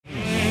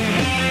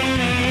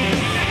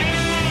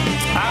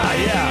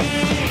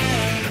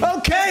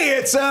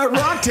It's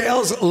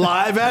ROCKTAILS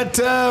live at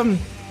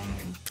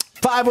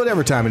 5,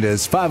 whatever time it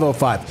is,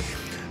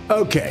 5:05.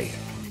 Okay.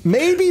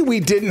 Maybe we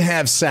didn't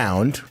have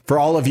sound for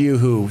all of you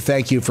who,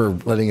 thank you for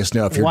letting us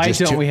know if you're Why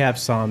just don't we have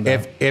sound?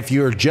 if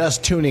you're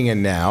just tuning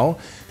in now.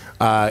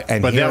 But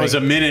that was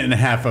a minute and a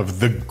half of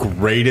the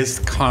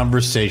greatest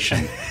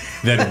conversation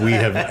that we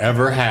have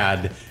ever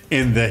had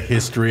in the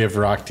history of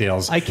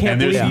ROCKTAILs. I can't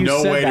and there's believe you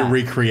no said way to that.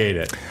 recreate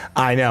it.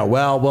 I know.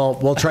 Well,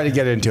 we'll try to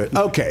get into it.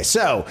 Okay,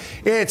 so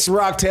it's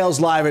ROCKTAILs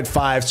live at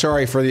 5.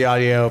 Sorry for the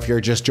audio if you're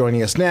just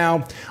joining us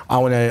now. I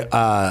want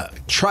to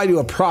try to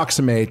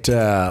approximate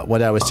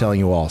what I was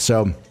telling you all.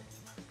 So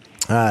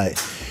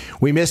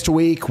we missed a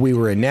week. We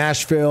were in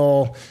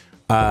Nashville.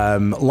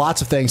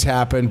 Lots of things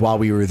happened while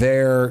we were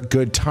there.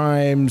 Good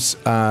times.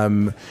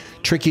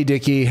 Tricky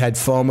Dicky had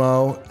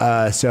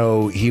FOMO,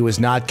 so he was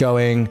not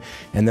going.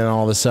 And then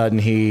all of a sudden,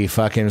 he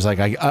fucking was like,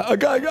 I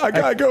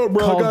gotta go,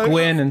 bro. Called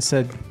Gwen and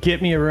said,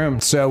 "Get me a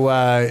room." So,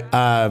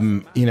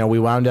 we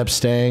wound up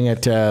staying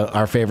at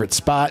our favorite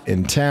spot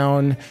in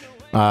town.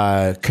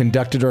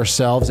 Conducted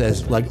ourselves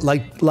as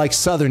like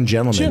Southern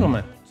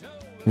gentlemen.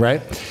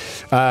 Right?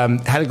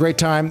 Had a great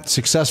time.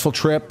 Successful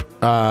trip.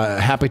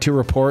 Happy to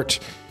report.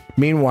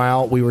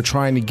 Meanwhile, we were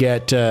trying to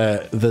get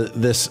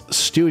this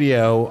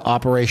studio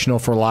operational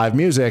for live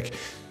music.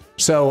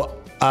 So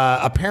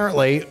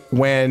apparently,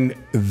 when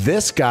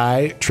this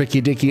guy, Tricky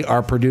Dicky,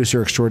 our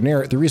producer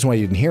extraordinaire, the reason why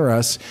you didn't hear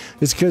us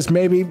is because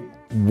maybe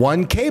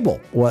one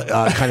cable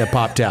kind of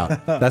popped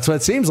out. That's what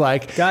it seems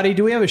like. Gotti,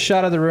 do we have a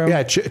shot of the room?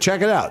 Yeah,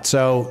 check it out.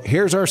 So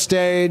here's our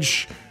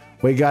stage.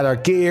 We got our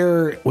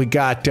gear. We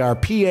got our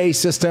PA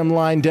system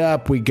lined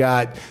up. We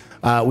got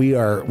we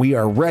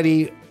are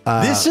ready.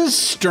 This is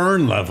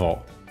Stern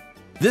level.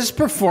 This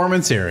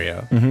performance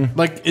area,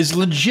 is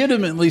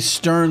legitimately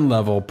Stern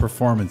level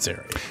performance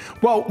area.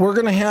 Well, we're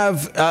going to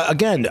have,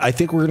 again, I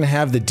think we're going to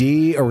have the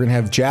D, or we're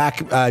going to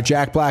have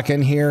Jack Black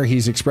in here.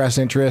 He's expressed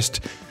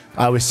interest.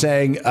 I was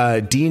saying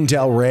Dean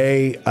Del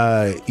Rey,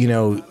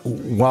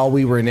 while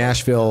we were in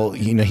Nashville,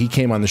 he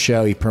came on the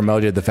show. He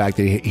promoted the fact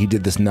that he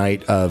did this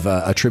night of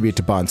a tribute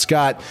to Bon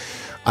Scott.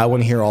 I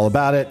want to hear all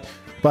about it.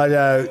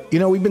 But,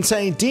 we've been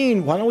saying,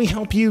 Dean, why don't we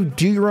help you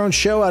do your own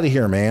show out of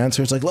here, man?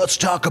 So it's like, let's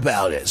talk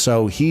about it.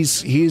 So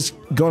he's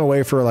going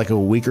away for like a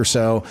week or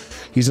so.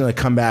 He's going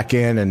to come back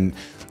in and,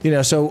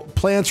 so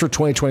plans for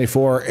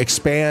 2024,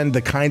 expand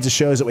the kinds of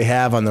shows that we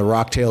have on the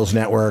ROCKTAILS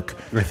network.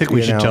 I think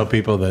we should tell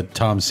people that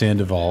Tom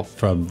Sandoval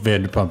from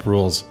Vanderpump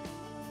Rules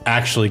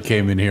actually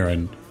came in here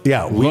and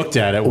looked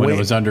at it when it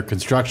was under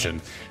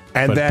construction.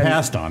 And then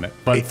passed on it,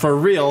 but for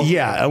real,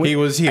 he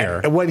was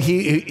here. When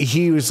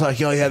he was like,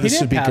 "Oh yeah,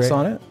 this would be great." He didn't pass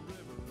on it.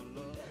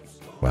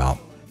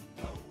 Well,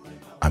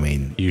 I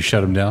mean, you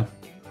shut him down.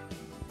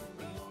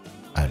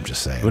 I'm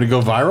just saying. Would it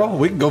go viral?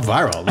 We can go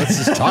viral. Let's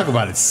just talk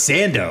about it.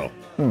 Sando.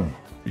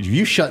 If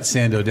you shut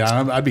Sando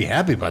down, I'd be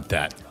happy about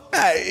that.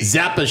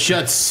 Zappa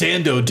shuts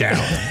Sando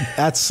down.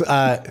 That's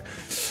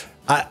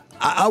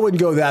I wouldn't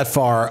go that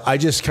far. I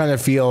just kind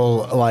of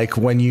feel like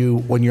when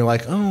you're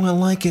like, oh, I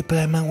like it, but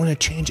I might want to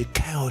change a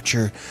couch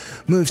or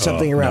move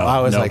something around.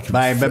 I was like,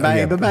 bye.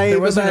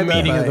 There wasn't a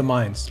meeting of the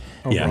minds.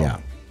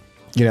 Yeah.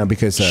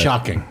 Because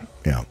shocking.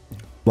 Yeah.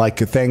 Like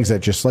the things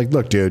that just like,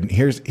 look, dude,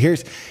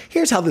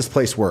 here's how this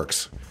place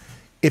works.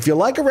 If you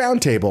like a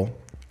round table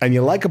and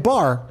you like a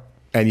bar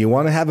and you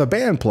want to have a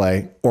band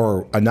play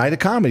or a night of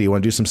comedy, you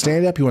want to do some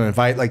stand up, you want to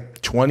invite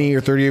like 20 or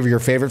 30 of your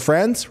favorite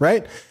friends,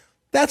 right?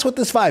 That's what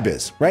this vibe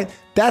is, right?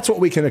 That's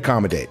what we can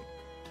accommodate.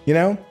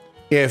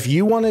 If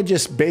you want to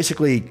just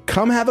basically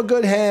come have a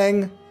good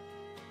hang,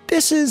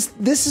 this is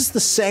the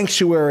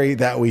sanctuary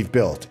that we've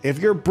built. If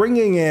you're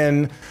bringing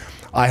in,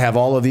 I have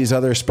all of these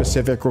other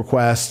specific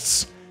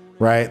requests,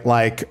 right?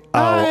 Like,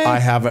 I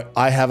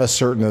have a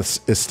certain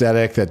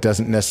aesthetic that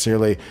doesn't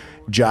necessarily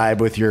jibe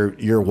with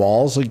your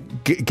walls.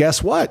 Like,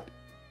 guess what?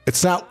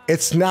 It's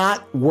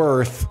not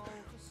worth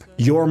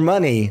your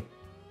money.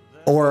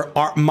 Or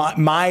I'm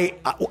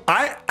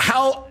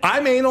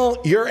anal,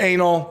 you're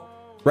anal,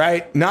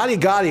 right? Naughty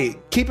Gotti,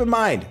 keep in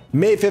mind,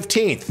 May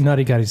 15th.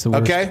 Naughty Gotti's the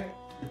worst. Okay?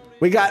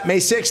 We got May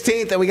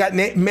 16th and we got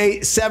May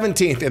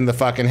 17th in the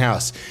fucking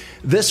house.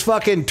 This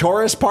fucking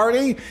Taurus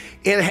party,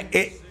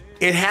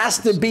 it has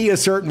to be a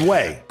certain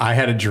way. I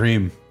had a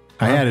dream.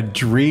 I had a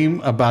dream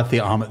about the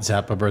Amit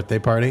Zappa birthday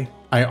party.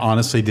 I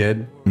honestly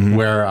did,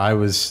 where I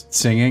was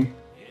singing.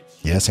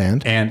 Yes,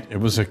 and it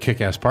was a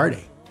kick-ass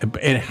party.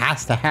 It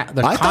has to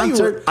happen. I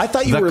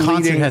thought you were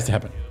concert leading, has to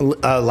happen.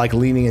 Like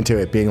leaning into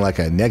it being like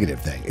a negative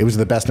thing. It was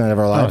the best night of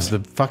our lives. It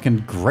was the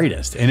fucking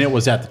greatest, and it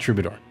was at the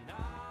Troubadour.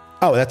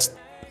 Oh, that's.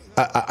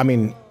 I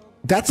mean,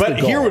 that's. But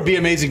the goal. here would be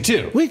amazing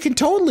too. We can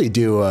totally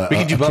do a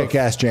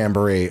kick-ass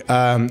jamboree.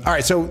 All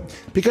right, so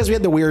because we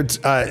had the weird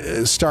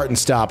start and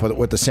stop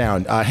with the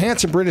sound,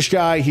 handsome British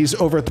guy. He's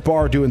over at the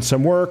bar doing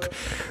some work.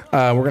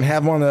 We're gonna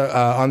have him on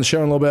the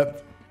show in a little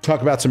bit.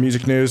 Talk about some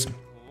music news.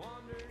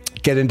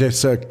 Get into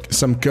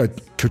some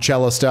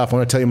Coachella stuff. I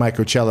want to tell you my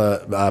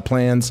Coachella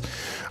plans.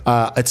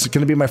 It's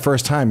going to be my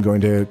first time going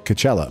to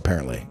Coachella,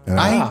 apparently.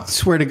 I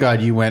swear to God,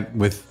 you went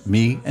with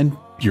me and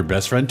your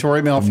best friend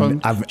Tori Mel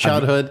from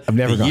childhood. I've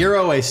never the gone. year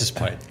Oasis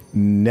played.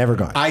 Never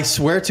gone. I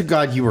swear to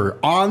God, you were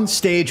on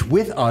stage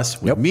with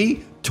us, with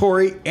me,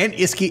 Tori, and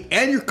Iski,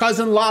 and your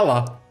cousin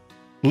Lala,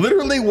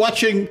 literally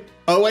watching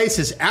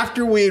Oasis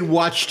after we had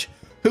watched,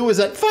 who was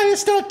that?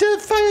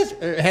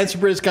 Handsome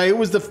British guy. Who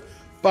was the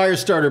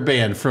Firestarter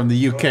band from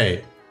the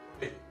UK?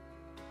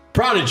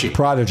 Prodigy.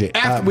 Prodigy.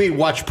 After we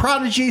watched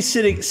Prodigy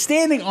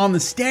standing on the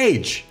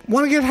stage.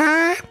 Want to get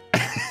high?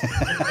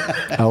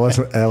 I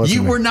wasn't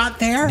You me. were not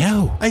there?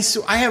 No.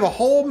 I have a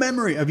whole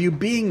memory of you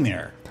being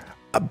there.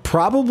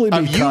 Probably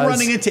because of you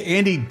running into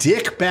Andy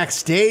Dick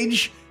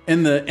backstage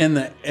in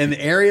the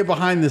area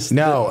behind this.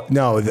 No,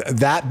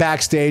 that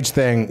backstage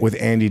thing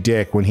with Andy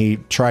Dick when he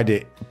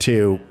tried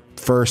to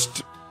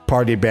first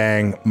party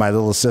bang my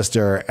little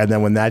sister, and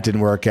then when that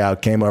didn't work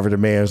out, came over to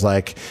me and was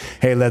like,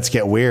 "Hey, let's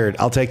get weird.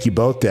 I'll take you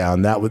both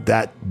down." That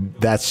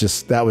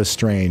was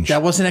strange.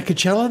 That wasn't at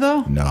Coachella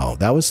though. No,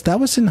 that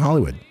was in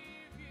Hollywood.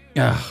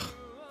 Ugh.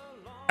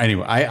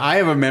 Anyway, I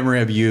have a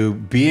memory of you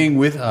being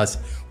with us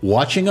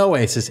watching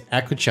Oasis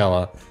at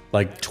Coachella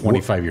like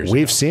 25 years ago.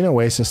 We've seen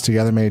Oasis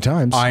together many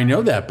times. I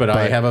know that, but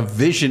I have a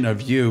vision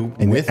of you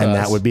with us. And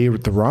that would be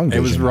the wrong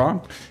vision. It was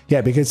wrong?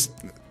 Yeah, because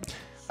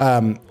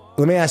let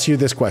me ask you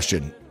this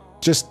question.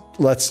 Just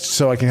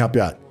so I can help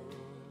you out.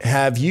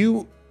 Have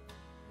you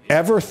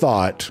ever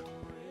thought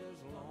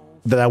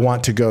that I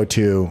want to go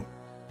to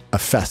a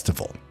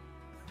festival?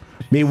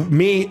 The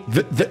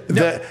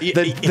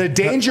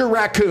Danger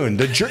Raccoon,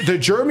 the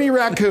Jeremy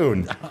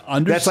Raccoon.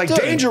 That's like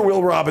Danger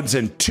Will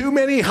Robinson. Too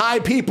many high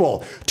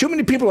people. Too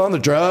many people on the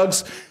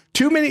drugs.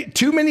 Too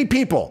many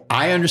people.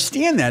 I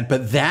understand that,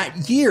 but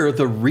that year,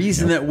 the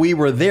reason that we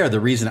were there,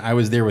 the reason I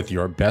was there with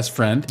your best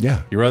friend,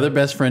 your other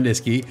best friend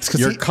Iski,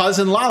 your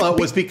cousin Lala,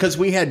 was because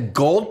we had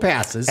gold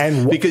passes,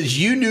 and because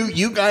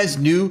you guys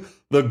knew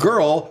the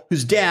girl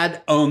whose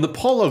dad owned the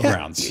Polo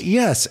Grounds.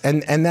 Yes,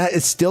 and that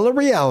is still a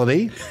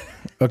reality.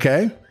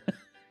 Okay,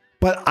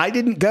 but I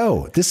didn't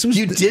go.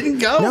 You didn't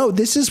go? No,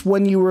 this is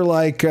when you were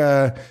like,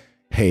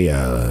 "Hey,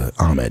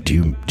 Ahmed,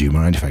 do you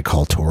mind if I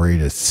call Tori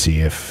to see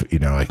if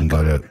I can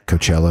go to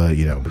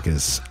Coachella?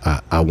 Because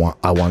I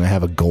want to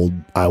have a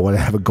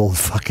gold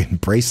fucking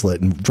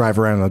bracelet and drive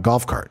around in a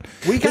golf cart."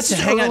 We got to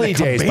hang out in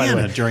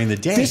Cabana during the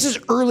day. This is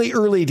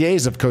early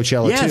days of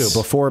Coachella too,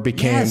 before it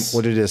became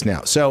what it is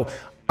now. So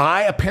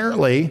I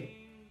apparently,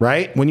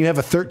 right, when you have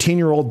a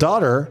 13-year-old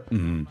daughter,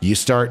 you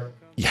start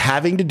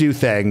having to do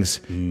things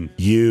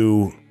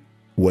you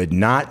would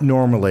not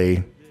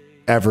normally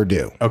ever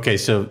do. Okay,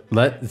 so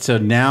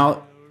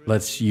now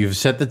you've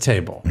set the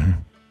table.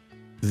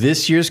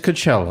 This year's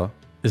Coachella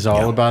is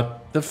all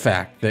about the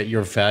fact that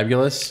your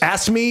fabulous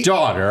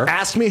daughter.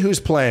 Ask me who's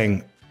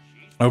playing.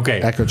 Okay,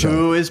 at Coachella.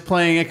 Who is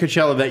playing at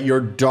Coachella that your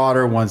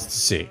daughter wants to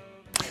see?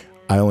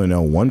 I only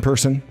know one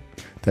person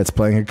that's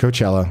playing at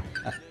Coachella,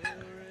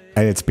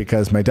 and it's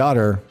because my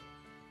daughter.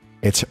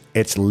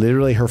 It's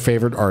literally her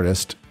favorite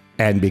artist.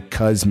 And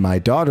because my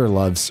daughter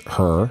loves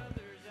her,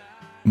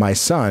 my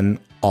son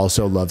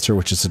also loves her,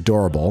 which is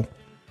adorable.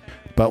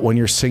 But when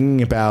you're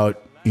singing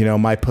about,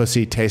 my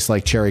pussy tastes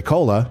like cherry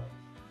cola,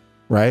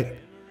 right?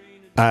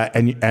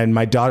 And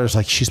my daughter's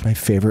like, she's my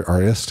favorite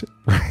artist.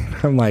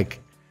 I'm like,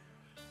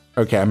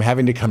 okay, I'm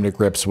having to come to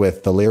grips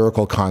with the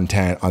lyrical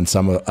content on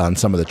some of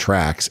the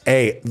tracks.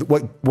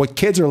 What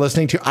kids are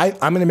listening to, I'm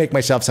going to make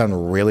myself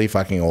sound really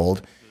fucking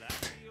old.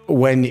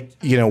 When,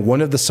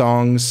 one of the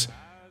songs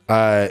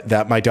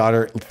that my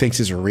daughter thinks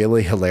is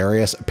really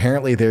hilarious.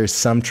 Apparently, there's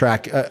some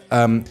track.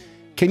 Can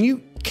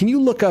you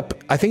look up?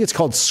 I think it's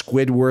called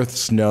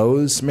Squidward's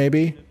Nose.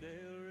 Maybe.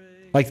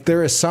 Like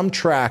there is some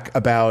track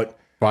about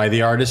by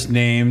the artist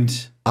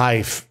named.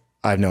 I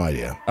have no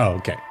idea. Oh,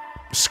 okay.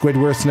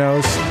 Squidward's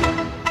Nose.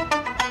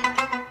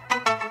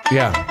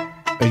 Yeah,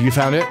 you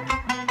found it.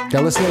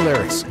 Yeah, listen to the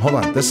lyrics. Hold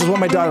on. This is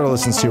what my daughter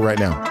listens to right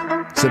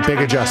now. It's a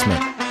big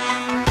adjustment.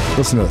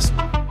 Listen to this.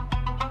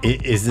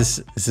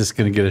 Is this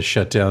going to get us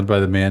shut down by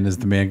the man? Is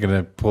the man going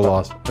to pull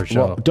off or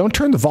shut up? Don't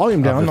turn the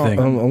volume down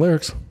on the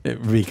lyrics.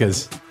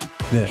 Because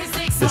his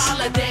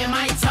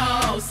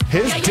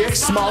dick's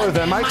smaller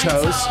than my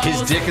toes.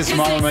 His dick is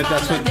smaller than my.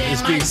 That's what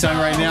is being sung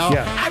right now.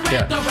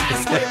 Yeah.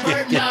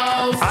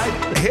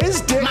 His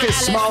dick is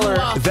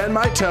smaller than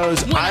my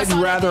toes. I'd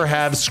rather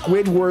have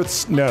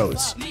Squidward's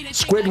nose.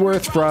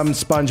 Squidward from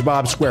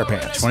SpongeBob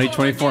SquarePants.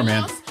 2024,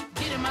 man.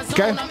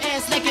 Okay.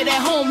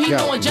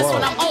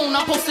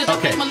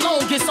 Okay.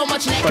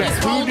 But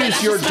who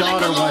does your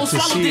daughter want to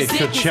see at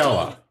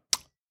Coachella?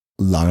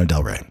 Lana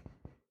Del Rey.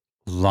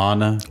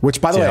 Which,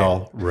 by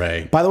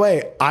the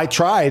way, I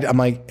tried. I'm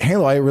like, hey,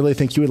 I really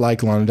think you would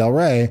like Lana Del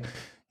Rey,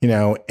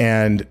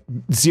 and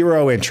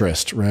zero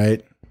interest,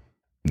 right?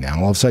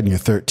 Now all of a sudden you're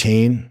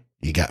 13,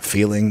 you got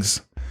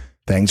feelings,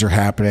 things are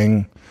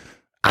happening.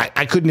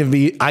 I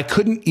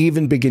couldn't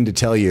even begin to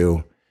tell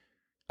you.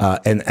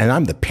 And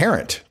I'm the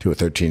parent to a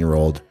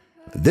 13-year-old.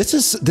 This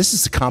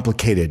is a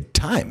complicated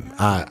time.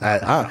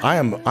 I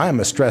am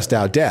a stressed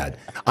out dad.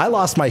 I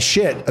lost my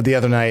shit the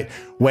other night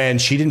when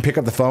she didn't pick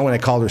up the phone when I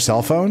called her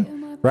cell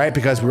phone, right?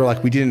 Because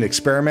we did an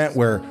experiment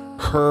where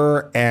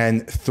her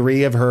and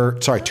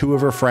two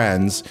of her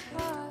friends,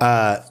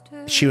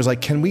 she was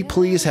like, can we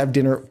please have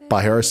dinner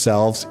by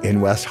ourselves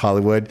in West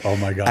Hollywood? Oh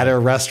my God. At a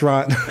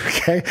restaurant,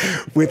 okay,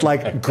 with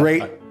like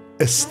great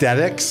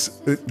aesthetics.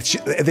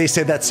 They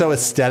said that's so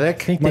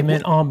aesthetic. I think they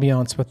meant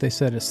ambiance, but they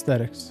said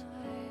aesthetics.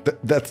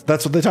 That's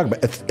what they talk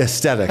about.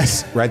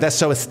 Aesthetics, right? That's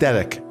so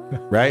aesthetic,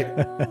 right?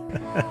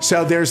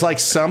 So there's like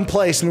some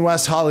place in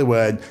West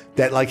Hollywood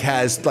that like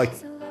has like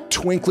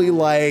twinkly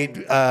light.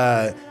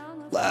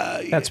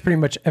 That's pretty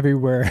much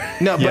everywhere.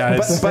 No,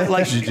 but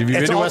like, have you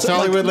been to West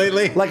Hollywood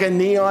lately? Like a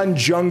neon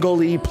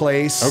jungle-y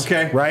place.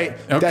 Okay. Right?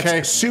 Okay.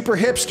 That's super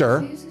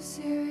hipster.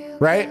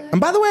 Right?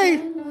 And by the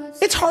way,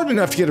 it's hard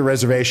enough to get a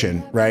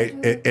reservation, right?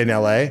 In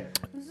LA.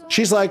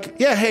 She's like,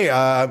 yeah, hey,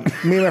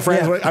 me and my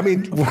friends. Yeah. I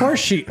mean, of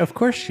course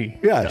she.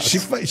 Yeah, does.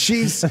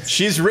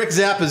 she's Rick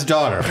Zappa's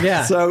daughter.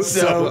 Yeah. So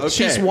okay.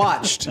 She's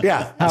watched.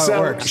 Yeah. How so it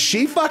works.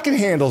 she fucking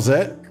handles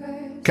it.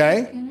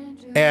 Okay.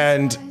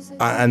 And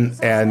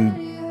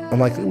I'm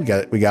like,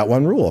 we got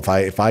one rule.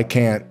 If I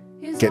can't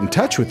get in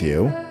touch with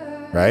you,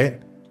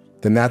 right?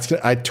 Then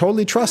I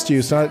totally trust you.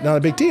 It's not a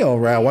big deal,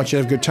 right? I want you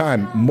to have a good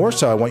time. More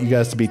so, I want you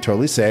guys to be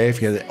totally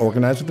safe. You get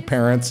organized with the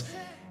parents.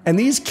 And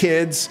these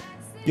kids,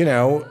 you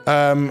know,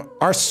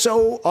 are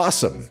so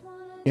awesome.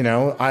 You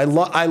know, I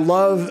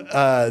love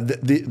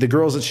the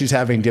girls that she's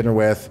having dinner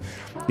with,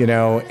 you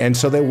know, and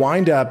so they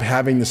wind up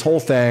having this whole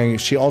thing.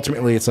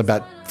 It's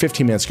about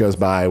 15 minutes goes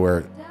by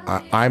where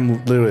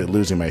I'm literally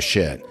losing my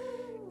shit.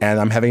 And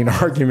I'm having an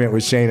argument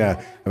with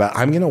Shayna about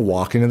I'm going to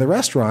walk into the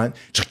restaurant.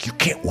 She's like, you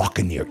can't walk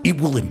in there.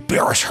 It will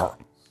embarrass her.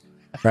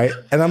 Right?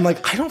 And I'm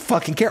like, I don't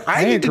fucking care.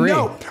 I need to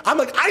know. I'm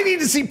like, I need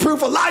to see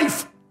proof of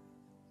life.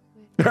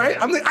 Right?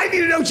 I'm like, I need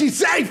to know she's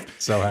safe.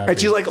 So happy.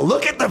 And she's like,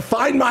 look at the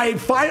find.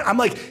 I'm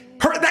like,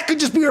 that could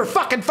just be her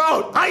fucking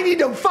phone. I need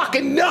to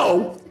fucking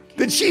know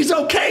that she's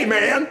okay,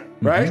 man.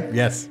 Right? Mm-hmm.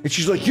 Yes. And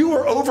she's like, you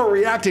are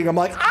overreacting. I'm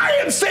like, I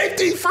am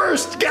safety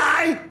first,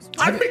 guy.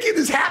 I'm making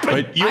this happen.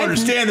 But you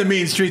understand the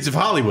mean streets of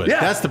Hollywood.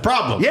 Yeah. That's the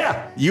problem.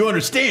 Yeah. You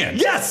understand.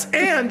 Yes.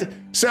 And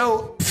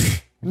so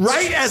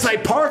right as I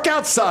park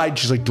outside,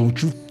 she's like,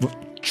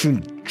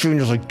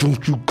 Trina's like,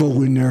 don't you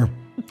go in there.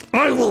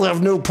 I will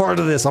have no part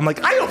of this. I'm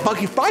like, I don't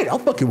fucking fight. I'll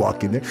fucking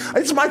walk in there.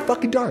 It's my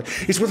fucking daughter.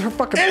 It's with her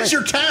fucking friend. It's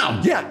your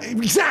town. Yeah,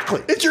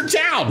 exactly. It's your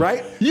town.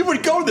 Right? You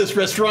would go to this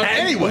restaurant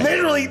And anyway.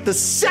 literally the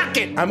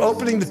second I'm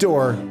opening the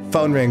door,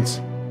 phone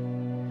rings.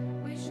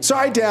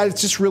 Sorry, Dad,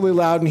 it's just really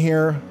loud in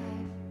here.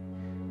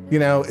 You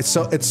know, it's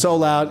so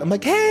loud. I'm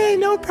like, hey,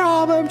 no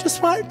problem.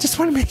 Just want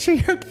to make sure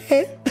you're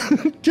okay.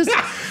 just.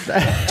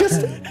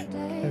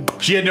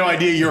 She had no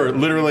idea you were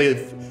literally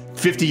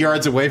 50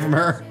 yards away from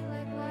her.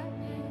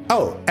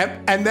 Oh,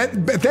 and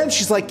then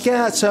she's like,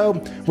 yeah. So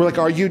we're like,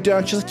 are you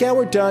done? She's like, yeah,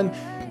 we're done.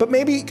 But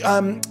maybe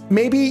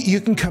you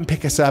can come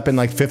pick us up in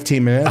like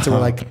 15 minutes. And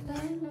we're like,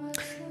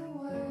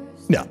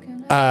 no.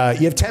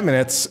 You have 10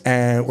 minutes,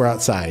 and we're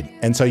outside.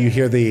 And so you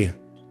hear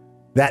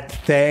that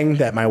thing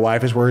that my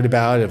wife is worried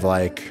about of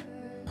like,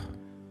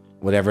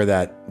 whatever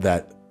that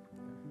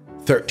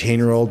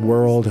 13-year-old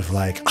world of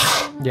like,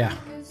 yeah,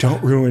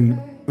 don't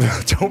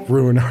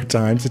ruin our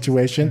time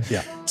situation.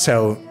 Yeah.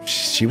 So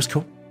she was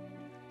cool.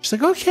 She's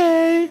like,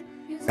 okay.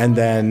 And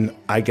then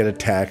I get a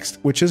text,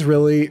 which is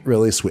really,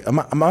 really sweet.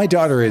 My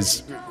daughter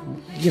is,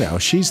 you know,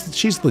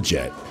 she's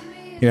legit.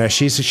 You know,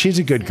 she's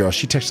a good girl.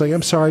 She texts like,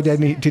 I'm sorry, Dad,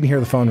 didn't hear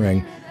the phone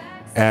ring.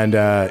 And,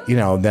 you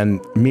know, then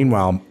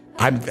meanwhile,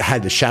 I've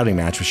had the shouting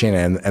match with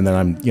Shayna, and then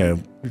I'm, you know,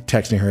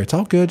 texting her, it's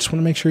all good. Just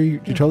want to make sure you're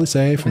totally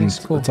safe, and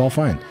cool. It's all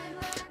fine.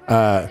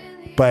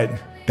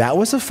 But that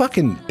was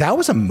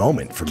a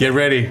moment for me. Get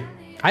ready.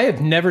 I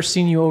have never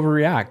seen you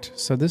overreact,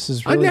 so this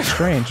is really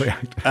strange.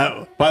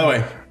 By the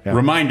way,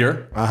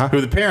 reminder who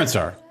the parents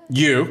are.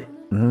 You,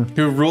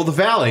 who ruled the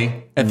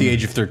valley at the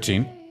age of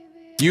 13.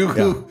 You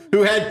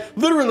who had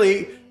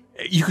literally,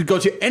 you could go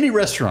to any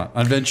restaurant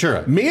on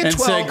Ventura. Me at and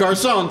 12. say,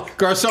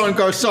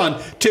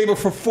 garçon, table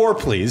for 4,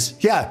 please.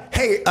 Yeah.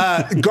 Hey,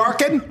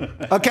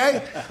 Garkin.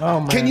 Okay.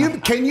 Oh,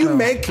 man. Can you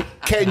make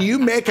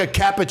a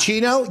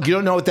cappuccino? You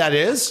don't know what that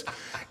is?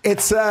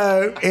 It's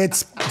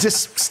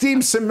just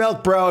steam some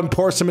milk, bro, and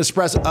pour some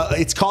espresso.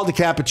 It's called a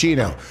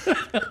cappuccino.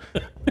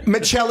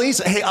 Michelli's,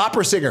 hey,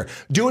 opera singer,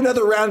 do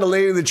another round of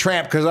Lady and the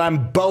Tramp because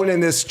I'm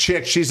boning this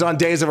chick. She's on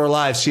Days of Her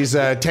Life. She's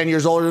 10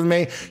 years older than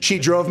me. She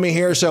drove me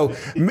here, so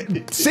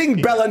sing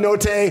Bella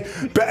Notte,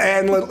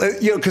 and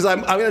you know, because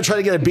I'm gonna try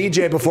to get a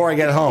BJ before I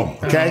get home.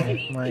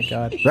 Okay? Oh my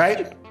God.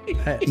 Right?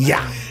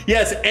 Yeah.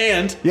 Yes,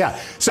 and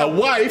So a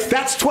wife.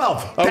 That's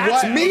 12.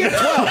 That's me at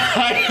 12.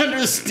 I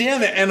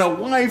understand that. And a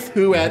wife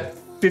who at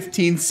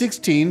 15,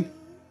 16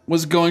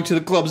 was going to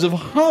the clubs of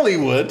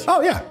Hollywood.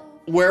 Oh, yeah.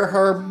 Where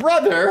her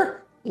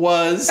brother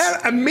was.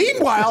 And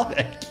meanwhile,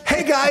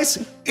 hey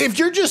guys, if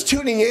you're just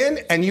tuning in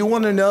and you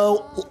want to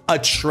know a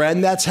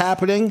trend that's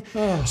happening,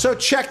 so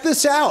check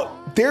this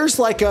out. There's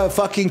like a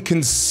fucking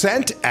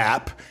consent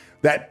app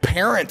that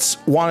parents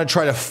want to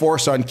try to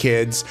force on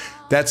kids.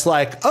 That's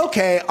like,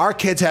 okay, our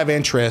kids have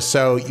interests,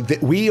 so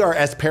we are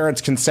as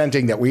parents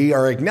consenting that we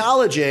are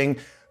acknowledging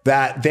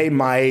that they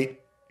might,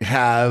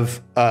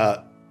 have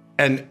a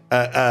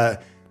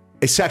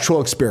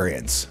sexual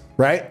experience,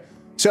 right?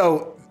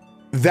 So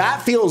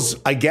that feels,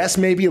 I guess,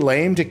 maybe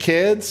lame to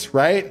kids,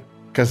 right?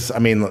 Because, I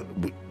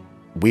mean,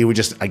 we would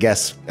just, I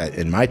guess,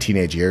 in my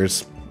teenage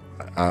years,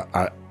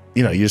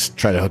 you just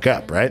try to hook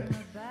up, right?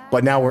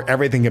 But now where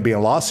everything can be a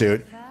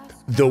lawsuit.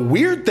 The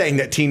weird thing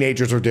that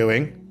teenagers are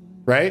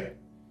doing, right,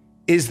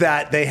 is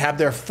that they have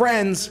their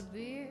friends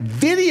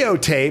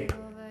videotape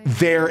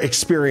their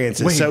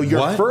experiences. Wait, so your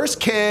what? first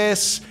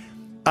kiss,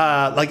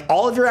 like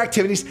all of your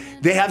activities,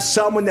 they have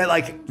someone that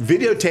like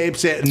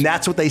videotapes it, and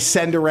that's what they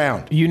send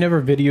around. You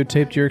never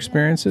videotaped your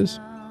experiences?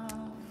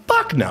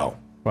 Fuck no.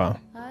 Well,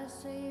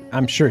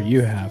 I'm sure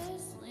you have.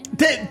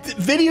 That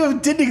video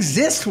didn't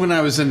exist when I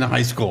was in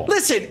high school.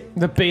 Listen,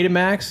 the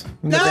Betamax?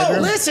 No,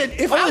 listen.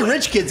 If only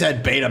rich kids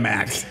had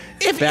Betamax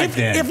back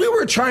then. If we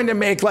were trying to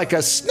make like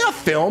a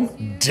snuff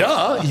film,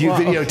 duh, you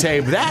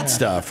videotape that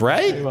stuff,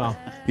 right? Well,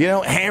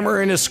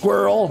 hammering a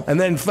squirrel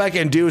and then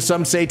fucking do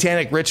some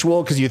satanic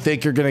ritual because you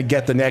think you're going to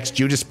get the next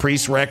Judas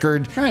Priest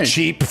record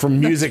cheap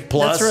from Music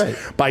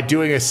Plus by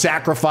doing a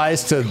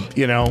sacrifice to,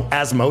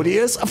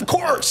 Asmodeus. Of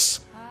course,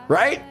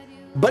 right?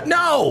 But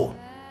no.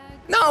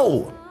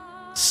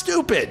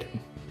 Stupid.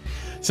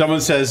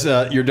 Someone says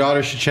your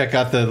daughter should check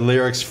out the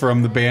lyrics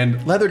from the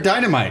band Leather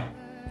Dynamite.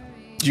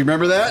 Do you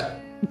remember that?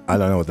 I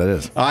don't know what that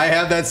is. I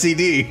have that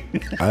CD.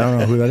 I don't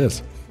know who that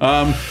is.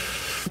 I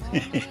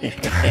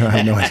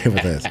have no idea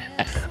what that is.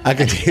 I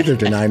can neither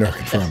deny nor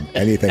confirm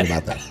anything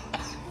about that.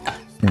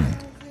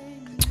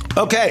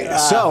 Okay,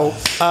 so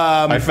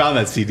I found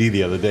that CD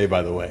the other day.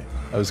 By the way,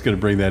 I was going to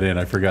bring that in.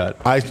 I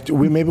forgot.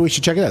 Maybe we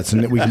should check it out.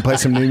 So we can play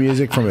some new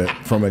music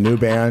from a new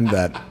band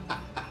that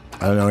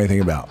I don't know anything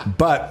about.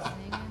 But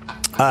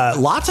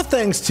lots of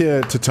things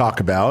to talk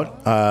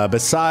about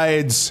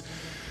besides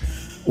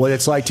what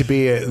it's like to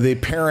be the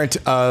parent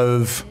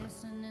of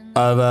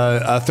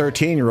a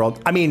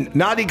 13-year-old. I mean,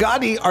 Nadi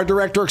Gotti, our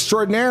director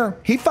extraordinaire,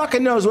 he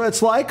fucking knows what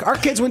it's like. Our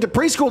kids went to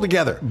preschool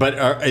together. But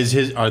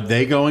are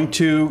they going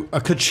to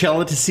a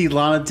Coachella to see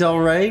Lana Del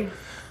Rey?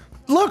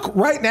 Look,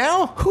 right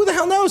now, who the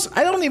hell knows?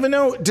 I don't even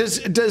know.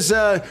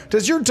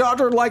 Does your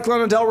daughter like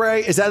Lana Del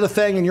Rey? Is that a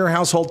thing in your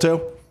household too?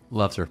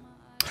 Loves her.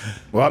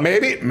 Well,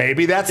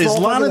 maybe that's is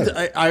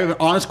Lana. I have an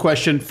honest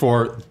question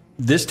for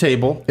this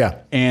table,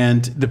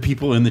 and the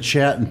people in the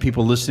chat and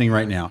people listening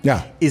right now.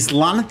 Yeah, is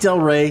Lana Del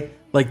Rey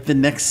like the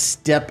next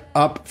step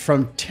up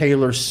from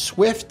Taylor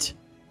Swift?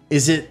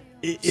 Is it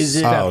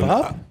step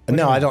up?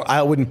 No, I don't.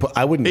 I wouldn't.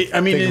 I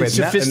mean, in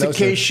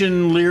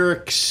sophistication,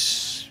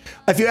 lyrics.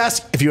 If you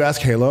ask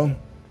Halo,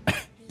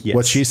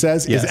 what she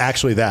says is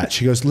actually that.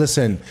 She goes,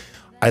 "Listen,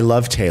 I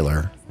love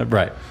Taylor,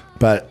 right?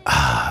 But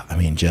I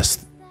mean,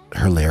 just."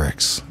 Her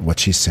lyrics,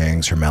 what she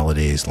sings, her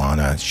melodies,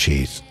 Lana,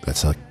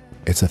 it's a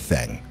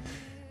thing.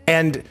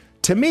 And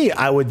to me,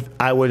 I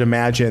would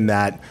imagine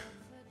that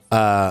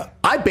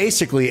I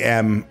basically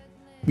am,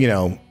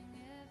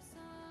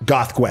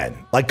 Goth Gwen.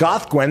 Like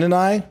Goth Gwen and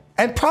I,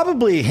 and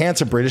probably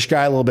Handsome British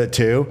Guy a little bit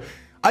too.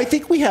 I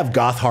think we have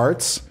goth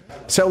hearts.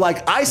 So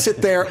like I sit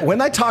there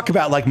when I talk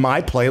about like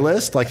my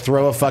playlist, like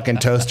throw a fucking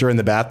toaster in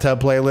the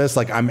bathtub playlist,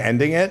 like I'm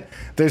ending it.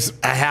 There's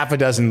a half a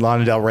dozen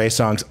Lana Del Rey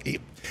songs.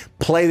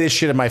 Play this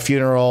shit at my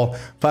funeral.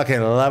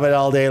 Fucking love it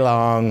all day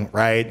long,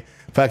 right?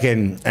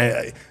 Fucking,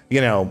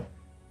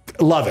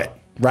 love it,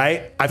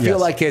 right? I feel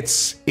like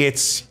it's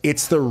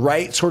the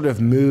right sort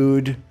of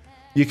mood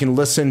you can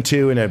listen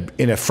to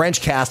in a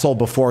French castle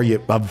before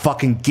a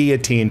fucking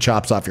guillotine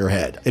chops off your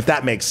head, if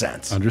that makes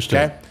sense.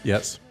 Understood. Okay?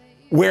 Yes.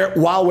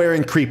 While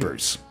wearing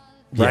creepers,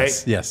 right?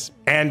 Yes.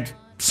 And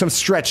some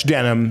stretch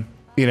denim.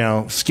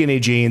 Skinny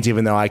jeans,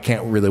 even though I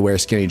can't really wear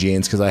skinny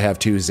jeans because I have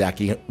two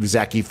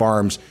Zaki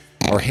Farms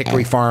or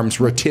Hickory Farms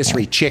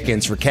rotisserie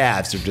chickens for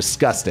calves. They're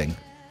disgusting.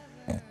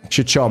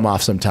 Should show them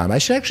off sometime. I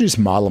should actually just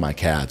model my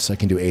calves so I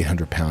can do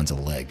 800 pounds a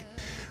leg.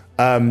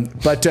 The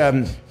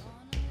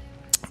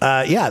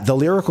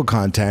lyrical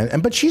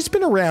content. But she's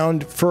been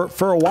around for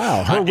a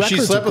while. Her records she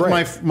slept are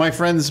with my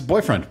friend's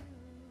boyfriend.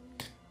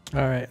 All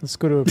right, let's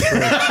go to a break.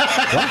 Wait,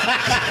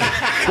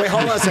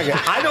 hold on a second.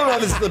 I don't know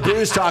if this is the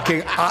booze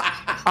talking.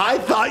 I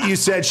thought you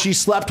said she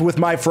slept with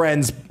my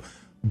friend's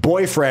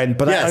boyfriend,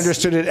 but I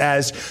understood it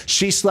as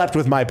she slept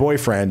with my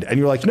boyfriend, and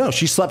you're like, no,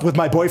 she slept with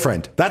my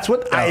boyfriend. That's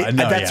what I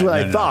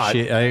thought,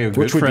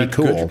 which would be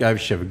cool.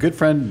 She have a good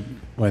friend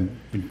when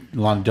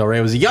Lana Del Rey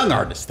was a young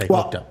artist. They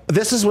hooked up.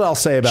 This is what I'll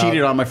say about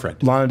cheated on my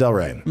friend Lana Del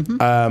Rey.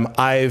 Mm-hmm.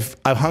 I've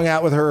hung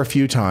out with her a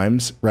few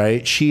times.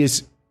 Right, she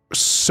is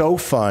so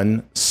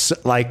fun.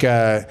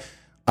 I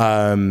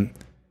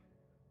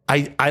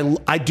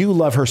do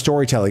love her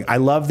storytelling. I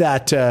love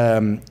that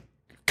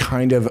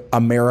kind of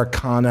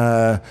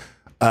Americana.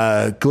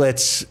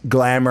 Glitz,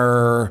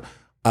 glamour,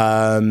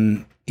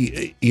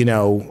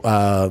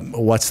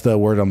 what's the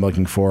word I'm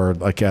looking for?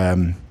 Like,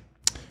 I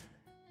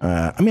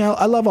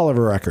love all of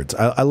her records.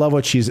 I love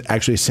what she's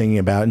actually singing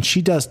about, and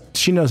she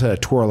knows how to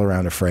twirl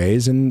around a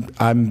phrase. And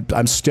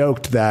I'm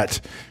stoked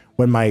that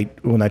when I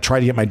try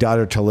to get my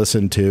daughter to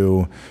listen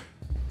to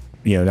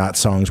not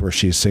songs where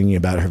she's singing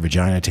about her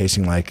vagina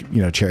tasting like,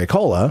 cherry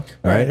cola.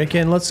 Right.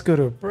 Again, let's go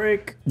to a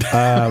break.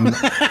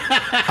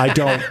 I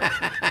don't.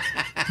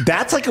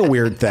 That's like a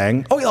weird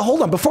thing. Oh, yeah,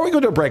 hold on. Before we go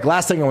to a break,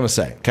 last thing I want to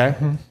say, okay?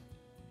 Mm-hmm.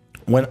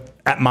 When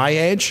at my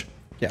age,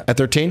 at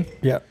 13,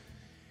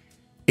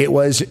 it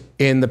was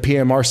in the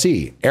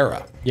PMRC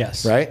era.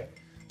 Yes. Right?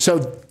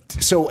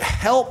 So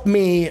help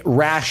me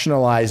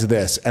rationalize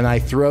this. And I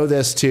throw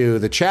this to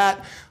the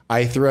chat.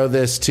 I throw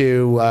this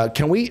to,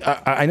 can we,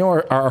 I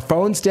know our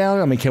phones down.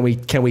 I mean, can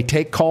we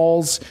take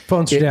calls?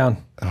 Phones are down.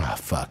 Oh,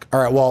 fuck.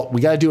 All right. Well,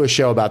 we got to do a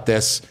show about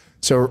this.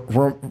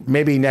 So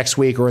maybe next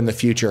week or in the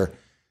future.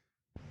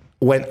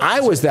 When I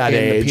was that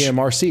age, the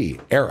PMRC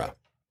era,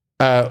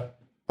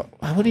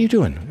 what are you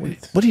doing?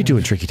 What are you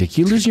doing, Tricky Dick?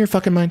 You losing your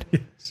fucking mind?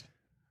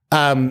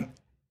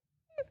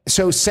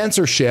 So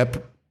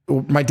censorship,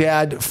 my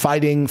dad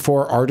fighting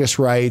for artist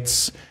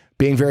rights,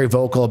 being very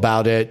vocal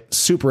about it,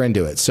 super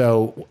into it.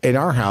 So in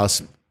our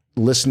house,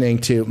 listening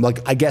to,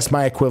 like, I guess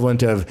my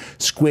equivalent of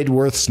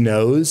Squidward's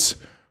Nose,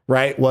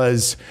 right,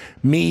 was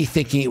me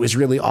thinking it was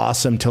really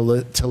awesome to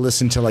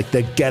listen to like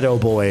the Ghetto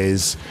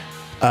Boys,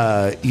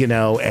 and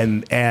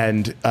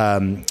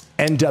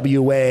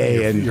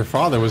NWA. And your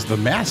father was the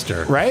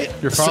master, right?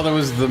 Your father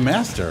was the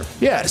master.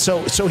 Yeah.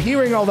 So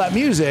hearing all that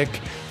music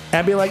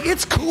and be like,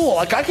 it's cool.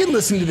 Like, I can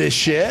listen to this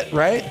shit,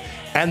 right?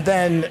 And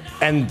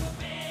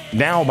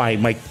now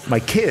my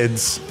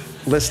kids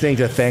listening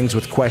to things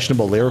with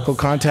questionable lyrical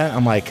content,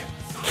 I'm like,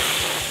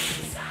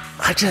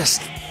 I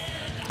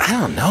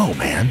don't know,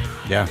 man.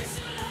 Yeah.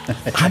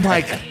 I'm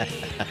like,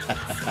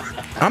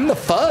 I'm the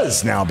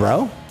fuzz now,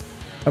 bro.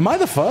 Am I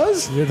the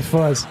fuzz? You're the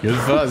fuzz. You're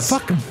the fuzz.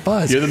 Fucking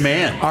fuzz. You're the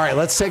man. All right,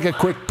 let's take a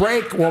quick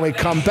break. When we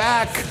come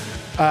back,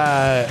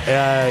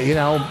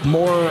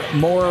 more,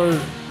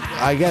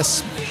 I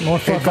guess, more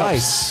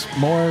advice,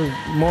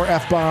 more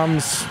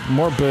F-bombs,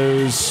 more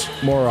booze,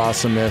 more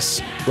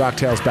awesomeness.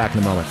 ROCKTAILS back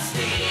in a moment.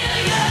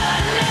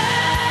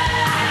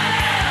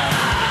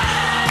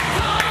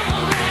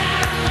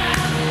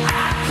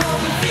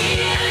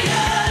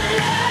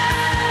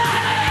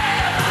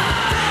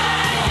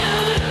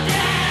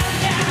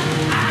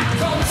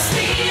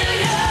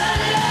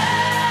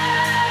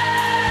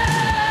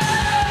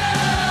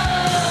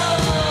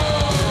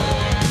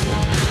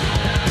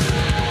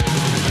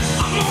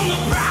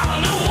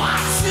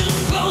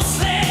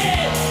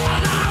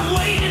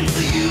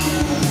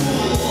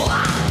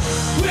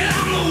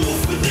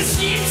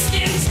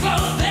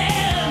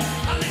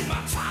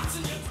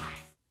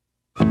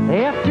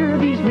 After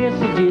these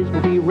messages,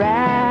 we'll be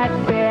right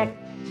back.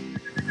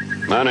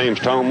 My name's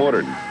Tom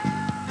Woodard.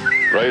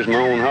 Raised my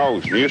own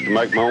hogs. Used to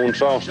make my own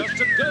sausage.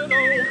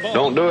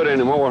 Don't do it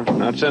anymore.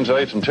 Not since I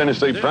ate some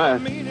Tennessee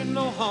Pride.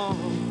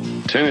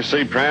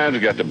 Tennessee Pride's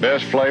got the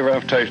best flavor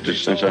I've tasted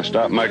since I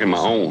stopped making my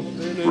own.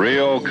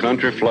 Real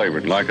country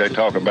flavored, like they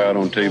talk about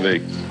on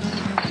TV.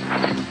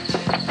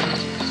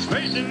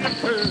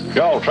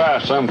 Y'all try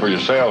some for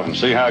yourselves and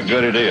see how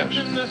good it is.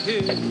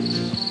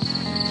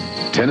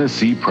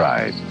 Tennessee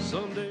Pride.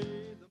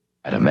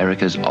 At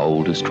America's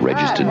oldest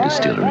registered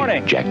distillery,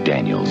 Jack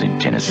Daniel's in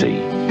Tennessee,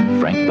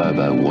 Frank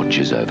Bobo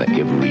watches over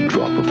every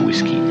drop of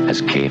whiskey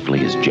as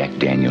carefully as Jack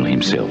Daniel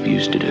himself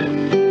used to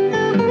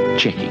do.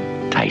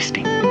 Checking,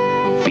 tasting,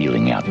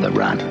 feeling out the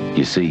run.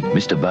 You see,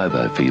 Mr.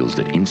 Bobo feels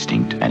that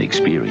instinct and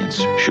experience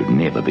should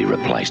never be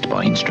replaced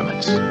by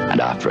instruments.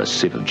 And after a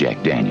sip of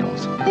Jack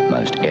Daniel's,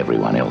 most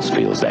everyone else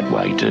feels that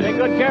way too. Take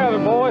good care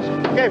of it, boys.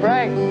 Okay,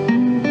 Frank.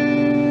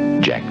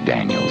 Jack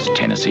Daniel's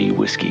Tennessee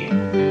Whiskey.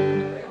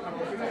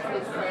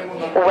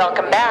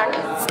 Welcome back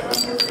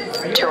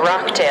to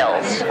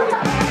ROCKTAILS.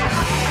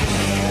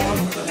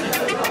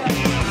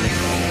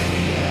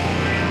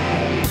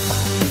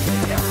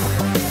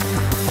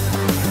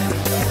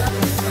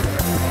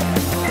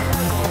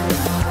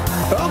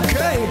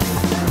 Okay.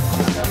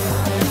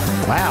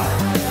 Wow.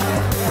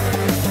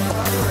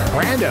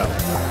 Brando.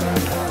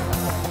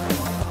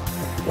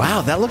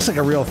 Wow, that looks like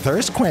a real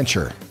thirst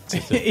quencher.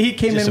 He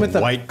came in with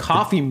a white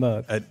coffee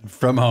mug.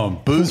 From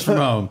home. Booze from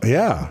home.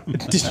 Yeah.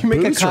 Did you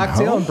make a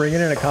cocktail and bring it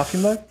in a coffee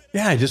mug?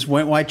 Yeah, I just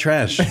went white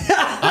trash.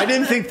 I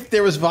didn't think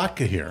there was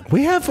vodka here.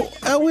 We have,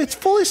 it's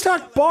fully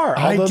stocked bar.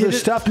 Although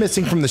there's stuff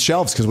missing from the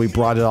shelves because we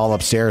brought it all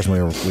upstairs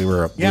when we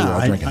were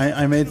drinking.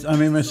 I made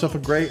myself a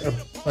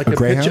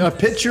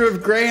picture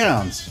of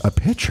greyhounds. A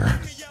picture?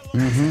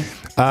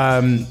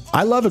 Mm-hmm.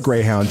 I love a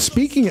greyhound.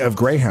 Speaking of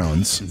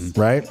greyhounds,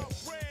 right?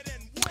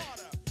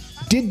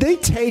 Did they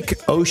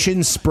take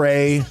Ocean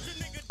Spray,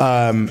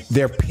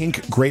 their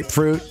pink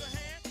grapefruit,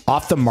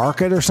 off the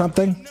market or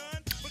something?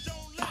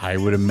 I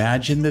would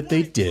imagine that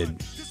they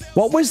did.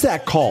 What was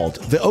that called?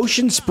 The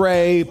Ocean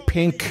Spray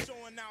pink.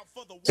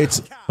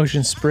 It's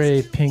Ocean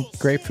Spray pink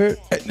grapefruit.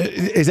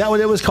 Is that what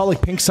it was called?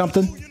 Like pink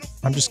something?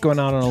 I'm just going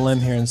out on a limb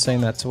here and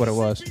saying that's what it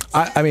was.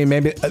 I mean,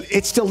 maybe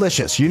it's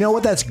delicious. You know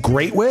what that's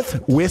great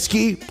with?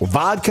 Whiskey,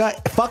 vodka,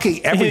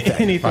 fucking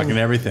everything. Fucking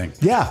everything.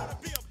 Yeah.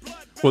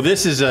 Well,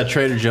 this is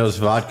Trader Joe's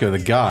Vodka, the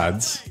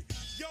Gods.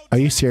 Are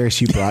you serious?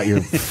 You brought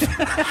your...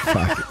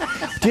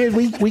 fuck. Dude,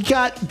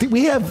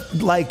 we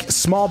have like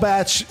small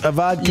batch of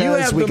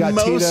vodkas. We got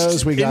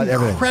Tito's. We got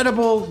everything.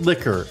 Incredible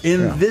liquor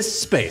in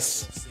this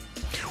space.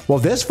 Well,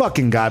 this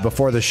fucking guy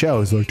before the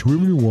show is like, "Do we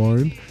have any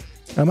wine?"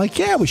 I'm like,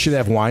 "Yeah, we should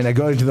have wine." I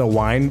go into the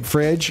wine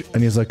fridge,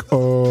 and he's like,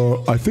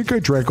 I think I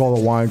drank all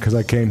the wine because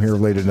I came here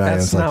late at night."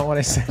 That's not what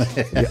I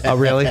said. Yeah, oh,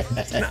 really?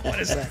 That's not what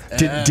I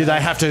said. Did I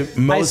have to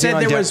mosey I said on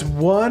there down? was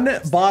one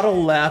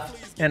bottle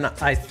left, and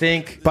I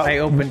think I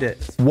opened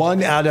it.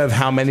 One out of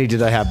how many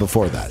did I have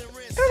before that?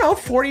 I don't know,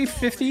 40,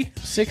 50,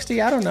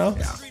 60, I don't know.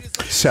 Yeah.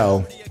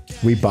 So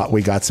we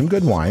got some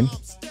good wine,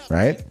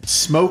 right?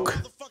 Smoke.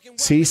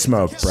 Sea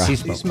smoke, bro. Sea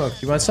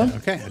smoke. You want some?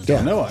 Okay. I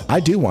don't know it. I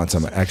do want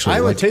some, actually.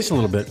 I would taste a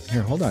little bit.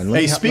 Here, hold on.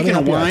 Hey, speaking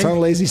of wine, it's on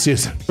Lazy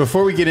Susan.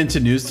 Before we get into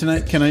news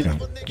tonight, can I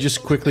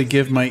just quickly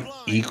give my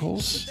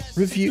Eagles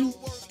review?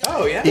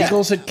 Oh, yeah.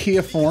 Eagles at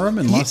Kia Forum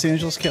in Los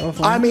Angeles,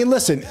 California. I mean,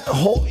 listen,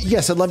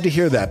 yes, I'd love to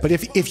hear that. But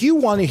if you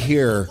want to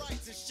hear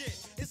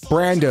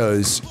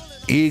Brando's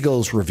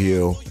Eagles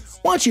review,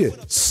 why don't you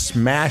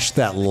smash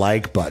that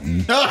like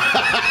button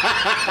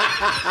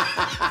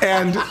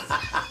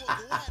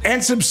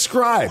and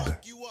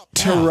subscribe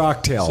to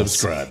ROCKTAILS.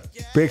 Subscribe.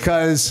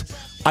 Because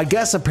I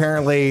guess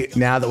apparently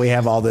now that we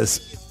have all this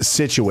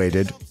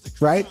situated,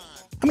 right?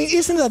 I mean,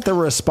 isn't that the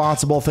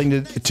responsible thing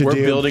to do? We're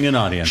building an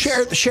audience.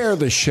 Share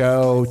the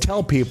show.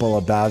 Tell people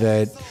about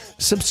it.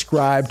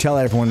 Subscribe. Tell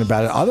everyone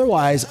about it.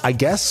 Otherwise, I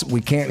guess we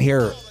can't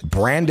hear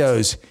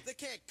Brando's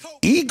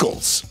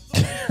Eagles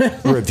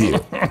review.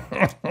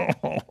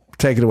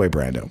 Take it away,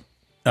 Brando.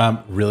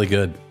 Really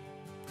good.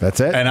 That's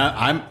it. And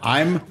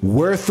I'm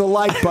worth the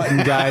like button,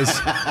 guys.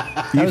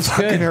 You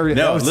fucking heard it.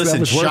 No, that listen,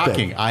 was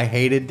shocking. I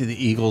hated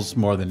the Eagles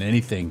more than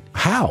anything.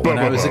 How? When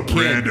I was a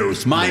kid,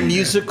 my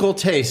musical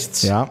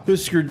tastes,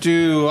 Husker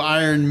Du,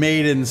 Iron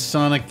Maiden,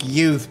 Sonic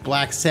Youth,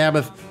 Black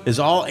Sabbath, is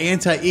all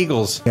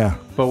anti-Eagles. Yeah.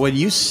 But when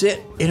you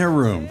sit in a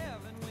room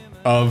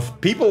of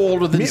people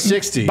older than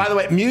 60. By the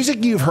way,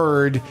 music you've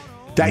heard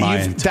that my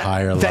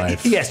entire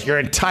life. Yes, your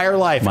entire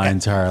life. My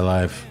entire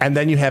life. And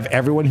then you have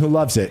everyone who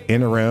loves it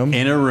in a room.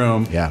 In a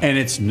room. Yeah. And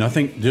it's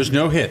nothing. There's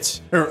no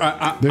hits.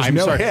 There's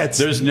no hits.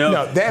 There's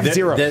no. They have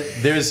zero.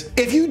 There's.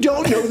 If you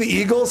don't know the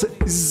Eagles,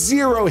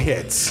 zero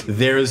hits.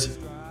 There's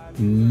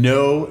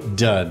no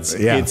duds.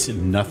 Yeah. It's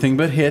nothing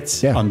but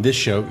hits on this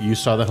show. You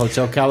saw the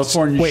Hotel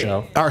California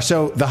show.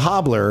 So the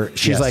Hobbler,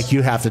 she's like,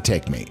 you have to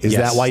take me. Is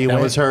that why you went?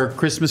 That was her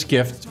Christmas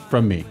gift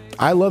from me.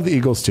 I love the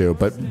Eagles too,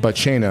 but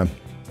Shayna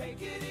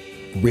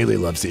really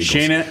loves the Eagles.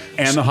 Shayna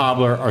and the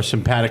Hobbler are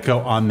simpatico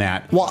on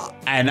that. Well,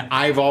 and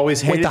I've always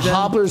hated them.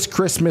 Hobbler's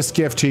Christmas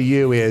gift to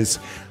you is,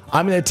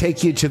 I'm going to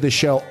take you to the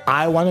show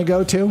I want to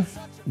go to.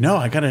 No,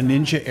 I got a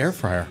Ninja air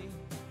fryer.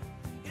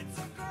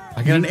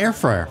 I got an air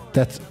fryer.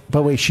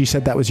 But wait, she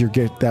said that was your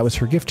gift. That was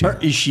her gift to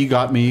you. She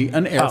got me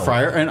an air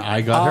fryer, and I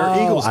got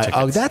her Eagles tickets.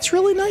 Oh, that's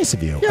really nice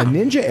of you. Yeah. A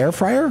Ninja air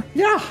fryer?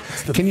 Yeah.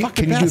 Can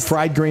you do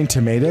fried green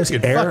tomatoes?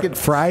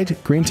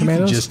 Fried green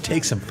tomatoes? You just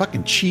take some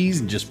fucking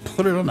cheese and just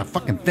put it on the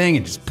fucking thing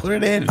and just put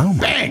it in. Oh,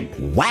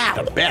 bang!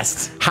 Wow, the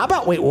best. How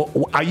about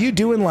are you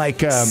doing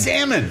like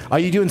salmon? Are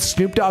you doing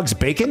Snoop Dogg's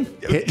bacon?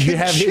 You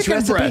have his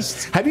recipe.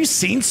 Breast. Have you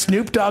seen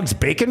Snoop Dogg's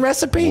bacon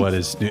recipe? What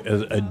is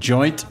a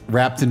joint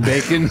wrapped in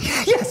bacon?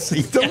 Yes,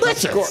 it's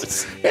delicious. Of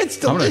course. It's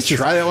delicious. I'm going to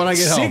try that when I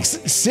get home.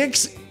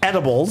 Six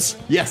edibles.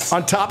 Yes.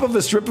 On top of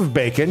a strip of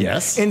bacon.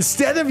 Yes.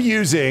 Instead of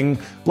using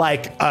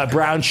like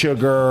brown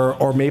sugar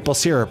or maple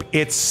syrup,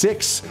 it's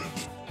 6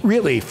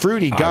 really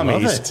fruity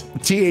gummies,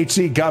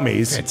 THC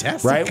gummies.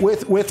 Fantastic. Right?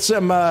 With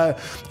some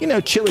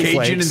chili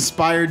flakes.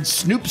 Cajun-inspired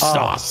Snoop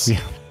sauce.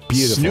 Yeah,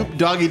 beautiful. Snoop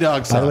Doggy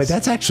Dog sauce. By the way,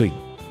 that's actually,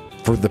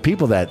 for the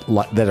people that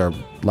are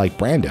like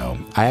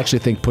Brando, I actually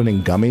think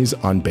putting gummies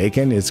on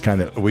bacon is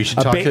kind of... We should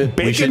talk to...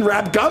 Bacon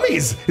wrapped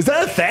gummies. Is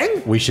that a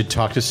thing? We should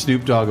talk to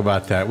Snoop Dogg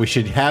about that. We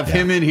should have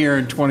him in here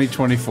in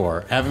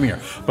 2024. Have him here.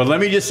 But let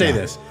me just say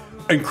this.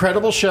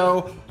 Incredible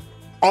show.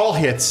 All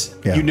hits.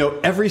 Yeah. You know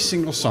every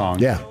single song.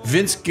 Yeah.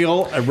 Vince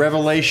Gill, a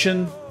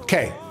revelation.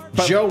 Okay.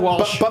 Joe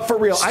Walsh but for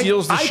real,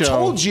 steals the show. I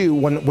told you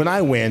when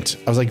I went,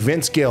 I was like,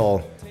 Vince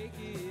Gill,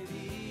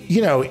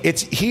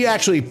 he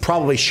actually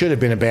probably should have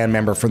been a band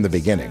member from the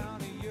beginning.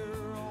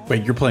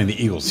 Wait, you're playing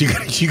the Eagles. You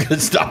gotta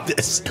stop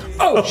this.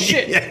 Oh,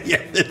 shit.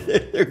 Yeah.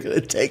 They're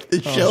gonna take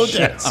the show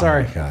down.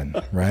 Sorry. Oh,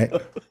 God, right?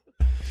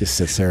 Just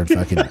sits there and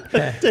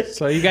fucking...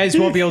 So you guys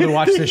won't be able to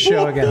watch this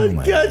show again. Oh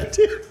my God.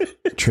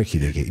 Tricky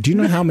Dicky. Do you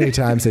know how many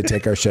times they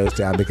take our shows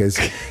down because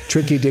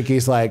Tricky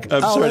Dicky's like,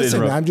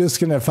 listen, I'm just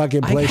going to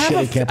fucking play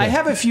shit. I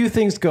have a few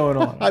things going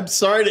on. I'm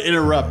sorry to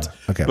interrupt,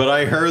 but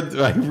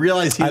I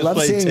realized he was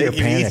playing Take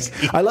It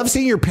Easy. I love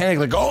seeing your panic,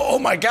 like, oh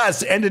my God, it's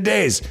the end of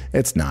days.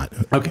 It's not.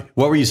 Okay,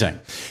 what were you saying?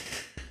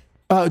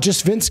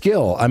 Just Vince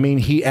Gill. I mean,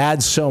 he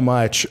adds so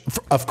much.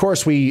 Of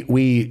course, we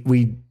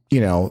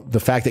the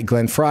fact that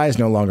Glenn Frey is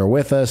no longer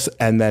with us,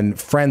 and then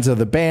friends of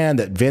the band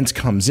that Vince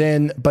comes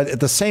in. But at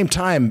the same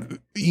time,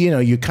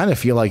 you kind of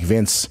feel like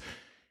Vince,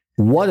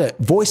 what a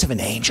voice of an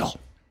angel.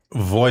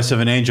 Voice of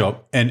an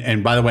angel.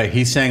 And by the way,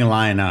 he sang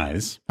Lion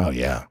Eyes. Oh,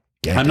 yeah.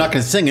 Yeah, I'm not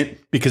going to sing it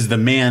because the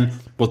man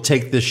will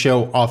take the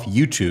show off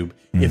YouTube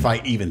if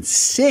I even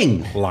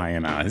sing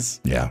Lion Eyes.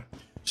 Yeah.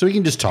 So we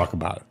can just talk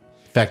about it.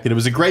 The fact that it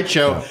was a great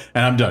show,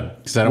 and I'm done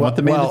because I don't want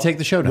the man to take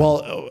the show down.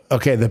 Well,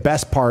 okay, the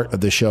best part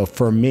of the show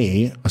for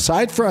me,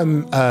 aside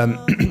from,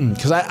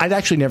 because I'd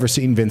actually never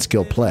seen Vince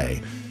Gill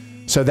play.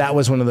 So that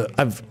was one of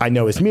the, I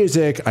know his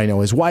music. I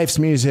know his wife's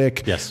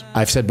music. Yes.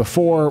 I've said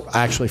before,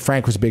 actually,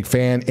 Frank was a big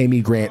fan,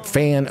 Amy Grant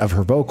fan of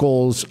her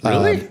vocals.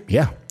 Really?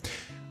 Yeah.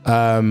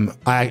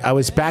 I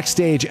was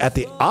backstage at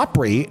the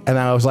Opry, and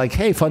I was like,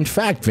 hey, fun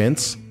fact,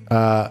 Vince.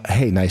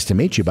 Hey, nice to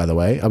meet you, by the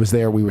way. I was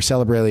there. We were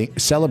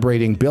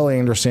celebrating. Bill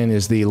Anderson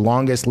is the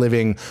longest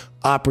living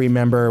Opry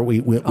member.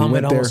 We went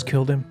there. Almost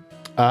killed him.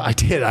 I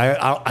did. I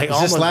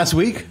almost, this last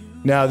week?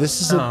 No,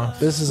 this is a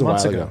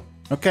while ago.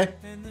 Okay.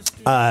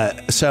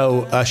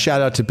 So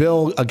shout out to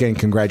Bill again.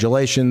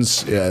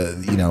 Congratulations,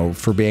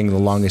 for being the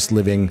longest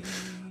living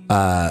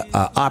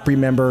Opry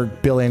member.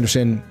 Bill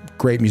Anderson,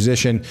 great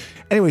musician.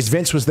 Anyways,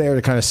 Vince was there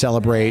to kind of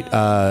celebrate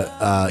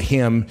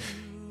him.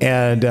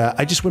 And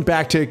I just went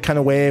back to kind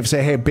of wave,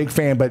 say, hey, big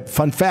fan. But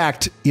fun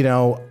fact,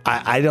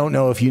 I don't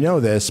know if you know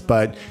this,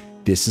 but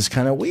this is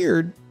kind of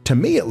weird to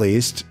me, at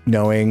least,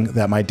 knowing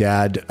that my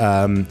dad,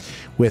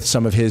 with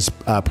some of his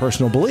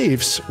personal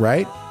beliefs,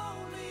 right?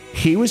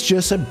 He was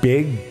just a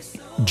big,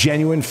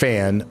 genuine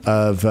fan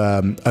of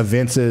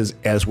Vince's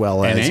as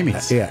well as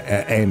Amy's.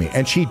 Yeah, Amy.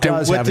 And she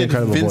does have an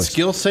incredible voice. What did Vince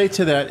Gill say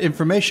to that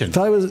information?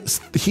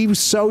 He was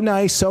so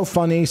nice, so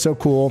funny, so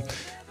cool.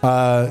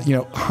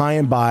 High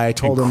and by. I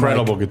told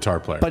incredible him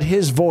guitar player. But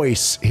his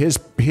voice, his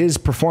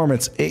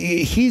performance,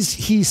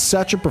 he's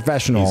such a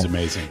professional. He's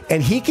amazing.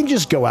 And he can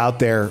just go out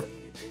there.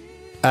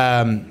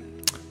 I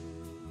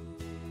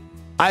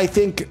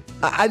think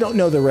I don't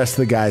know the rest of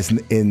the guys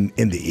in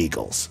the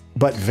Eagles,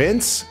 but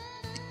Vince,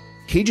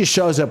 he just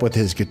shows up with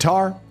his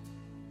guitar,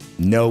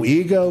 no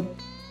ego,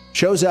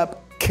 shows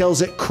up,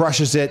 kills it,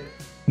 crushes it,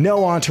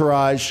 no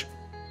entourage,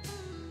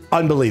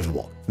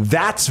 unbelievable.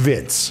 That's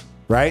Vince,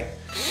 right?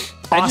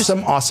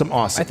 Awesome.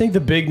 I think the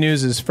big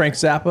news is Frank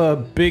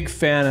Zappa, big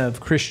fan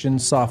of Christian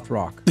soft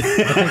rock.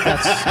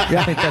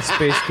 I think that's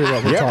basically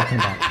what we're talking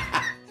about.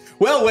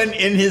 Well, when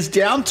in his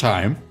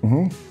downtime,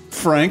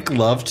 Frank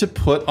loved to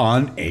put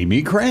on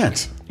Amy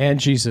Grant and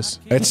Jesus.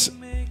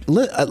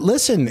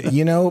 Listen,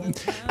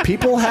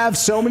 people have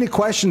so many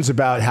questions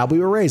about how we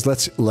were raised.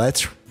 Let's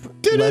remind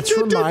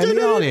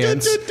the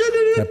audience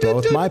that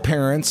both my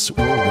parents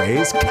were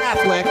raised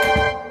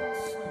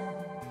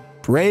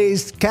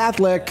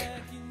Catholic.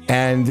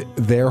 And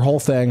their whole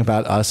thing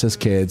about us as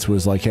kids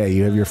was like, hey,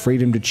 you have your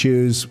freedom to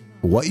choose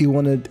what you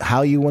want to,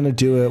 how you want to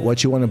do it,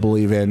 what you want to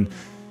believe in.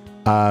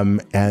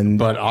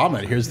 But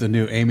Ahmed, here's the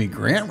new Amy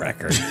Grant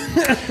record.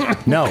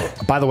 No,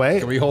 by the way,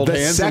 can we hold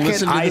hands and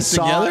listen to this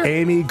together? I saw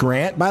Amy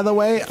Grant, by the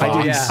way,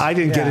 I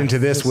didn't get into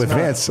this with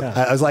Vince. Yeah.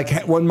 I was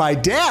like, when my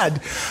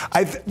dad,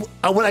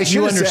 what I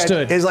should have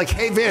said is like,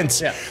 hey,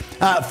 Vince,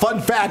 fun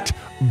fact,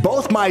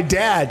 both my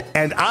dad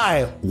and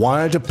I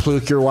wanted to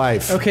pluke your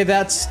wife. Okay,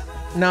 that's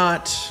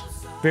not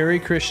very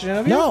Christian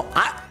of you. No,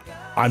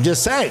 I'm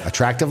just saying,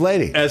 attractive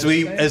lady. As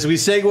we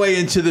segue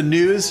into the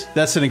news,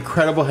 that's an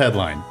incredible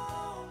headline.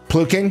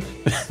 Pluking?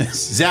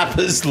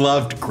 Zappa's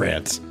loved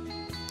Grant.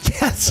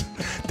 Yes,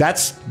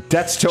 that's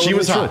totally she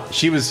was true. hot.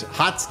 She was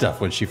hot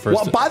stuff when she first.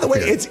 Well, by the way,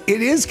 it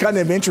is kind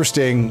of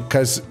interesting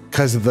because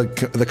of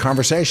the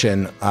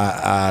conversation.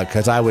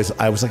 Because I was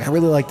like, I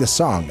really like this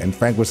song, and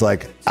Frank was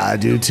like, I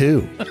do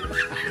too.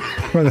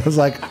 And I was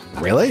like,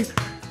 really?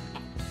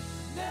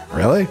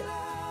 I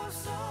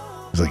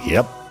was like,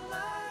 yep.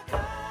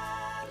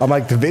 I'm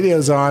like, the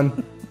video's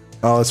on.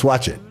 Oh, let's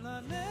watch it.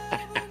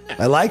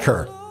 I like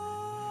her.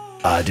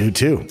 I do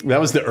too. That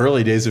was the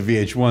early days of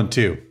VH1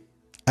 too.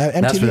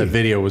 That's when the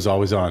video was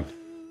always on.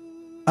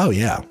 Oh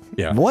yeah.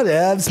 Yeah. What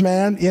ads,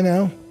 man?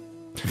 Vince,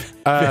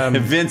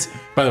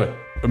 by the way,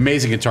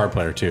 amazing guitar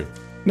player too.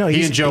 No,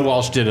 he and Joe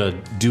Walsh did a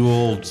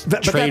dual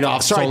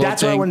trade-off solo thing.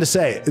 That's what I wanted to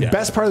say. The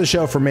best part of the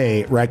show for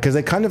me, right? Because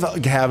they kind of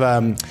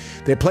have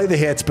they play the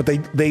hits, but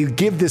they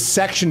give this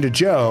section to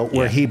Joe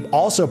where he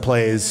also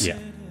plays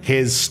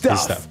his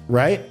stuff,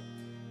 right?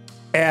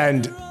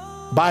 And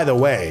by the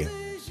way,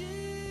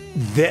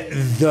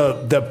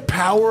 the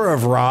power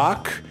of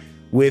rock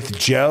with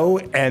Joe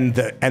and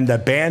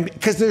the band,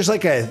 because there's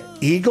like a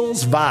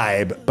Eagles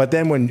vibe, but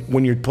then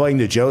when you're playing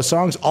the Joe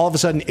songs, all of a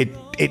sudden it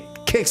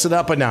kicks it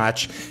up a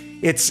notch.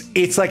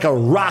 It's like a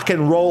rock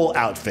and roll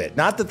outfit.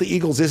 Not that the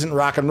Eagles isn't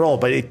rock and roll,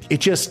 but it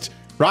just...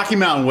 Rocky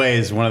Mountain Way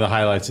is one of the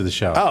highlights of the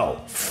show.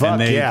 Oh, fuck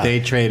and they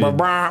traded... It's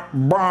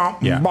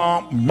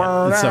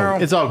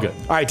all good.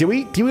 All right, did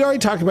we already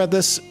talk about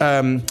this?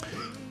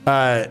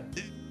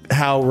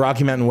 How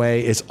Rocky Mountain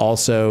Way is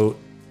also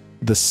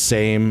the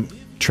same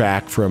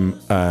track from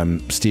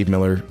Steve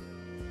Miller.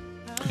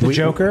 The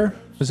Joker?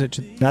 Was it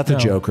not the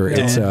Joker?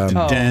 It's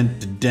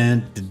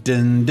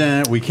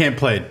we can't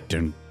play it.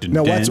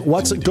 No, go to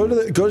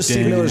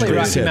Steve Miller's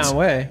greatest hits. Rocky Mountain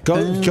Way.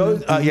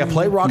 Go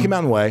play Rocky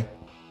Mountain Way.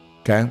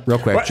 Okay, real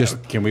quick.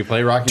 Just can we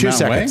play Rocky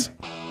Mountain Way?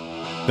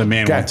 The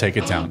man won't take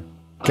it down.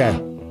 Okay.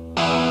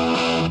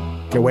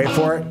 Okay, wait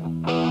for it.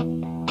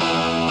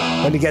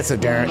 When he gets a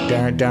down.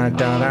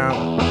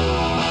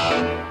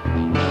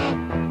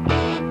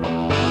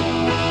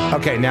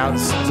 Okay, now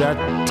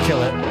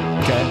kill it.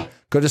 Okay,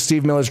 go to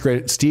Steve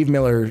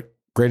Miller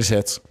greatest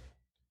hits.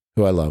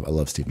 Who I love. I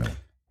love Steve Miller.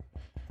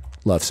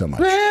 Love so much.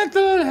 Okay,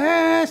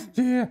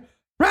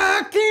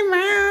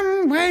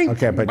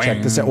 but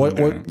check this out. What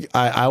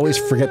I always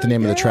forget the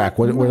name of the track.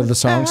 What are the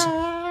songs?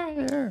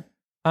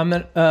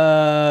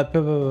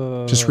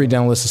 Just read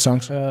down a list of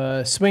songs.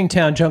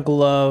 Swingtown, Jungle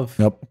Love.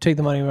 Nope. Take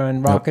the Money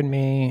Run. Rockin'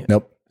 Me.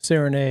 Nope.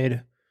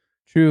 Serenade.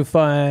 True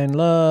Fine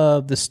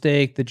Love. The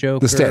Steak. The Joker.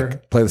 The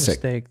Steak. Play the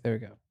Steak. There we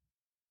go.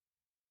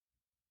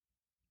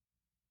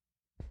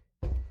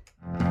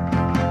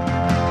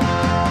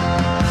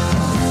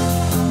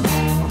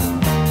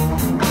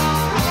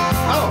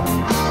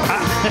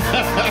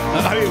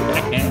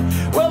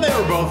 Well, they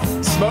were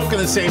both smoking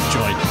the same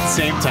joint at the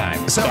same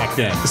time back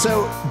then.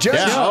 So,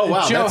 Judge,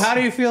 Joe, how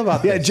do you feel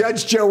about this? Yeah,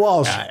 Judge Joe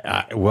Walsh.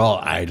 Well,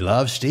 I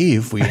love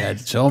Steve. We had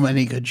so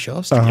many good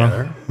shows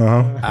together.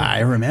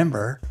 I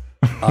remember.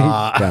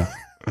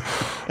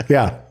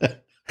 Yeah.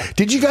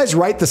 Did you guys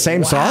write the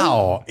same song?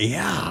 Wow.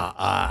 Yeah.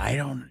 I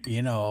don't,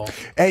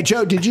 Hey,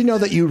 Joe, did you know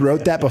that you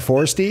wrote that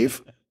before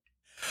Steve?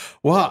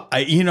 Well,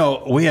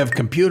 we have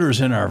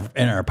computers in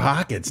our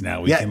pockets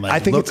now. We can I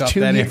think look up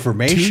that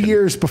information. 2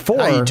 years before.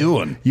 How you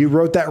doing? You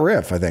wrote that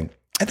riff, I think.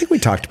 I think we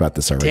talked about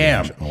this already.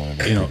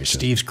 Damn.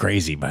 Steve's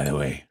crazy, by the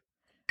way.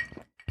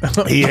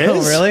 He is?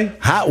 Oh, really?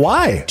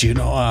 Why? Do you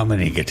know how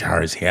many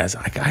guitars he has?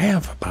 I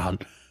have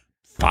about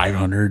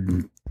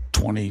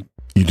 520.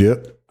 You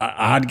do?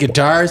 Odd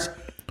guitars.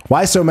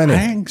 Why so many? I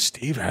think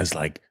Steve has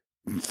like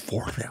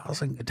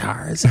 4,000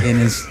 guitars in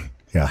his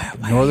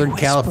Northern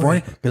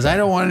California. Because I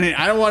don't want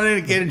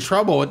to get in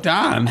trouble with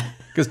Don.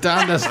 Because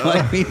Don doesn't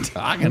like me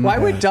talking. Why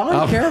would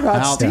Don care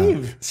about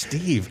Steve?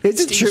 Steve. Is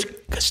it true?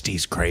 Because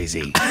Steve's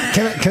crazy.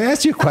 Can I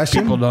ask you a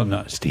question? People don't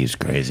know. Steve's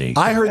crazy.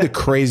 I heard the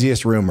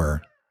craziest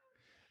rumor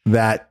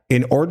that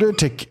in order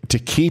to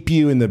keep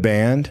you in the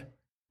band,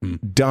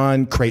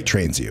 Don crate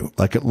trains you.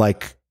 Don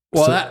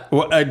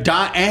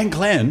and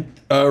Glenn,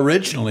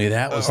 originally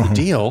that was the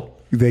deal.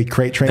 They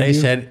crate trained you? They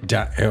said,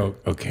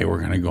 okay, we're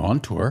going to go on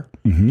tour.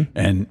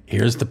 And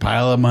here's the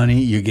pile of money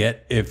you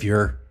get if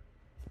you're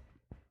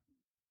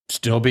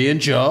still being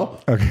Joe.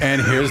 Okay.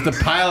 And here's the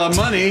pile of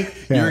money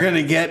you're going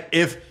to get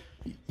if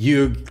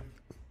you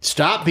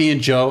stop being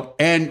Joe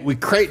and we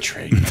crate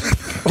train.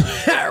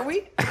 Are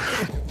we?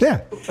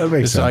 Yeah, that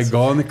makes sense. So I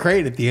go on the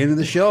crate at the end of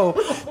the show.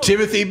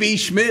 Timothy B.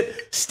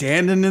 Schmidt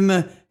standing in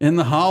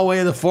the hallway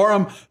of the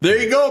Forum.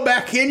 There you go,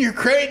 back in your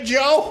crate,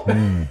 Joe.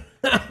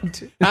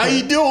 How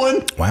you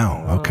doing?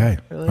 Wow. Okay.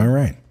 Really? All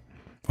right.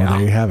 Well,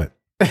 there you have it.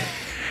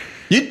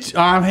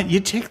 You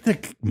take the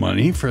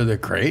money for the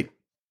crate.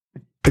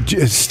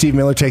 Steve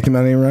Miller take the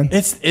money and run?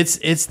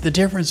 It's the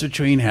difference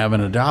between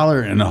having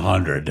 $1 and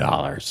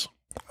 $100.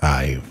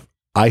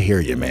 I hear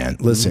you, man.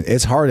 Listen,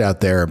 it's hard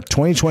out there.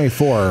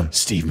 2024.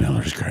 Steve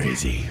Miller's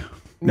crazy.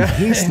 No,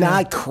 he's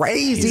not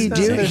crazy,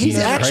 dude. He's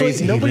actually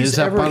crazy. Nobody's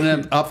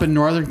up in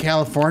Northern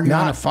California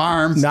on a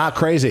farm. Not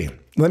crazy.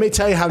 Let me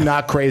tell you how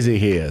not crazy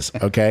he is.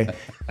 Okay,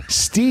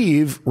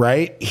 Steve,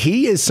 right?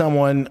 He is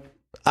someone.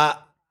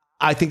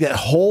 I think that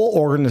whole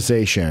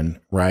organization,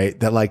 right?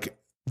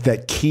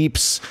 That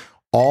keeps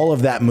all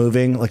of that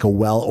moving like a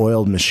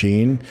well-oiled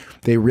machine.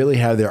 They really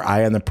have their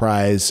eye on the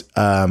prize.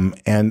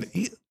 And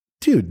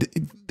dude,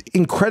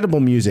 incredible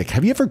music.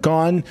 Have you ever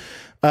gone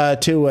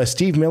to a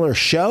Steve Miller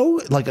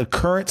show, like a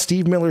current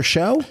Steve Miller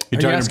show?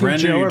 You're talking to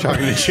Brando or you're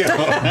talking to Joe?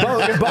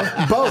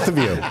 both of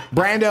you.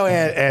 Brando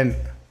and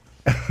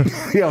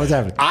yeah, what's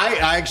happening? I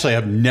actually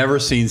have never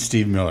seen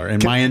Steve Miller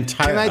in my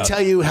entire. Can I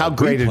tell you how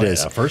great it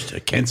is? First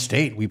at Kent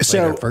State, we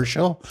played our first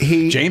show.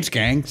 James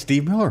Gang,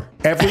 Steve Miller.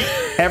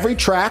 Every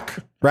track,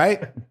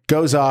 right,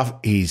 goes off.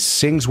 He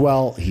sings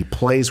well. He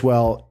plays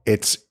well.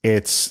 It's.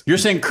 You're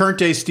saying current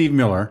day Steve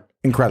Miller,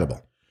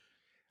 incredible.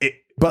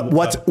 But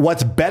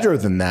what's better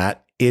than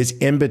that is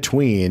in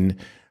between,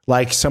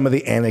 like some of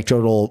the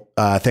anecdotal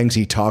things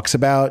he talks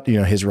about. You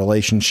know, his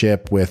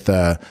relationship with.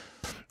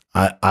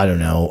 I don't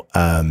know.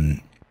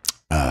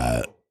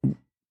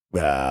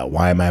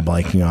 Why am I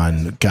blanking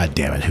on? God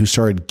damn it! Who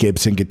started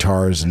Gibson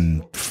guitars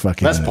and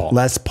fucking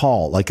Les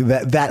Paul? Like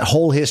that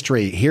whole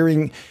history.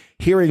 Hearing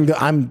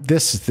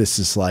this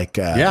is like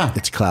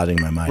it's clouding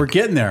my mind. We're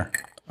getting there.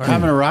 We're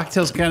having a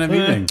ROCKTAILS kind of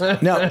evening.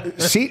 No,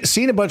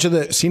 seen a bunch of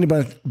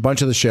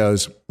the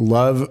shows.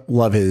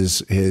 Love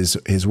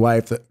his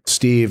wife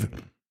Steve.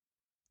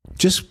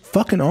 Just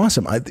fucking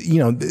awesome.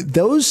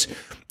 Those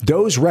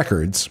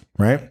records,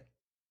 right?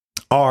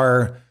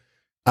 Are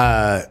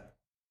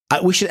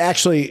we should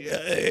actually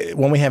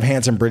when we have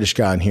handsome British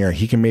guy on here,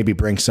 he can maybe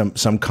bring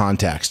some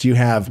context. You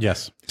have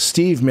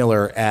Steve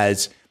Miller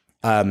as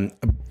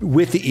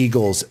with the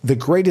Eagles, the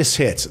greatest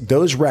hits,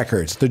 those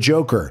records, the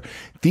Joker.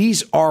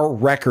 These are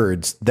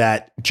records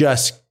that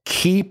just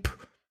keep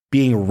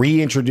being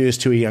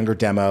reintroduced to a younger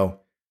demo.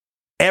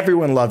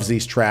 Everyone loves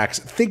these tracks.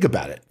 Think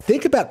about it.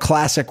 Think about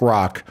classic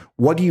rock.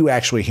 What are you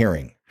actually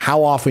hearing?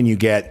 How often you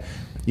get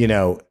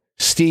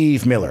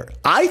Steve Miller.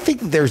 I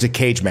think that there's a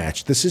cage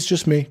match. This is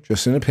just me,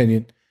 just an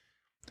opinion.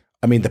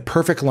 I mean, the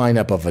perfect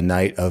lineup of a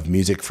night of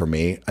music for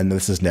me, and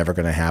this is never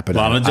going to happen.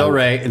 Lana Del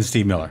Rey and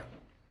Steve Miller.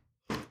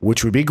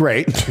 Which would be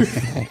great.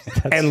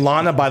 And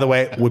Lana, by the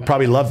way, would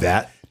probably love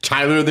that.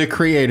 Tyler, the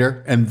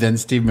Creator, and then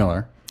Steve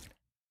Miller.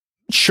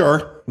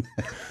 Sure.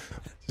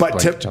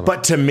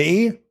 But to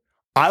me,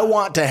 I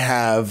want to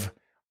have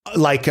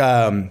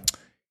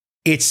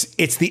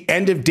it's the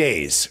end of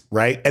days,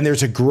 right? And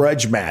there's a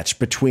grudge match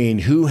between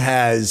who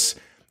has,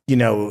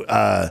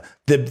 the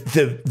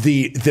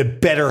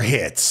better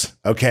hits,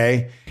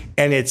 okay?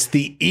 And it's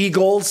the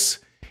Eagles,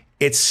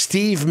 it's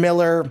Steve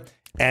Miller,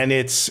 and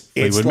it's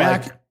Fleetwood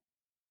Mac.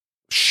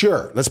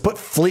 Sure, let's put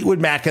Fleetwood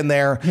Mac in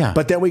there,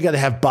 but then we got to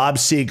have Bob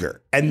Seger,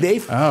 and they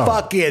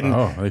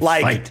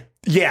fight.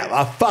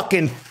 Yeah, a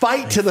fucking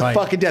fight to the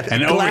fucking death.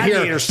 And over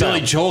here,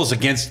 Billy Joel's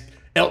against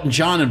Elton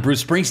John and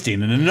Bruce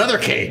Springsteen in another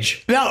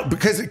cage. No,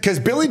 because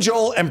Billy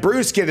Joel and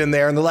Bruce get in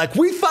there and they're like,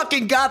 we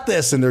fucking got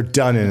this. And they're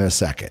done in a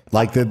second.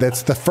 Like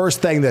that's the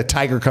first thing that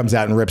Tiger comes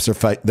out and rips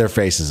their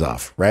faces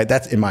off, right?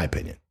 That's in my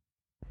opinion.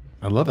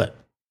 I love it.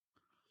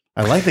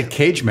 I like the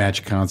cage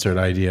match concert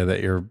idea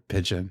that you're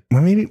pitching.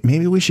 Well,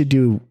 maybe we should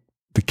do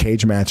the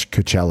cage match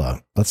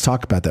Coachella. Let's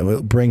talk about that.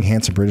 We'll bring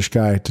Handsome British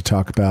Guy to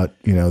talk about,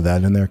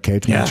 that in their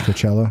cage match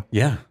Coachella.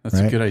 Yeah, that's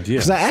a good idea.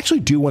 Because I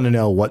actually do want to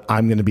know what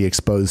I'm going to be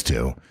exposed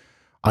to.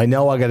 I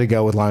know I got to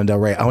go with Lana Del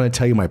Rey. I want to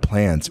tell you my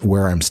plans,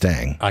 where I'm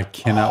staying. I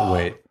cannot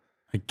wait.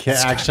 I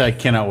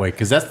cannot wait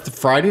because that's the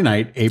Friday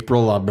night,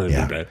 April.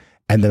 Yeah.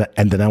 And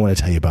then I want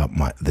to tell you about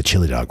the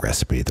chili dog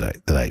recipe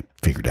that I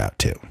figured out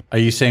too. Are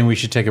you saying we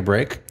should take a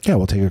break? Yeah,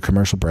 we'll take a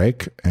commercial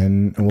break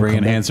and we'll bring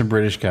in Handsome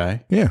British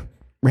Guy. Yeah,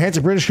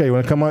 Handsome British Guy. You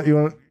want to come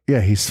on?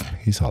 Yeah, he's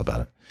all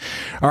about it.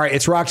 All right,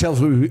 it's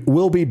ROCKTAILS.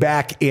 We'll be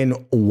back in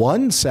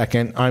 1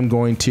 second. I'm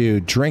going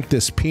to drink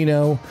this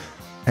Pinot,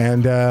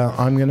 and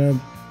I'm gonna.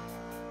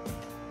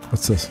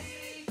 What's this?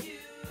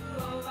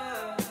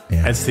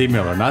 Yeah. That's Steve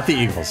Miller, not the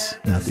Eagles.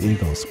 Not the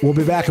Eagles. We'll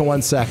be back in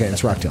 1 second.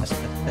 It's ROCKTAILS.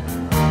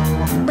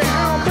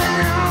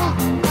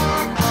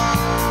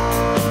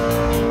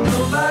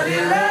 Nobody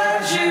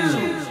loves you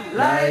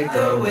like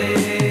the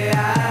way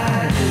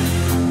I do.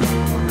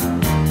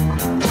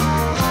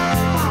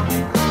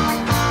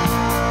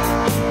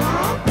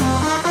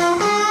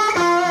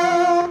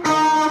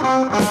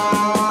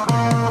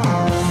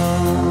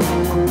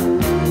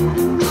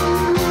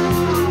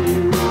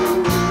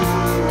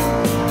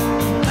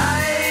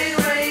 Night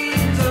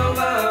rains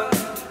over,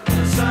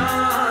 the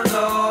sun's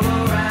all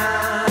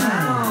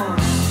around.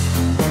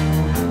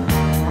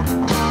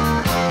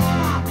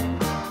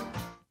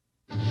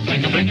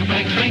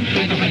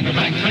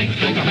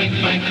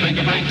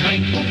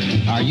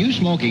 Are you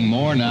smoking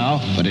more now,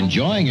 but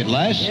enjoying it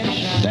less?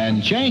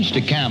 Then change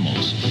to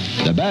Camels.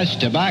 The best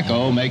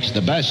tobacco makes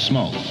the best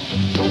smoke.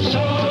 So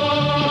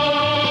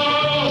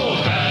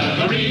have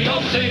a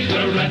real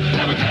cigarette,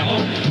 have a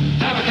Camel,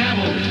 have a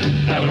Camel,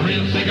 have a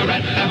real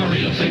cigarette, have a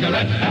real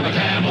cigarette, have a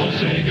Camel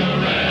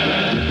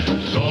cigarette.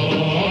 So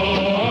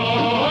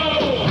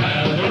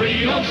have a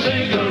real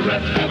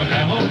cigarette, have a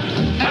Camel,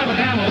 have a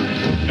Camel,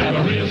 have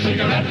a real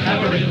cigarette,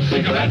 have a real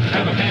cigarette,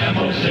 have a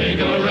Camel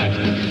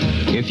cigarette.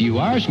 If you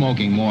are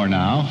smoking more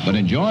now, but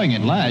enjoying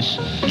it less,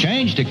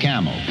 change to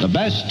Camel, the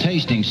best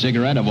tasting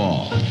cigarette of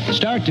all.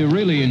 Start to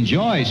really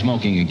enjoy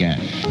smoking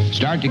again.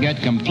 Start to get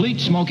complete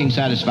smoking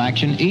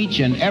satisfaction each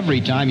and every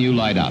time you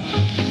light up.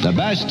 The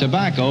best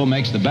tobacco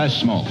makes the best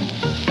smoke.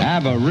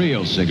 Have a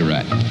real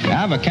cigarette.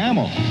 Have a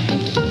Camel.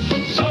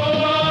 So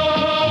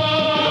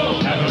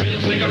have a real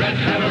cigarette,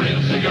 have a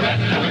real cigarette,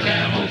 have a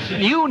Camel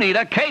cigarette. You need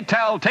a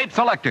K-Tel tape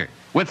selector.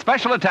 With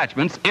special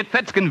attachments, it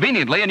fits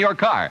conveniently in your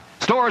car.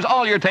 Stores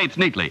all your tapes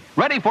neatly,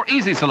 ready for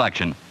easy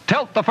selection.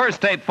 Tilt the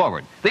first tape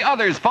forward. The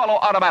others follow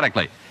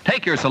automatically.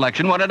 Take your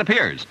selection when it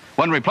appears.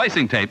 When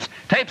replacing tapes,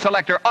 Tape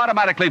Selector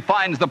automatically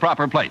finds the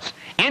proper place.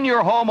 In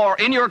your home or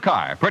in your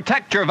car,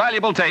 protect your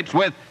valuable tapes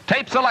with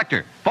Tape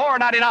Selector.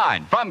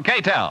 $4.99 from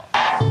K-Tel.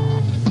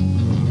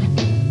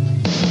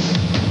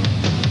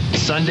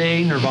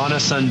 Sunday, Nirvana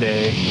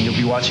Sunday. You'll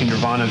be watching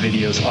Nirvana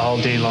videos all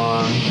day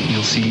long.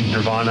 You'll see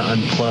Nirvana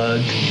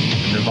Unplugged,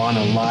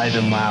 Nirvana Live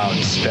and Loud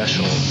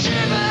special.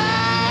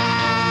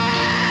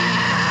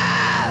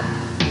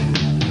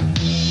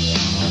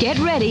 Get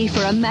ready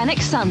for a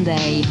manic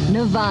Sunday,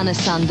 Nirvana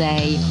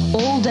Sunday,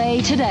 all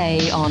day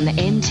today on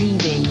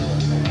MTV.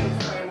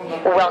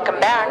 Welcome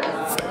back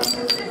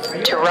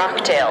to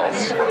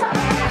ROCKTAILS.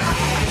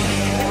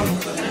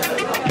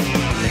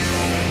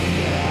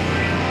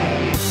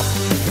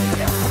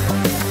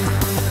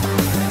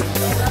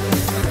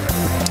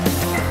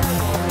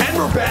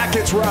 We're back.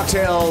 It's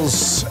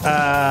ROCKTAILS.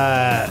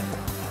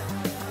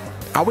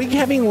 Are we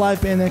having a live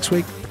band next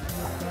week?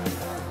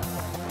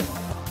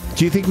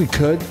 Do you think we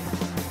could?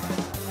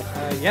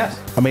 Yes.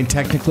 I mean,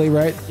 technically,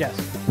 right? Yes.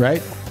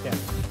 Right? Yes.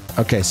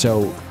 Okay,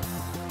 so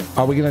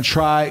are we going to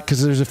try?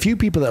 Because there's a few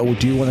people that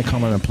do want to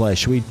come on and play.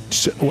 Should we,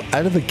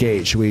 out of the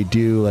gate, should we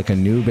do like a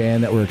new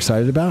band that we're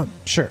excited about?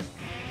 Sure.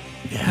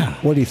 Yeah.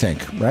 What do you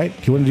think? Right?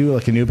 You want to do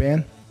like a new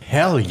band?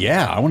 Hell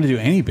yeah. I want to do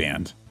any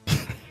band.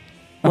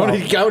 I want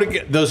to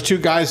get those two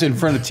guys in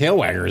front of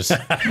Tailwaggers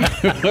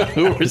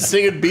who were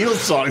singing Beatles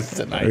songs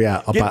tonight.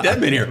 Yeah, get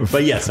them in here.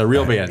 But yes, a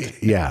real band.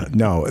 Yeah,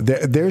 no,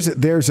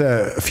 there's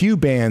a few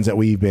bands that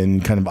we've been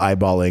kind of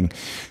eyeballing,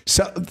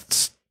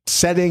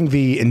 setting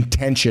the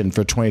intention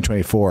for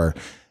 2024.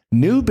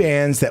 New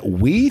bands that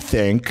we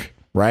think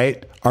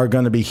are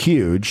going to be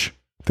huge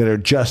that are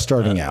just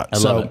starting out. I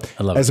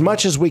love as it.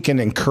 much as we can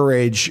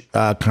encourage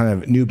kind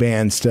of new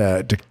bands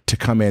to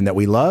come in that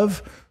we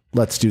love.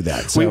 Let's do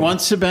that. So, we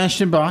want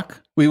Sebastian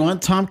Bach. We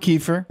want Tom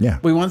Kiefer. Yeah.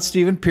 We want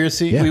Stephen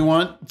Piercy. Yeah. We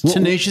want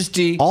Tenacious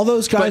D. All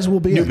those guys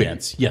will be new in.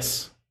 bands.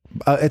 Yes.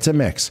 It's a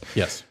mix.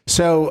 Yes.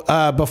 So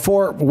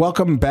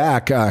welcome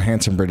back,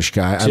 handsome British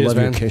guy. Cheers, I love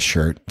man. your Kiss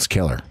shirt. It's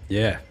killer.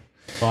 Yeah.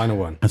 Final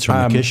one. That's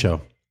from the Kiss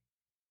show.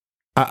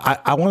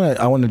 I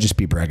want to just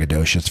be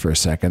braggadocious for a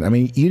second. I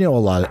mean, you know a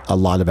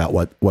lot about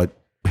what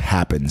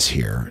happens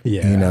here.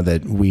 Yeah. You know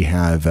that we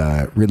have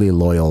really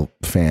loyal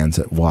fans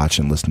that watch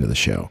and listen to the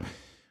show.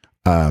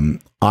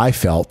 I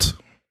felt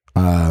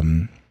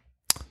upset,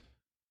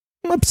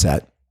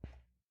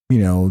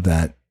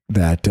 that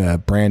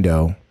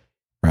Brando,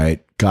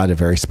 got a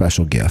very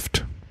special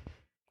gift.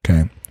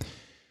 Okay.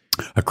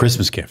 A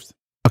Christmas gift.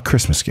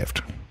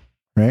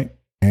 Right.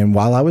 And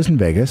while I was in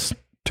Vegas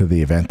to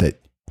the event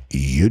that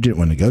you didn't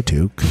want to go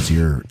to because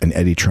you're an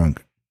Eddie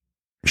Trunk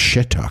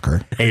shit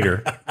talker.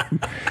 Hater. I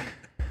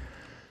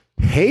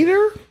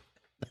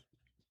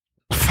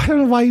don't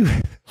know why you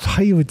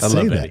would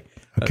say that. Eddie.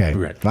 Okay.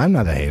 Right. I'm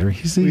not a hater.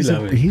 He's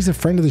a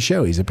friend of the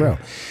show. He's a pro.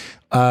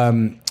 I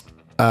mean,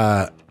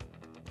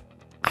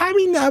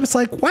 I was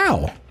like,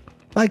 wow.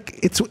 Like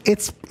it's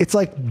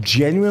like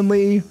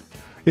genuinely,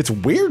 it's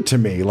weird to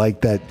me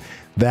like that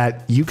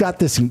you got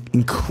this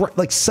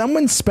like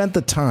someone spent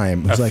the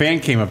time. A fan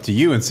came up to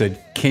you and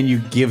said, "Can you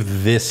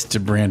give this to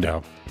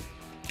Brando?"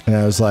 And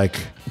I was like,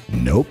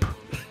 "Nope."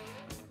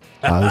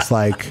 I was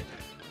like,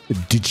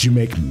 "Did you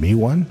make me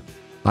one?"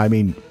 I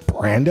mean,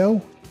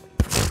 Brando?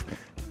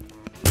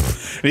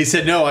 And he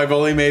said, "No, I've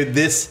only made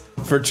this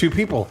for two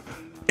people,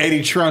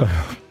 Eddie Trunk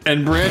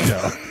and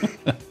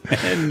Brando,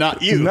 and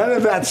not you." None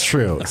of that's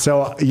true.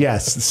 So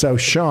yes, so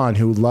Sean,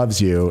 who loves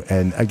you,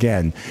 and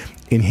again,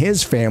 in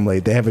his family,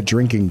 they have a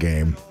drinking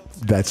game.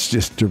 That's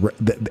just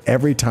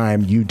every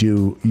time you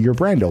do your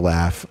Brando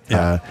laugh,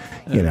 I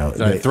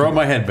throw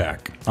my head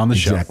back on the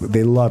show. Exactly,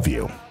 they love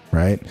you,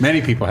 right?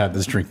 Many people have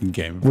this drinking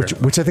game,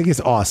 which I think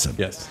is awesome.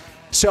 Yes.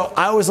 So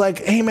I was like,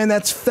 "Hey man,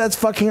 that's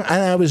fucking," and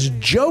I was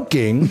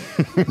joking,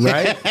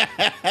 right?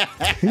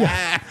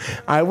 Yeah.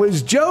 I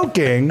was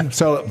joking.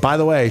 So by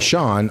the way,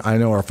 Sean, I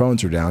know our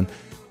phones are down.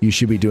 You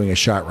should be doing a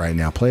shot right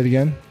now. Play it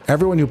again.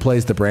 Everyone who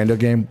plays the Brando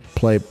game,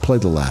 play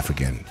the laugh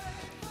again.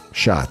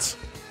 Shots.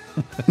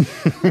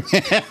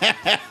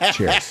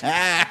 Cheers.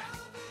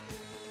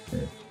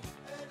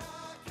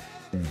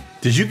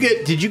 Did you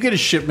get a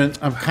shipment?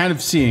 I'm kind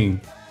of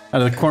seeing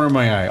out of the corner of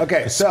my eye.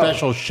 Okay, a so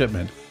special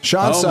shipment.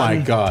 Sean's oh son, my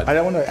God! I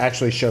don't want to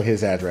actually show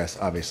his address,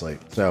 obviously.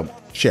 So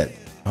shit.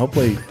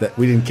 Hopefully that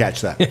we didn't catch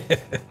that.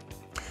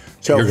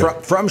 So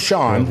from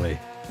Sean, Probably.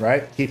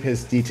 right? Keep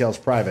his details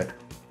private.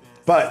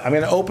 But I'm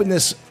going to open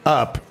this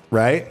up,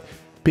 right?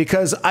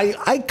 Because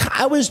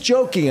I was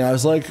joking. I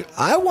was like,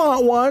 I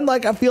want one.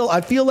 Like I feel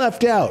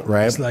left out,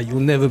 right? It's like you'll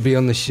never be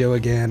on the show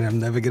again. I'm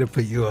never gonna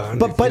put you on.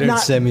 But if you don't not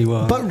send me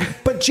one.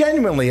 But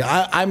genuinely,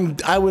 I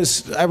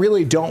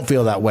really don't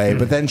feel that way.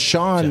 But then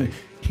Sean,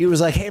 he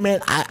was like, hey man,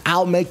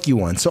 I'll make you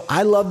one. So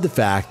I love the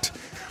fact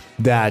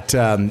that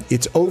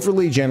it's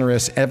overly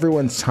generous.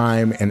 Everyone's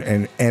time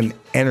and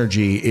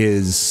energy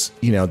is,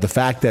 the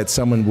fact that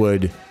someone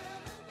would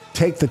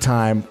take the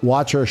time,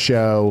 watch our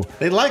show.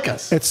 They like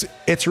us.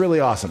 It's really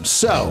awesome.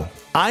 So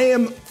I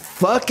am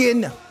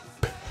fucking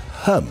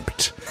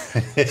pumped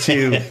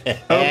to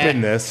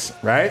open this,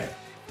 right?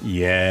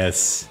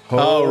 Yes.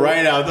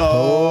 Right out.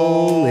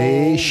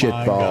 Holy shit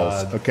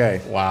balls. God.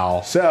 Okay.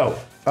 Wow. So,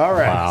 all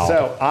right. Wow.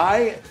 So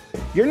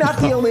you're not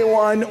the only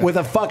one with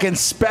a fucking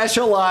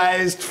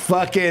specialized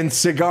fucking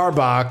cigar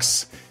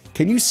box.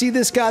 Can you see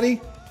this,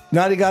 Gotti?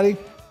 Naughty Gotti?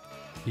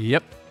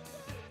 Yep.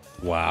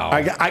 Wow.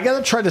 I got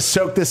to try to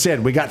soak this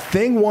in. We got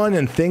thing 1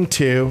 and thing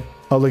 2.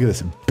 Oh, look at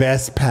this.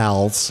 Best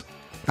pals.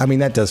 I mean,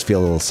 that does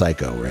feel a little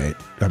psycho, right?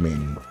 I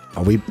mean,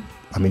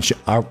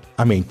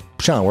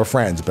 Sean, we're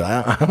friends, but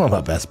I don't know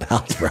about best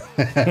pals, bro.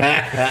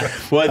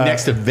 Well,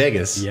 next to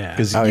Vegas. Yeah.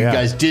 Because you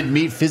guys did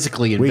meet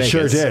physically in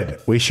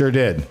Vegas. We sure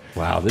did.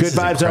 Wow. This Good is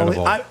vibes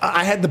incredible. only.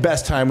 I had the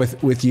best time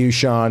with you,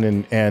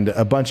 Sean, and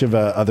a bunch of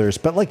others.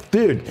 But like,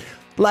 dude,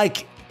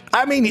 like,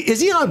 I mean, is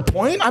he on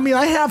point? I mean,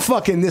 I have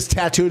fucking this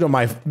tattooed on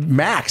my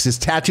Max is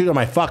tattooed on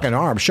my fucking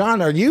arm.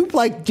 Sean, are you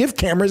like, give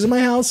cameras in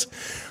my house?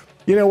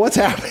 What's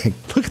happening?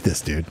 Look at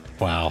this, dude.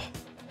 Wow.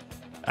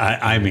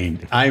 I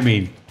mean,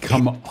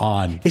 come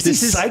on. Is he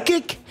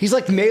psychic? He's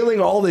like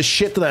nailing all this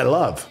shit that I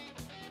love.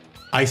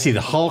 I see the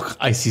Hulk.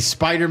 I see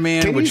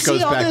Spider-Man, which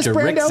goes back to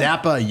Rick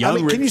Zappa,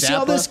 young Rick Zappa. Can you see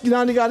all this,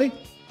 Nandi Gotti?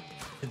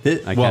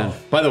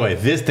 By the way,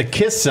 the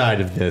Kiss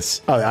side of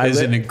this is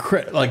an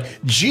incredible.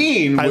 Like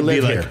Gene would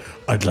be like,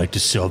 I'd like to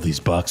sell these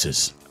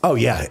boxes. Oh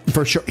yeah,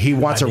 for sure. He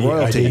wants a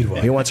royalty.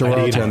 He wants a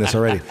royalty on this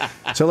already.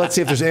 So let's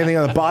see if there's anything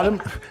on the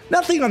bottom.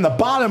 Nothing on the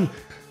bottom.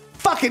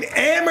 Fucking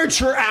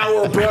amateur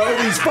hour,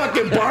 bro. These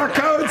fucking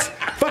barcodes.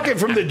 Fucking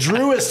from the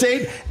Drew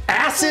Estate.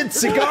 Acid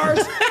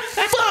cigars.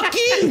 Fuck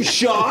you,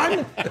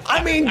 Sean.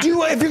 I mean,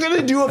 if you're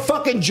gonna do a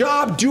fucking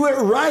job, do it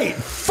right.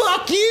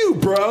 Fuck you,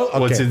 bro. Okay.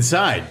 What's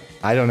inside?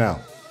 I don't know.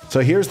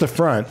 So here's the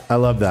front. I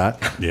love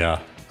that.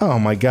 Yeah. Oh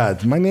my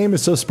God. My name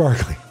is so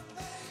sparkly.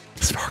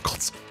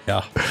 Sparkles.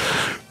 Yeah.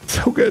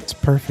 So good. It's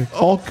perfect.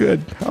 All good.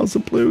 House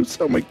of Blues.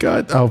 Oh my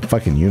God. Oh,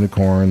 fucking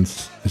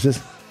unicorns.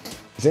 Is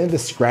any of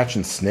this scratch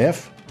and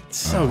sniff? It's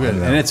so good.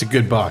 And it's a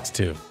good box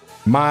too.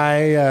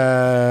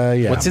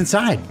 Yeah. What's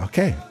inside?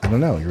 Okay. I don't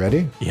know. You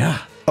ready? Yeah.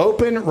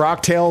 Open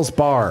Rocktails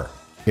bar.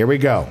 Here we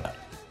go.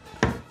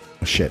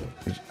 Oh, shit.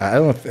 I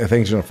don't know if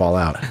things are going to fall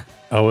out.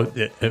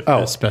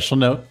 A special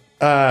note.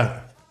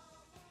 Wow.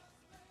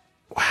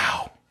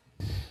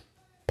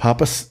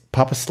 Papa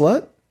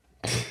Slut?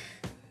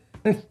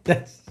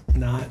 That's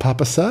not.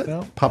 Papa Sut?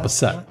 No, Papa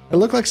Sut. It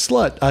looked like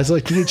Slut. I was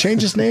like, can you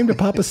change his name to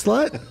Papa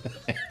Slut?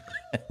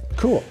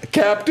 Cool.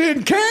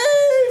 Captain Caveman!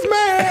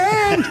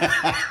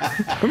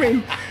 I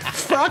mean,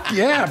 fuck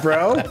yeah,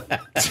 bro.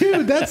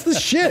 Dude, that's the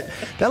shit.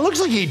 That looks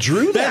like he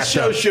drew that. That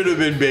show should have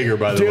been bigger,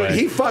 by the way. Dude,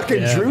 he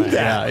fucking drew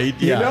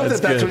that. You know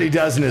that's what he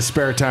does in his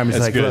spare time. He's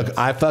like, look,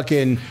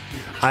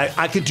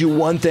 I could do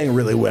one thing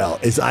really well,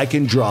 is I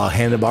can draw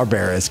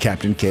Hanna-Barbera as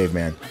Captain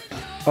Caveman.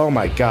 Oh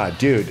my God,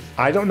 dude.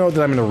 I don't know that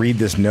I'm going to read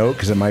this note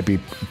because it might be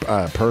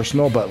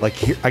personal, but like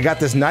here, I got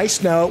this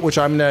nice note, which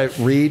I'm going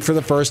to read for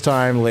the first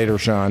time later,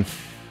 Sean.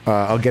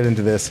 I'll get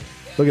into this.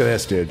 Look at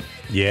this, dude.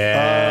 Yes.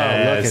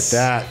 Oh, look at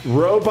that.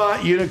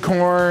 Robot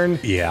unicorn.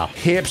 Yeah.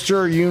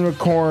 Hipster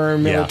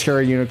unicorn.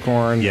 Military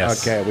unicorn.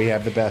 Yes. Okay, we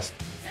have the best.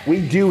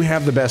 We do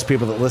have the best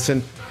people that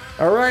listen.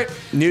 All right.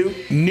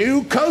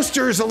 New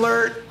coasters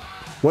alert.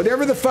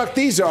 Whatever the fuck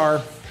these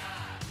are.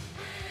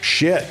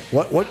 Shit.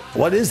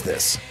 What is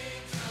this?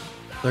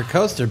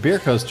 They're beer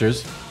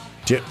coasters.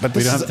 But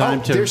this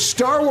they're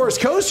Star Wars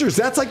coasters.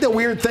 That's like the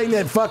weird thing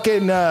that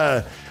fucking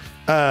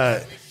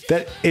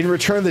that in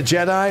Return of the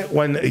Jedi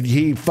when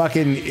he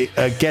fucking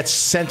gets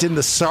sent in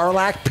the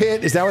Sarlacc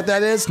pit. Is that what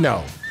that is?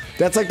 No,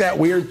 that's like that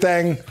weird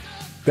thing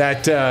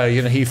that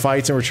he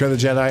fights in Return of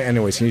the Jedi.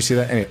 Anyways, can you see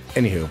that?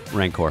 Anywho,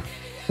 Rancor.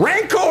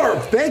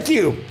 Thank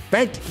you.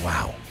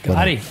 Wow.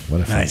 Gotti.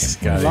 What a nice.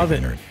 Fucking Love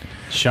it. nerd.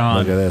 Sean.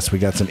 Look at this. We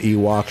got some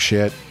Ewok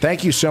shit.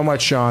 Thank you so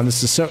much, Sean.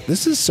 This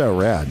is so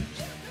rad.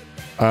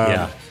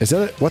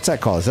 What's that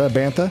called? Is that a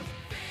bantha?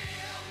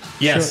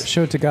 Yes.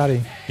 Show it to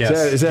Gotti. Yes.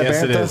 Is that yes,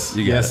 bantha? it is.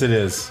 Yes, it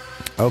is.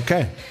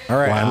 Okay. All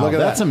right. Wow, and look at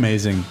that's that.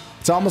 amazing.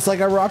 It's almost like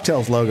our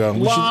Rocktails logo.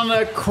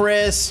 Lana,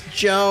 Chris,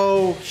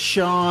 Joe,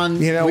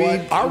 Sean. You know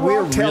what? Our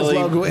Rocktails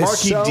logo is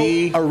so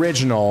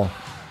original.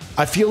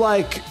 I feel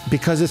like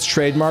because it's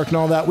trademarked and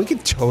all that, we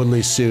could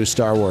totally sue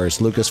Star Wars,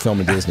 Lucasfilm,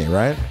 and Disney,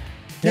 right?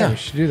 Yeah, we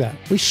should do that.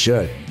 We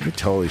should. We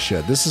totally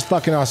should. This is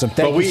fucking awesome.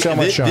 Thank you so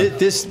much, Sean.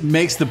 This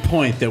makes the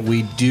point that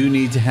we do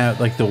need to have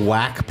like the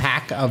whack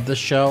pack of the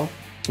show.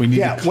 We need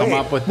to come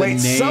up with a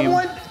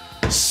name.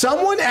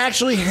 Someone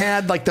actually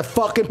had like the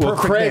fucking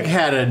perfect Craig name.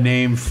 had a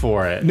name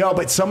for it. No,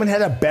 but someone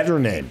had a better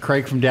name.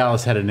 Craig from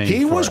Dallas had a name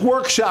He for was it.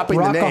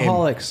 workshopping the name.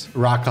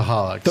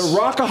 Rockaholics. The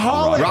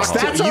Rockaholics.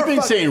 That's You've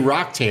been saying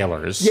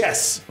Rocktailers.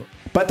 Yes.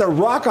 But the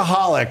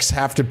Rockaholics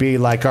have to be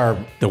like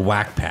the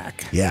whack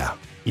pack. Yeah.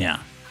 Yeah.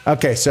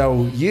 Okay,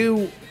 so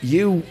you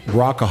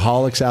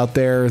rockaholics out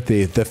there,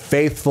 the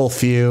faithful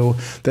few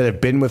that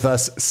have been with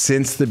us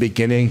since the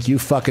beginning, you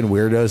fucking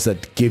weirdos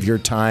that give your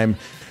time,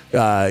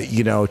 to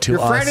your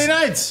us. Friday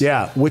nights,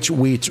 yeah, which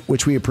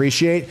we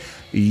appreciate.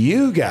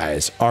 You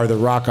guys are the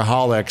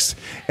rockaholics,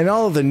 and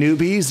all of the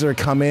newbies that are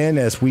come in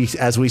as we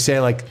say,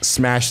 like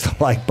smash the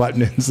like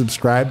button and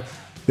subscribe.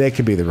 They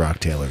could be the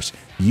Rocktailers.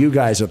 You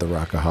guys are the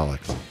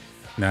rockaholics.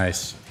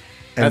 Nice.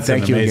 And That's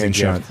thank an you amazing again,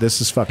 Sean. gift. This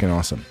is fucking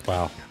awesome.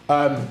 Wow.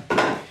 All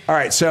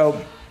right,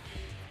 so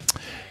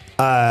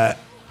handsome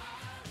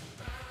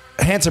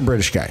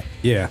British guy.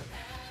 Yeah.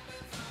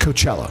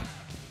 Coachella.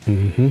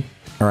 Mm-hmm.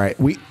 All right.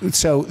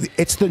 So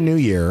it's the new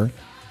year.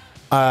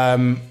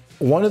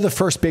 One of the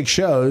first big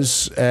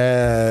shows,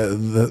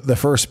 the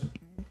first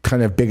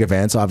kind of big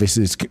events,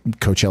 obviously, is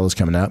Coachella's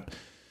coming up.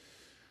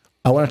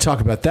 I want to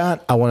talk about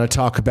that. I want to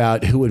talk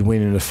about who would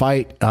win in a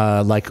fight,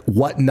 like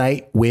what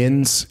night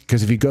wins.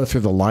 Because if you go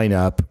through the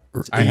lineup,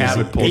 I have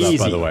it pulled up,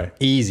 by the way.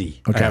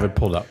 Easy. Okay. I have it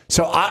pulled up.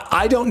 So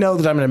I don't know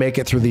that I'm going to make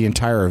it through the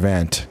entire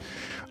event.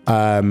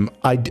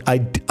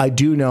 I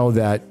do know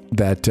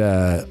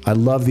that I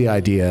love the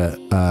idea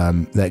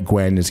that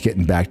Gwen is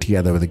getting back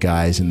together with the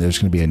guys, and there's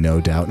going to be a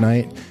no doubt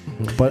night.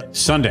 But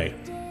Sunday.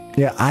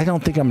 Yeah, I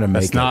don't think I'm going to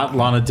make it. It's not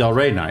Lana Del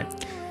Rey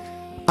night.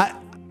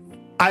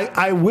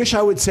 I wish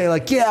I would say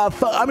like, yeah,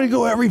 I'm going to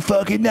go every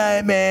fucking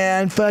night,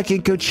 man.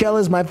 Fucking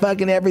Coachella's my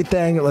fucking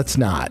everything. Let's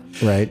not,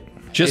 right?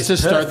 Just to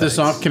start this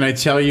off, can I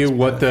tell you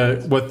what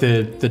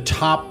the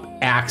top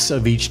acts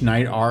of each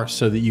night are,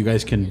 so that you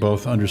guys can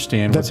both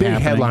understand what's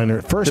happening?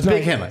 Headliner. First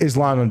night is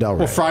Lana Del Rey.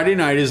 Well, Friday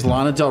night is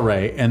Lana Del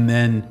Rey, and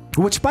then...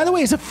 Which, by the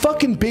way, is a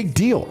fucking big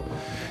deal.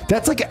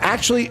 That's like,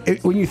 actually,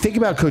 when you think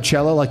about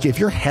Coachella, like if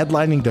you're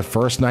headlining the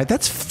first night,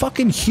 that's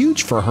fucking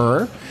huge for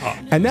her.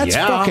 And that's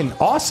fucking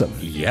awesome.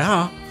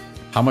 Yeah.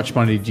 How much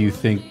money do you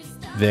think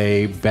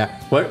they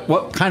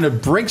what kind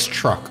of Brinks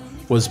truck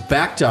was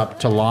backed up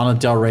to Lana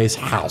Del Rey's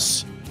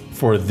house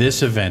for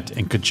this event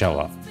in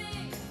Coachella?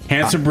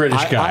 Handsome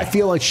British guy. I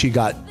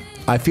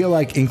feel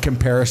like in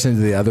comparison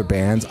to the other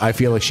bands, I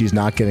feel like she's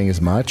not getting as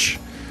much.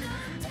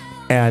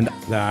 And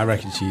no, I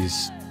reckon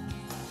she's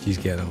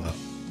getting a lot.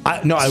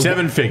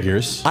 Seven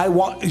figures. I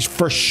want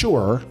for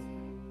sure,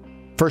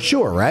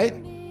 right?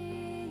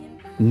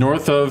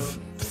 North of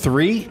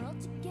 3?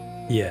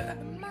 Yeah.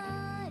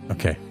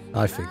 Okay.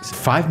 I think so.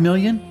 5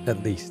 million?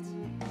 At least.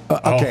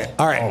 Okay.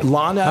 All right.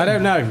 Lana. I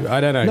don't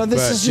know. No,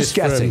 this is just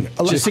guessing.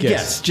 Just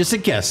a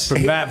guess.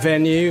 From that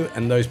venue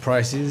and those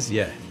prices,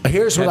 yeah.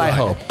 Here's what I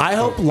hope. I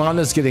hope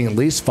Lana's getting at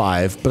least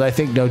 5, but I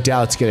think no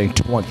doubt it's getting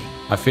 20.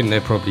 I think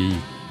they're probably,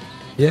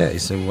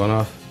 it's a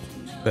one-off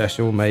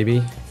special,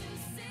 maybe.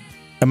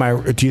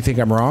 Do you think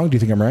I'm wrong? Do you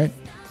think I'm right?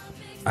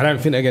 I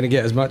don't think they're going to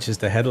get as much as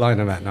the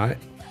headliner that night.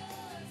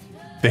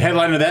 The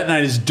headliner that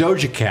night is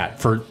Doja Cat,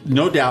 for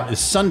no doubt is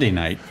Sunday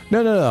night.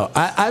 No.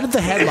 Out of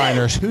the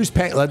headliners, who's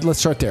paying? Let's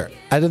start there.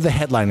 Out of the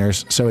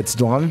headliners, so it's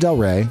Lana Del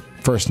Rey,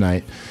 first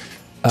night.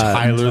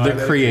 Tyler,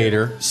 the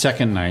Creator,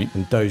 second night.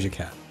 And Doja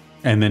Cat.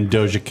 And then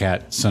Doja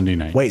Cat, Sunday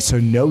night. Wait, so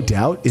no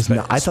doubt is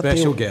not. I thought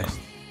special guest.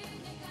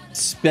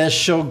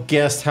 Special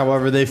guest,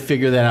 however, they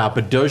figure that out.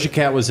 But Doja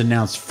Cat was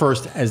announced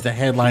first as the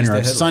headliner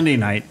of Sunday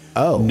night.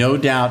 Oh. No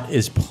Doubt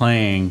is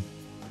playing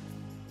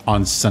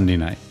on Sunday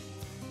night.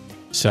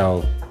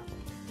 So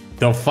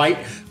they'll fight.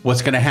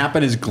 What's going to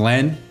happen is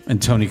Glenn and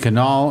Tony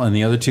Kanal and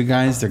the other two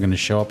guys, they're going to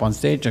show up on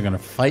stage. They're going to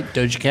fight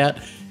Doja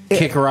Cat,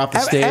 kick her off the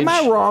stage. Am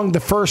I wrong?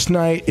 The first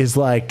night is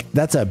like,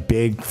 that's a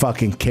big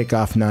fucking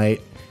kickoff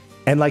night.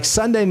 And like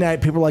Sunday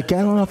night, people are like,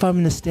 I don't know if I'm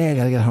going to stay. I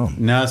got to get home.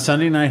 No,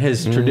 Sunday night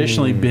has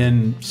traditionally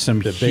been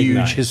some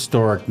huge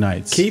historic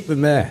nights. Keep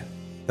them there.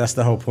 That's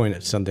the whole point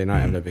of Sunday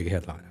night having a big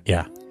headliner.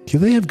 Yeah. Do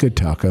they have good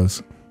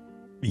tacos?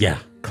 Yeah.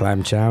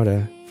 Clam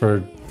chowder. For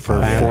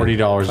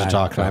 $40 a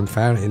taco. Clam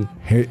fountain.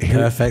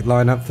 Perfect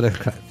lineup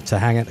to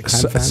hang at the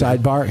clam fountain.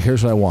 Sidebar,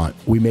 here's what I want.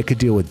 We make a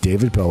deal with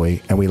David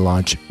Bowie and we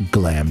launch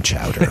Glam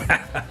Chowder.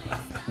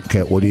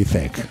 Okay, what do you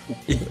think?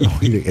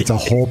 It's a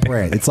whole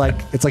brand. It's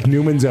like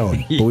Newman's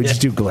Own, but we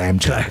just do Glam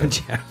Chowder.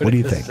 What do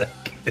you think?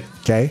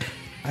 Okay?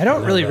 I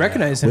don't really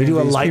recognize him. We do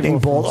a lightning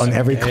bolt on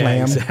every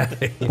clam.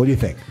 Exactly. What do you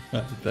think?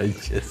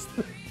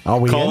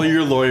 Call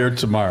your lawyer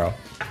tomorrow.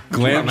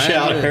 Glam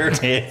Chowder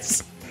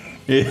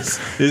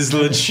is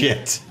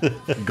legit.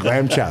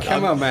 Glam chowder.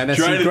 Come on, man. That's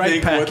trying to great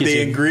think packaging. what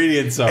the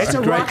ingredients are. It's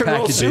a rock and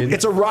roll soup.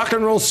 It's a rock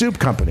and roll soup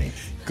company.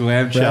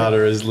 Glam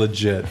chowder is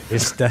legit.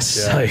 That's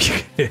so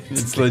good.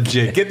 It's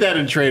legit. Get that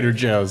in Trader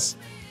Joe's.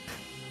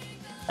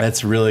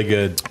 That's really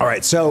good. All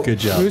right, so good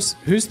job.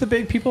 Who's the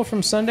big people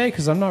from Sunday?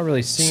 Because I'm not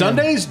really seeing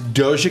Sunday's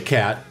Doja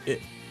Cat.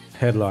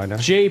 Headliner.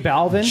 J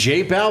Balvin.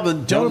 J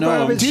Balvin. Don't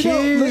know him. Do you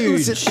know,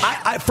 listen,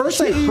 I first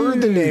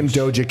heard the name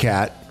Doja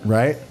Cat,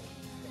 right?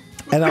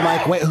 And I'm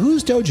like, wait,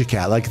 who's Doja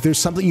Cat? Like, there's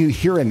something you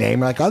hear a name,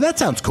 you're like, oh, that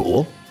sounds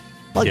cool.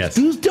 Like,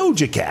 who's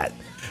Doja Cat?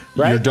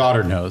 Right? Your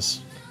daughter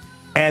knows.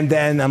 And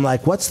then I'm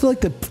like, what's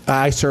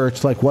I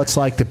searched, like, what's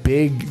like the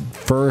big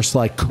first,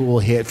 like, cool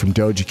hit from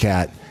Doja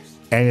Cat?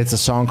 And it's a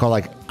song called,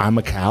 like, I'm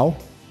a Cow.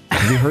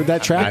 Have you heard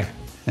that track?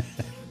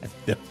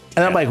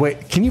 And I'm like,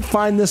 wait, can you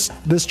find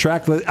this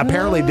track?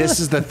 Apparently, this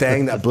is the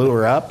thing that blew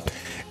her up.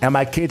 And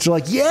my kids are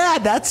like, yeah,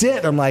 that's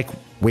it. I'm like,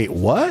 wait,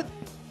 what?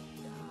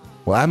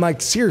 Well, I'm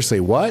like, seriously,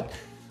 what?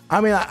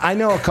 I mean, I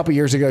know a couple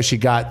years ago she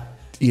got,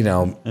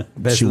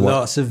 there's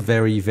lots of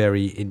very,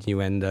 very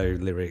innuendo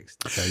lyrics.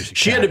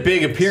 She had a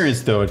big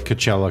appearance, though, at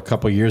Coachella a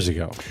couple years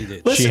ago. She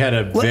did. She had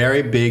a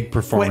very big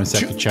performance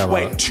at Coachella.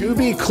 Wait, to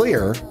be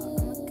clear,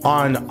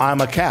 on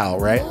I'm a Cow,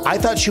 right? I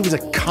thought she was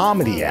a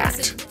comedy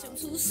act.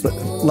 But,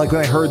 like,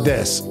 when I heard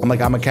this, I'm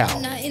like, I'm a cow.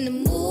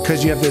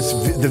 Because you have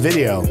the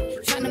video.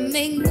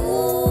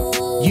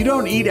 You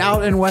don't eat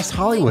out in West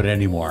Hollywood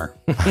anymore,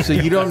 so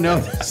you don't know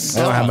this.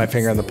 I don't have my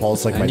finger on the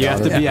pulse like my daughter. You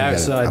have to be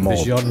outside the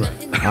genre.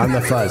 I'm the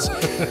fuzz.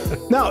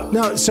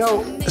 No.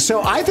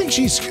 So I think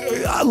she's.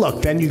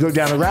 Look, then you go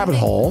down a rabbit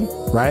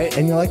hole, right?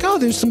 And you're like, oh,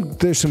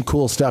 there's some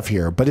cool stuff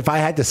here. But if I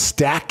had to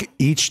stack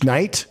each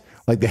night,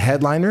 like the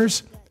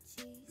headliners,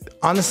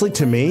 honestly,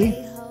 to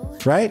me,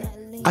 right?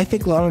 I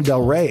think Lana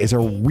Del Rey is a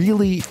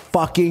really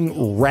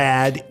fucking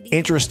rad,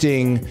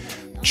 interesting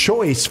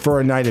choice for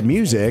a night of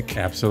music.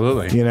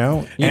 Absolutely. You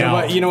know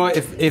what?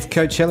 If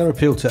Coachella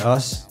appealed to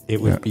us,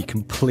 it would be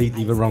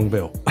completely the wrong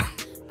bill.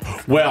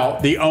 Well,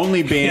 the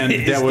only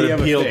band that would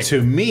appeal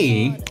to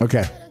me,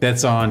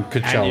 that's on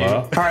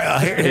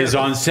Coachella, is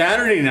on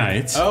Saturday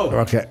nights. Oh,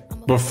 okay.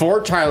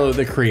 Before Tyler,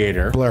 the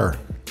Creator, Blur.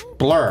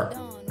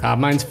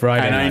 Mine's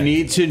Friday. And night. I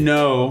need to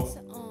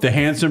know the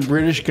handsome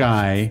British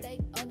guy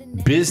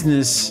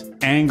business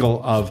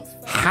angle of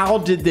how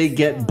did they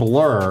get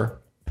Blur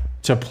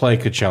to play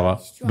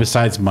Coachella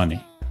besides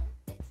money?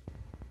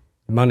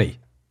 Money.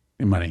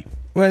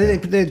 Well,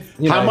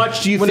 how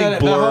much do you think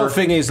Blur? The whole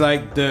thing is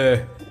like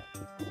the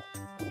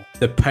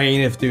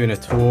pain of doing a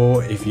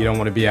tour if you don't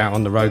want to be out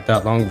on the road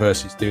that long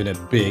versus doing a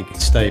big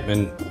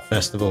statement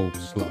festival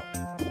slot,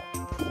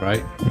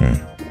 right?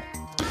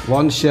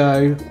 One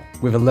show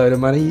with a load of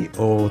money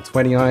or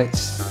 20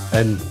 nights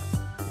and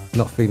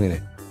not feeling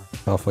it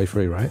halfway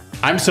through, right?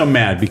 I'm so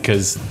mad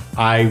because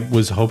I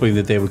was hoping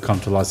that they would come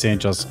to Los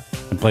Angeles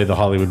and play the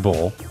Hollywood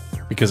Bowl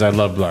because I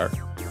love Blur.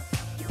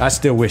 I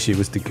still wish it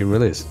was the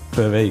Gorillaz,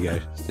 but there you go.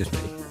 It's just me.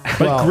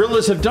 But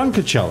Gorillaz have done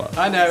Coachella.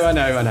 I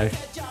know.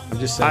 I'm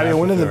just saying. I mean,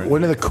 one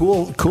of the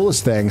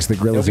coolest things the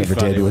Gorillaz ever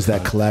did was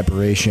that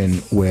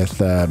collaboration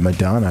with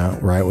Madonna,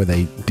 right? Where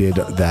they did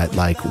that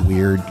like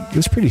weird. It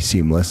was pretty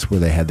seamless. Where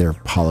they had their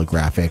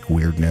holographic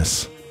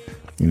weirdness,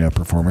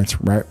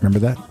 performance. Right? Remember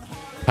that?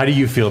 How do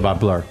you feel about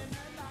Blur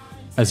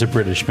as a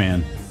British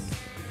man?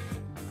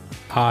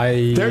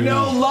 They're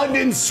no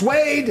London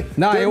Suede.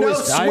 No, I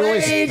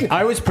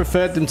always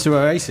preferred them to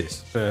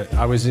Oasis, but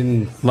I was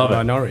in the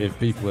minority of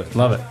people that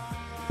love it.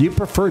 You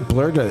preferred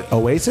Blur to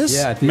Oasis?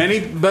 Yeah, I did. Many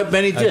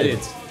did.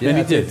 Yeah,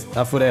 many did.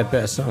 I thought they had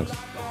better songs.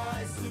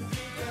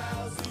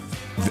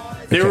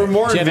 They were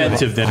more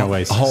inventive than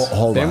Oasis.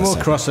 Hold They're on. more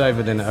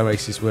crossover than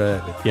Oasis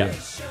were. Yeah,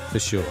 for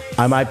sure.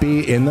 I might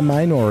be in the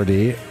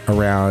minority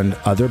around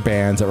other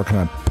bands that were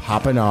kind of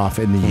popping off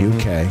in the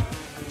UK,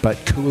 but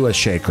Kula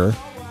Shaker,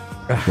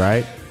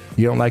 right?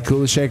 You don't like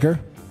Kula Shaker?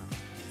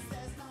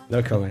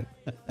 No comment.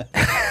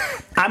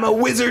 I'm a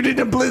wizard in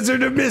a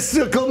blizzard of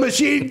mystical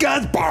machine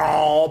guns.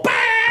 Play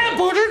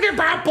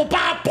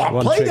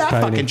that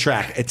fucking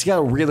track. It's got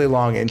a really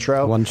long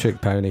intro. One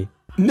Trick Pony.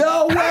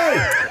 No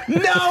way!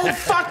 No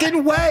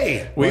fucking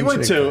way! We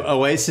went to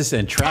Oasis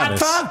and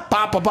Travis. You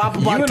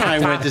and I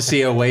went to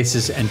see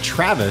Oasis and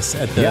Travis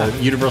at the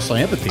Universal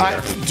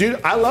Amphitheater.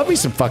 Dude, I love me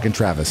some fucking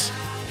Travis.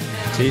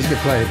 So he's gonna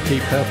play a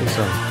Deep Purple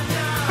song.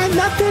 I'm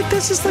not that.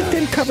 This is like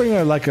them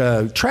covering like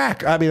a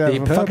track. I mean,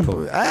 Deep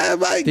Purple.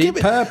 Deep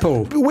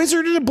Purple.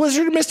 Wizard in a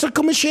blizzard of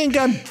mystical machine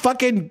gun.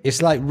 Fucking.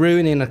 It's like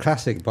ruining a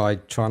classic by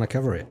trying to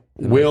cover it.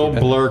 Will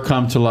Blur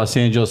come to Los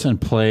Angeles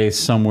and play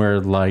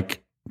somewhere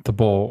like the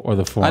Bowl or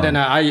the Forum? I don't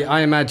know.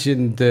 I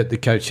imagine that the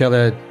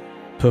Coachella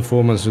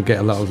performance will get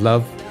a lot of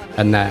love,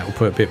 and that will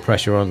put a bit of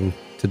pressure on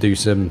to do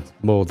some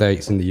more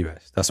dates in the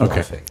US. That's what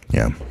I think.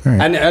 Yeah. All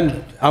right.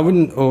 And I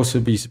wouldn't also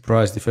be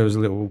surprised if there was a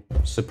little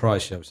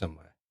surprise show somewhere.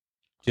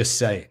 Just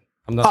saying.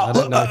 I'm not. I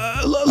don't know.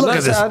 Look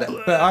at this.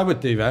 But I would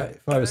do that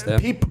if I was there.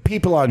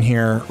 People on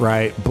here,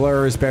 right?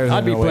 Blur is better than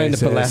I'd be playing the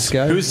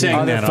Belasco. Who's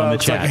saying that on the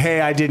chat? Like, hey,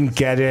 I didn't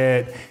get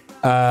it.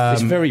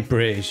 It's very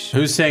British.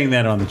 Who's saying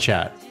that on the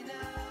chat?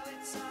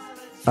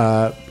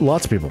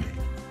 Lots of people.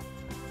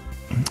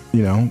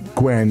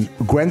 Gwen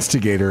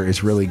Stigator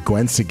is really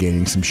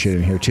Gwen-stigating some shit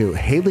in here too.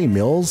 Haley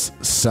Mills'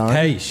 son.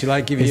 Hey, should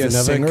I give you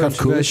another singer of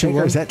Kula Shaker?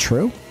 one? Is that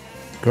true?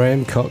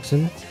 Graham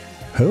Coxon.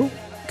 Who?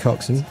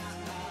 Coxon.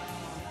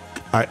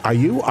 Are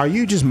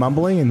you just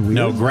mumbling and weird?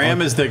 No,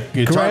 Graham is the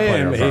guitar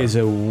player. Graham is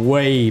a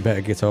way better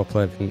guitar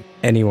player than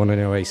anyone in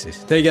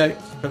Oasis. There you go.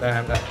 Put that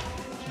out there.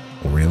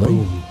 Really?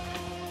 Boom.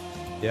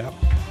 Yeah.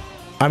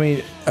 I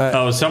mean,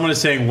 someone is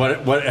saying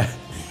what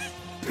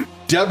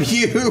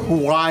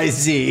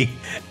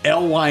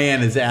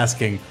WYZLYN is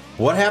asking,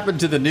 what happened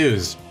to the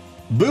news?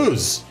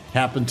 Booze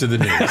happened to the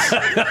news.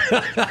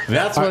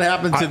 That's what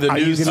happened to the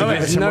news today.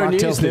 No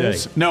news today.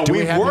 No,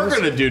 we were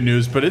going to do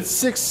news, but it's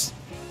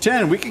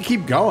 6:10. We can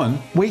keep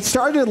going. We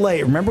started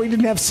late. Remember, we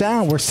didn't have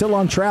sound. We're still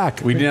on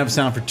track. We didn't have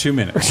sound for 2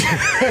 minutes.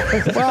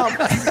 Well,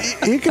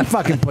 you can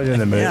fucking put it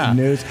in the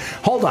news.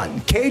 Hold on.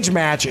 Cage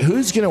match.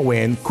 Who's going to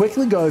win?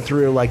 Quickly go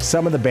through like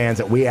some of the bands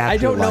that we actually I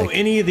don't know like.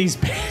 any of these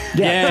bands.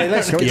 Yeah,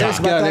 Let's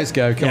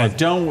go. Come on.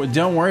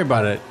 Don't worry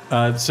about it.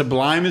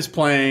 Sublime is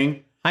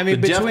playing. I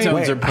mean, the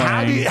Deftones are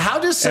playing. How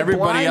does Sublime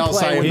everybody else?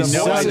 play I have with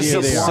no the idea.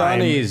 His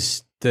son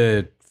is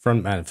the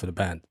front man for the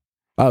band.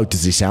 Oh,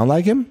 does he sound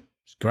like him?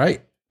 It's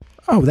great.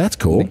 Oh, that's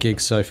cool. The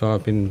gigs so far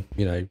have been,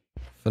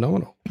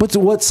 phenomenal.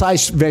 What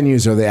size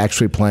venues are they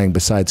actually playing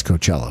besides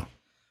Coachella?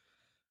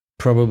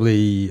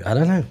 Probably, I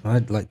don't know,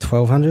 like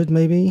 1,200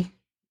 maybe.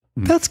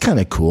 That's kind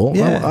of cool.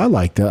 Yeah. I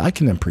like that. I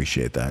can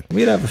appreciate that.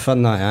 We'd have a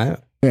fun night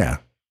out. Yeah.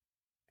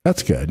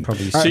 That's good.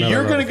 Probably. So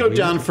you're going to go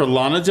down for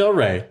Lana Del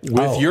Rey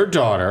with your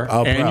daughter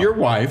and your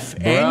wife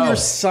and your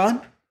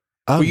son?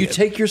 Will you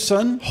take your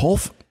son?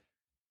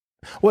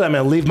 What, I'm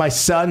going to leave my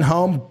son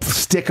home,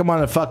 stick him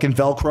on a fucking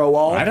Velcro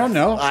wall? I don't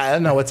know. I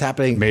don't know what's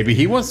happening. Maybe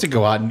he wants to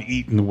go out and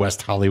eat in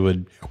West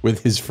Hollywood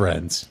with his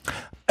friends.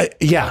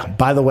 Yeah,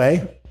 by the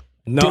way.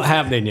 Not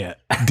happening yet.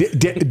 I'm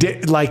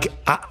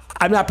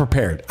not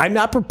prepared. I'm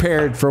not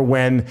prepared for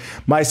when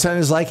my son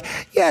is like,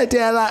 yeah,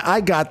 Dad, I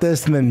got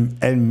this.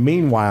 And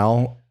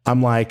meanwhile,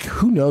 I'm like,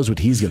 who knows what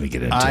he's going to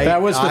get into?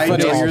 That was the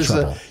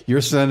funniest. Your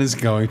son is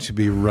going to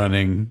be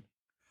running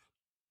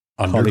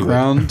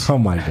underground. Oh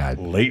my God.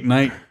 Late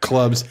night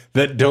clubs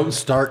that don't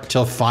start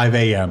till 5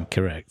 a.m.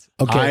 Correct.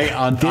 Okay.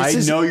 I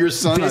know your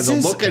son. By the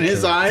look in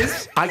his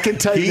eyes, I can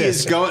tell you he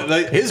this. is going.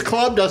 Like, his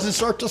club doesn't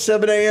start till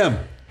 7 a.m.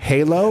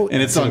 Halo,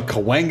 and it's on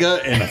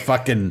Cahuenga in a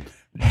fucking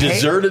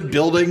deserted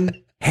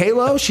building.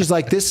 Halo, she's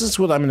like, this is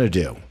what I'm going to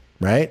do,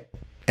 right?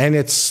 And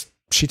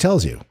she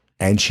tells you,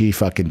 and she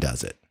fucking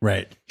does it.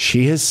 Right.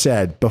 She has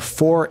said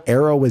before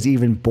Arrow was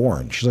even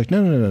born, she's like,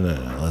 no,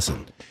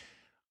 listen,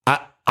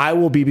 I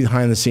will be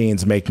behind the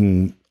scenes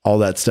making all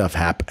that stuff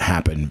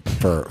happen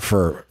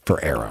for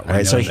Arrow,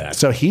 right?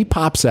 So he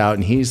pops out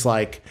and he's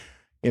like,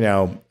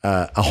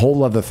 a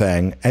whole other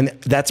thing, and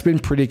that's been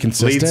pretty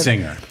consistent. Lead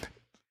singer.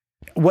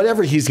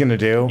 Whatever he's going to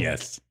do.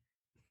 Yes.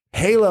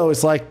 Halo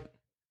is like,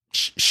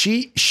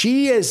 she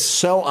is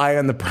so eye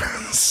on the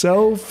prize,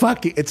 so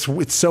fucking,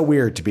 it's so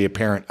weird to be a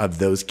parent of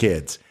those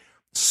kids.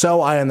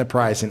 So eye on the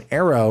prize. And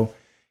Arrow,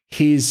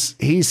 he's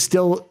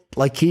still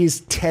like, he's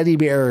teddy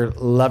bear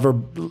lover,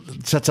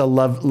 such a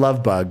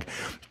love bug.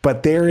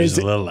 But he's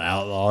a little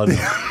outlaw.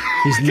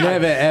 He's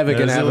never ever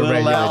going to have a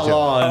regular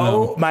job.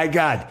 Oh my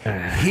God.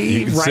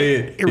 He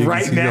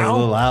right now, a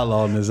little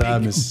outlaw in his eye,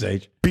 Mrs.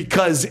 H.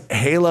 Because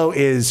Halo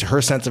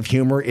her sense of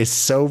humor is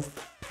so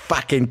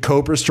fucking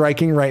Cobra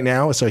striking right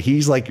now. So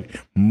he's like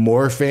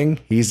morphing.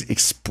 He's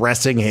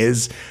expressing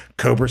his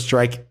Cobra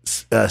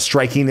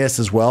strikiness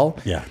as well.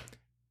 Yeah.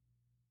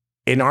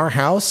 In our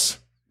house,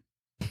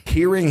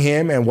 hearing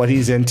him and what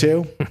he's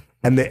into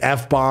and the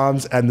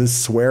F-bombs and the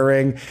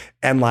swearing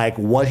and like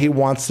what he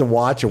wants to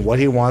watch and what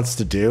he wants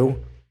to do.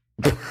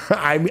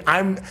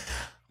 I'm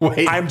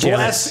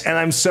blessed and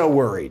I'm so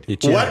worried.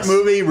 What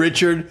movie,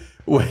 Richard?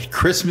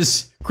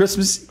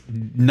 Christmas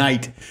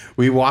night,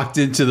 we walked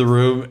into the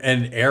room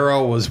and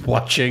Arrow was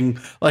watching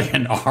like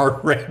an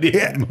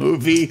R-rated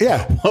movie.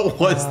 Yeah. What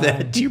was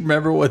that? Do you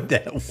remember what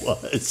that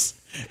was?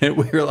 And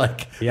we were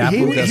like,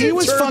 he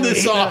was turn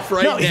this off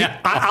right now.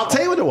 I'll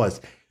tell you what it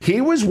was. He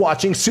was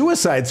watching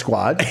Suicide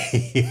Squad.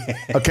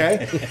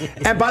 Okay.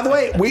 And by the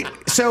way,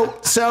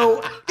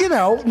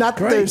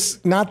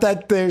 not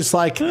that there's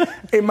like,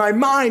 in my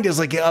mind is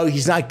like, oh,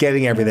 he's not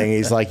getting everything.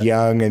 He's like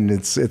young and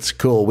it's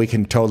cool. We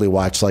can totally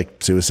watch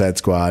like Suicide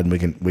Squad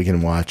and we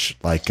can watch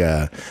like,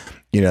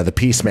 The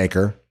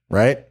Peacemaker,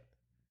 right?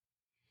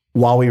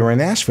 While we were in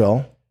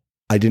Nashville,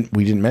 we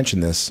didn't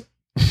mention this.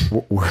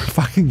 We're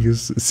fucking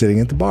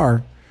sitting at the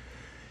bar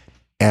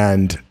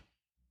and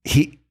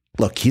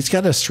he's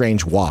got a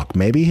strange walk.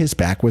 Maybe his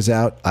back was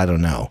out. I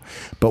don't know.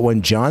 But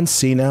when John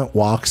Cena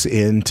walks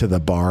into the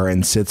bar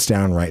and sits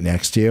down right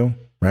next to you,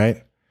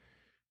 right?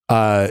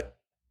 I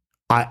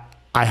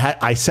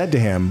said to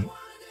him,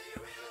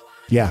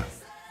 yeah.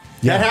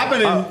 That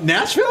happened in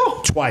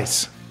Nashville?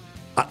 Twice.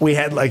 We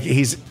had like,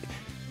 it's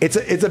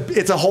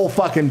a whole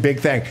fucking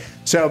big thing.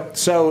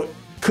 So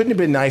couldn't have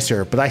been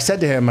nicer, but I said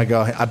to him, I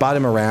bought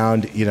him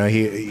around,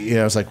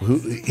 it's like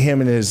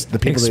him and the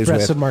people that he's with.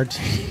 Espresso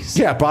martinis.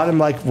 Yeah, bought him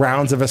like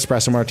rounds of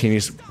espresso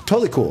martinis.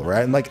 Totally cool,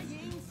 right? And like,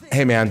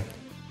 hey man,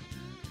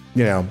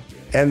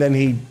 and then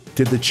he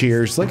did the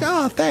cheers, like,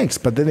 oh, thanks.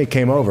 But then he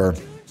came over,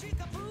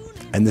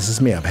 and this is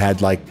me. I've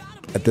had like,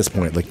 at this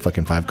point, like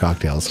fucking 5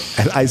 cocktails.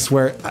 And I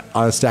swear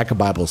on a stack of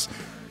Bibles,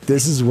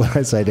 this is what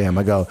I say to him.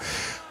 I go,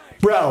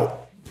 bro,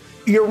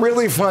 you're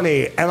really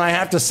funny, and I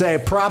have to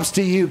say props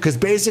to you because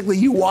basically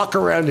you walk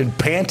around in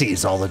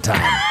panties all the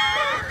time.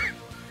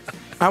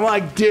 I'm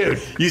like,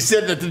 dude. You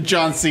said that to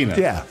John Cena.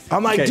 Yeah.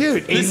 I'm like,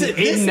 dude. This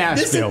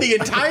is the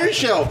entire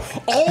show.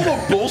 All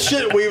the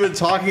bullshit we've been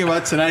talking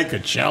about tonight,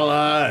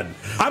 Coachella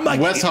and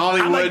West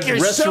Hollywood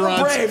restaurants.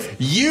 So brave.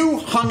 You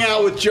hung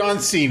out with John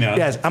Cena.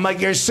 Yes. I'm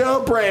like, you're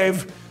so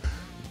brave.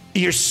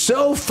 You're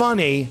so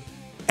funny.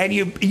 And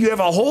you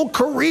have a whole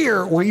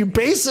career where you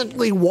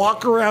basically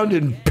walk around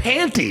in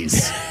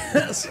panties.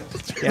 That's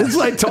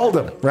what I told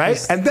him,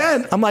 right? And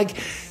then I'm like,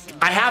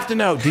 I have to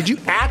know, did you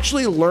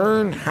actually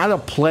learn how to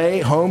play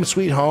Home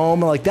Sweet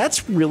Home? I'm like,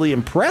 that's really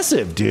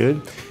impressive,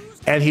 dude.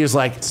 And he was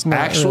like,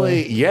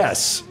 actually,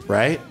 yes,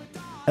 right?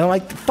 And I'm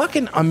like,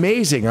 fucking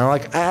amazing. And I'm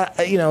like,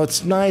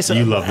 it's nice.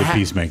 You love The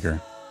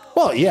Peacemaker.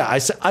 Well, yeah. I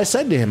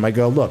said to him, I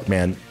go, look,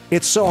 man,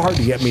 it's so hard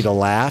to get me to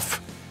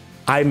laugh.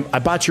 I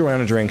bought you a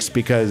round of drinks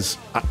because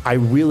I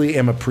really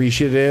am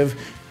appreciative.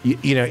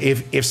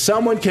 If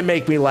someone can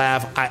make me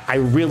laugh, I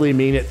really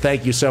mean it.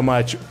 Thank you so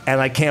much. And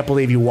I can't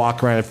believe you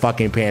walk around in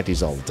fucking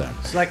panties all the time.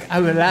 It's like,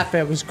 I would laugh.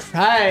 I was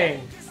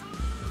crying.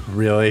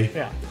 Really?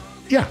 Yeah.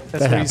 Yeah.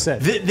 That's what he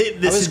said.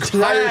 This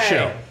entire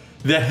show,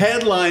 the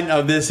headline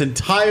of this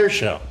entire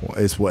show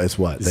is what?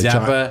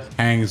 Zappa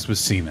hangs with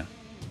Cena.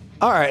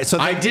 All right, so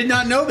I did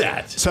not know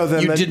that. So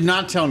then you did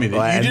not tell me that.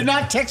 Well, you did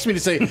not text me to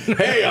say,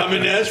 "Hey, I'm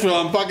in Nashville.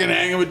 I'm fucking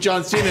hanging with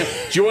John Cena.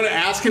 Do you want to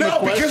ask him a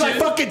question?" No, because I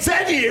fucking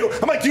said to you,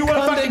 I'm like, "Do you want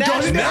to fucking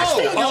go to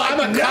Nashville?" No,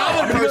 I'm a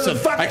common person.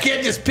 I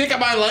can't just pick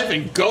up my life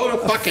and go to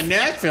fucking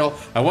Nashville.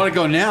 I want to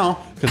go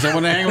now because I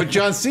want to hang with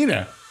John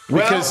Cena.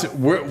 Because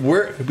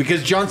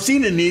because John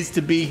Cena needs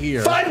to be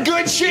here. Fun,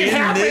 good shit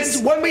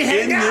happens when we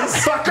hang out,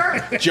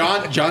 fucker.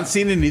 John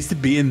Cena needs to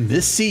be in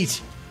this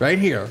seat right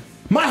here.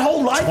 My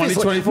whole life is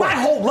 2024. my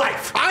whole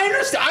life. I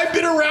understand. I've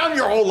been around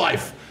your whole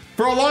life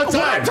for a long time.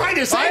 What I'm trying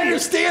to say, I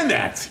understand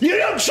that. You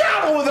don't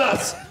travel with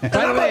us. And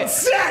I'm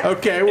upset.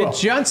 Okay, well,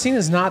 John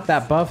Cena's not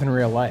that buff in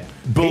real life.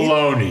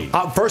 baloney.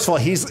 First of all,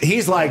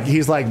 he's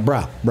like,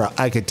 bro,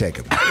 I could take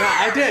him. No,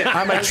 I did.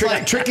 I'm like,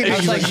 tricky. I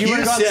was like, you want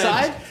to go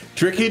outside?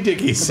 Tricky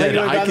Dicky said, You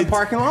want to go I in the could.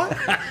 parking lot?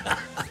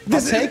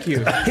 I'll take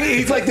you.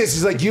 He's like this.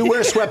 He's like, you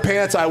wear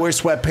sweatpants, I wear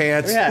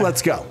sweatpants. Yeah.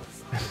 Let's go.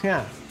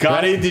 Yeah.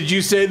 Gotti, did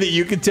you say that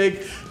you could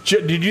take?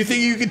 Did you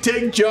think you could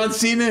take John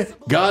Cena?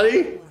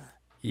 Gotti?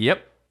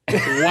 Yep. Wow.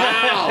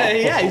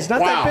 Yeah, he's not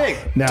that big.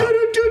 No.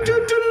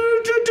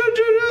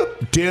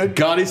 Dude,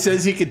 Gotti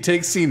says he could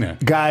take Cena.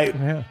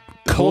 Guy,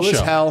 cool as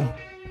hell.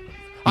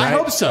 I Right?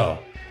 hope so.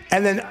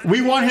 And then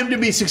We want him to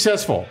be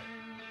successful.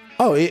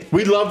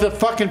 We love the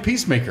fucking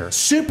Peacemaker.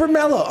 super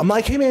mellow. I'm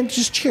like, hey man,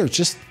 just cheers,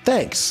 just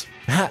thanks.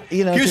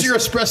 Here's your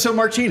espresso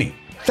martini.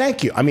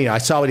 Thank you. I mean, I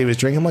saw what he was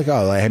drinking. I'm like,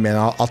 oh, hey man,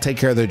 I'll take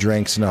care of their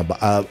drinks and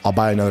I'll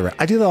buy another round.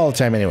 I do that all the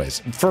time,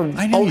 anyways. For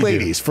old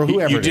ladies, for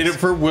whoever. You did it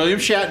for William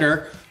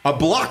Shatner, a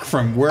block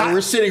from where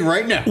we're sitting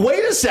right now.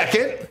 Wait a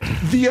second.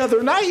 The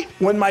other night,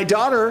 when my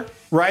daughter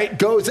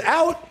goes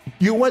out,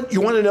 you want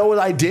to know what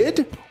I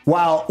did?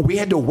 While we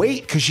had to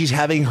wait because she's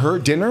having her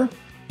dinner.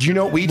 Do you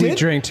know what we did? We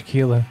drank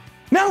tequila.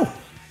 No.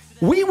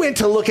 We went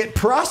to look at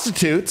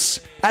prostitutes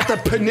at the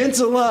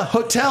Peninsula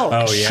Hotel.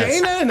 Oh, yes.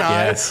 Shayna and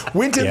I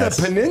went to the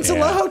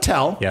Peninsula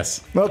Hotel.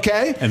 Yes.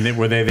 Okay. And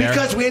were they there?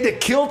 Because we had to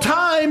kill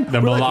time. The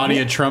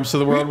Melania Trumps of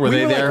the world, were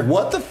they there? Like,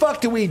 what the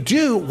fuck do we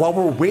do while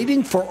we're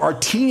waiting for our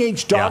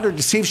teenage daughter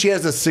to see if she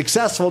has a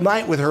successful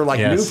night with her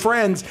new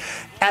friends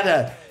at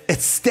a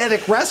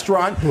aesthetic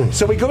restaurant?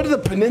 So we go to the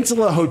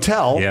Peninsula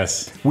Hotel.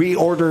 Yes. We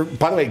order,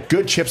 by the way,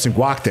 good chips and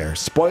guac there.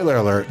 Spoiler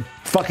alert,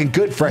 fucking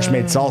good fresh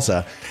made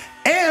salsa.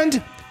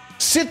 And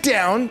sit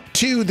down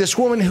to this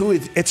woman who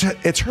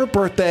it's her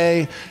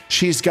birthday.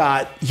 She's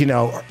got,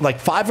 like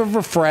 5 of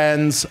her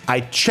friends.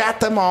 I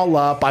chat them all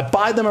up. I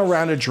buy them a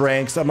round of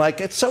drinks. I'm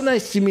like, it's so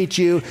nice to meet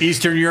you.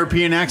 Eastern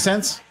European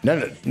accents?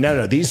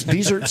 No.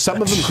 These are,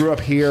 some of them grew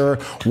up here.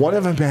 One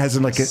of them has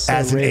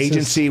an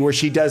agency where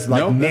she does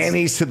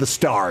nannies to the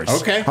stars.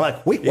 Okay. I'm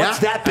like, wait, what's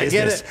that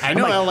business? I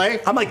know LA.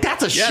 I'm like,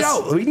 that's a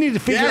show. We need to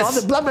figure out all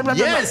the blah, blah, blah,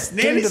 blah. Yes,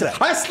 nannies.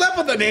 I slept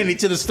with a nanny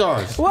to the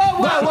stars.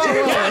 Whoa.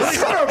 Let's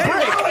go to a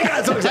break. Oh my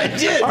God, so excited. I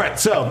did. All right,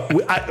 so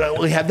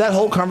we had that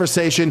whole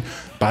conversation.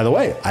 By the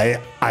way,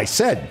 I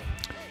said,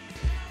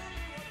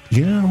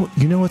 you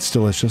know what's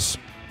delicious?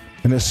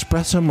 An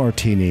espresso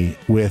martini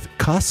with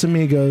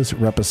Casamigos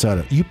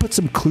Reposado. You put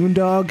some Clune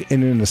Dog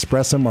in an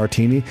espresso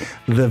martini,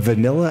 the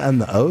vanilla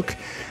and the oak,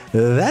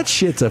 that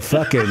shit's a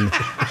fucking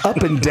up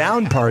and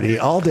down party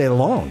all day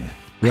long,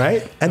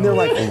 right? And they're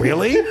like,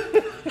 really?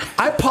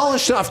 I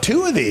polished off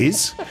 2 of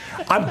these.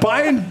 I'm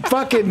buying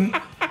fucking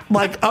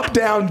up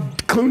down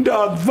Clune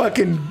Dog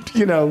fucking,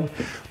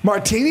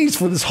 martinis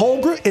for this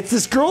whole group. It's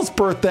this girl's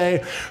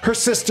birthday. Her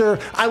sister.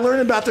 I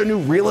learned about their new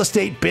real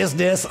estate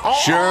business.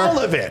 All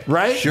of it,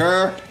 right?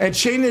 Sure. And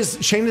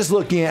Shayna's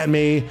looking at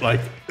me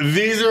like,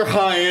 these are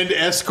high-end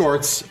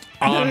escorts.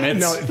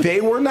 No, they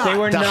were not. They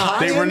were not.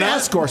 They were not?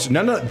 Escorts.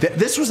 No.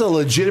 This was a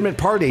legitimate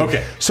party.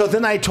 Okay. So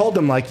then I told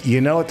them,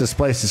 you know what this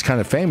place is kind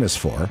of famous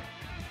for,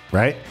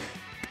 right?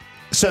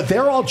 So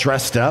they're all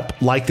dressed up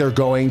like they're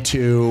going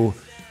to,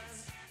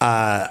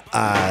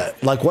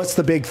 what's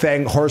the big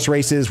thing? Horse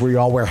races where you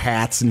all wear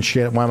hats and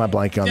shit. Why am I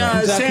blanking on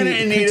that? Santa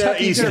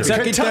Anita Easter.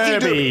 Kentucky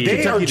Derby.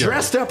 They are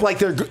dressed up like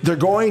they're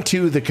going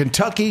to the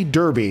Kentucky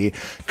Derby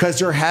because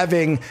they're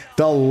having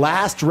the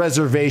last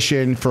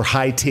reservation for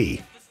high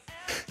tea.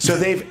 So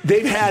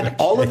they've had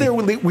all of their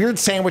weird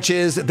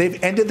sandwiches.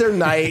 They've ended their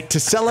night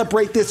to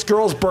celebrate this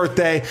girl's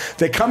birthday.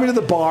 They come into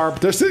the bar.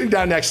 They're sitting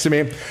down next to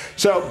me.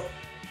 So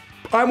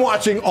I'm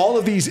watching all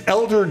of these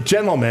elder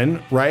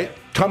gentlemen, right,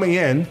 coming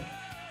in,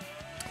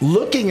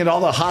 looking at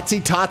all the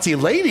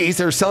hotsy-totsy ladies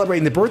that are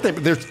celebrating the birthday,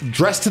 but they're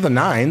dressed to the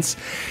nines.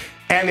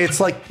 And it's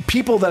like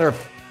people that are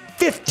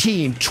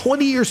 15,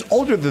 20 years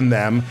older than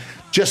them,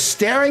 just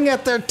staring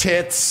at their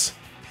tits.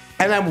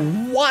 And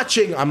I'm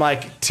watching, I'm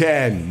like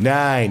 10,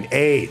 9,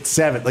 8,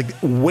 7,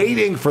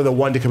 waiting for the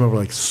one to come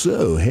over,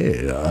 so,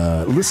 hey,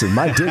 listen,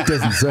 my dick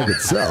doesn't suck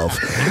itself.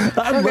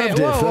 I'd love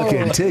to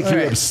fucking take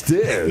you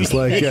upstairs.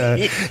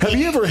 Have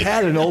you ever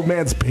had an old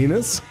man's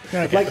penis?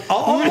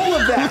 All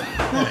of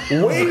that,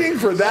 waiting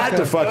for that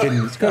to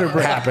fucking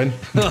happen.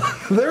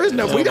 There is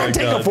no, we don't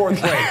take a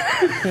 4th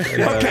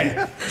grade.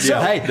 Okay. So,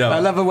 I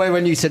love the way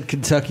when you said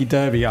Kentucky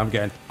Derby, I'm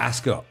going,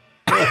 Ascot.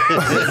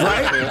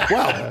 Right?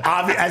 Well,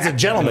 as a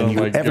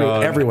gentleman,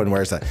 everyone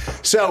wears that.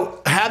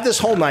 So have this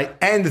whole night.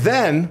 And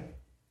then,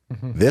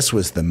 this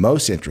was the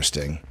most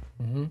interesting.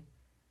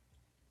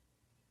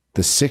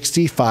 The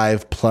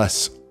 65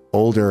 plus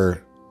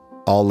older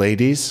all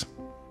ladies,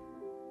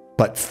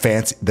 but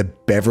fancy, the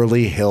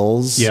Beverly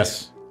Hills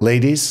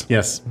ladies.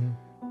 Yes.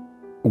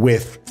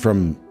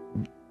 From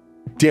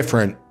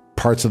different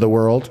parts of the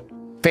world.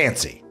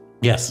 Fancy.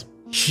 Yes.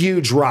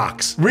 Huge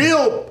rocks.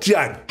 Real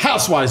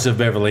Housewives of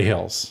Beverly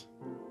Hills.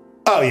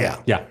 Oh,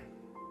 yeah. Yeah.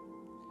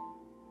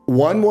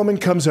 one woman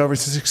comes over and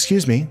says,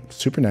 "Excuse me,"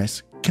 super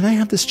nice. "Can I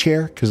have this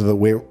chair?" Because of the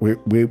way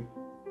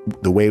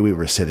we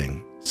were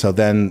sitting. So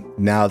then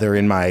now they're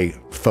in my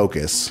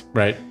focus.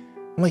 Right.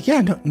 I'm like,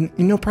 "Yeah,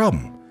 no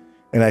problem."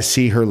 And I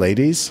see her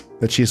ladies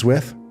that she's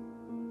with,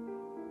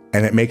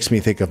 and it makes me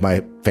think of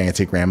my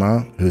fancy grandma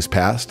who's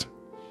passed.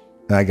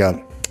 And I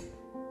go,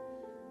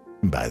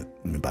 let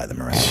me buy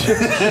them around.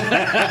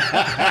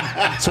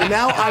 So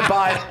now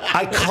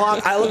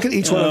I look at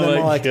each one of them.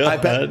 I'm like,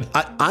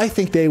 I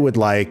think they would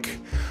like.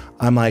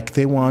 I'm like,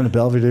 they want a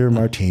Belvedere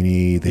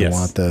martini. They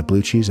want the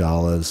blue cheese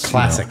olives.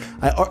 Classic.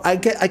 I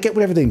get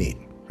whatever they need.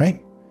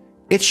 Right.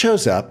 It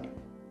shows up.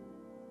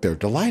 They're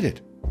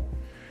delighted.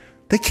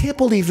 They can't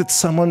believe that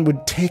someone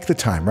would take the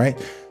time. Right.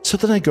 So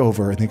then I go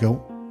over and they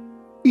go,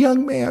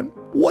 "Young man,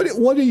 what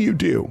do you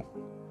do?"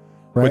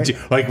 Right?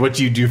 What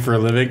do you do for a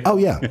living? Oh,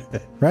 yeah.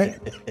 Right?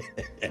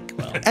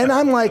 And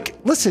I'm like,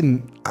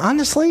 listen,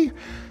 honestly,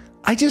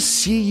 I just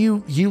see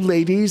you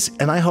ladies,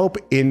 and I hope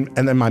and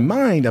in my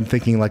mind, I'm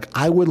thinking like,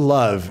 I would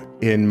love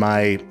in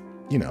my,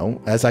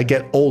 as I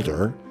get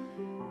older,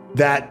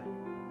 that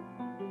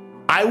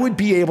I would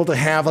be able to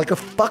have like a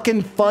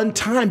fucking fun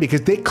time,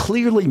 because they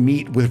clearly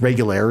meet with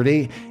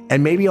regularity,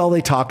 and maybe all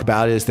they talk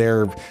about is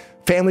their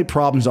family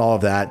problems, all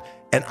of that.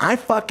 And I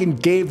fucking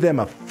gave them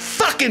a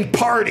fucking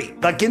party.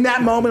 Like in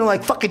that moment, I'm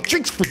like, fucking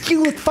drinks for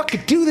you. Let's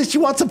fucking do this.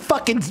 You want some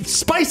fucking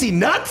spicy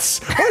nuts?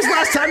 When was the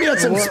last time you had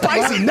some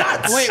spicy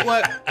nuts? Wait,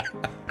 what?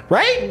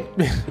 Right?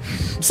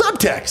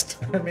 Subtext.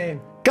 I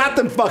mean, got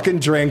them fucking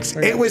drinks.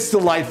 It was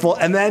delightful.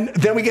 And then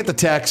we get the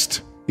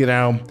text,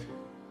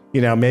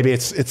 maybe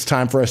it's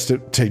time for us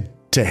to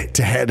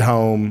head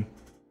home.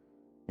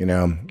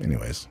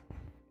 Anyways.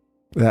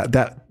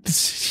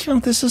 This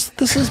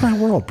is my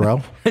world,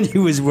 bro. And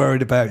you was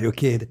worried about your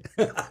kid.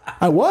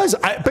 I was.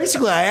 I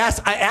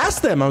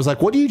asked them. I was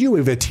like, "What do you do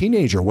with a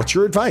teenager? What's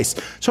your advice?"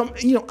 So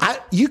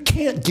you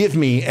can't give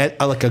me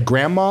like a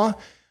grandma,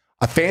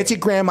 a fancy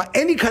grandma,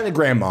 any kind of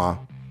grandma.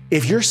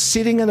 If you're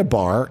sitting at a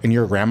bar and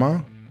you're a grandma,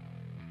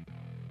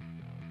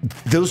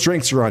 those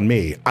drinks are on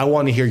me. I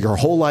want to hear your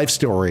whole life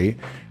story,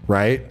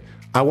 right?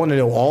 I want to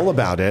know all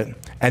about it.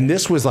 And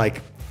this was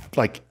like,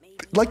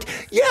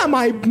 yeah,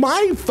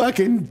 my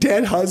fucking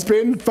dead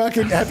husband.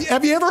 Fucking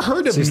have you ever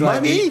heard of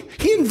money?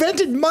 He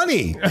invented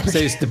money. So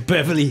it's the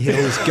Beverly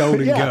Hills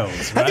Golden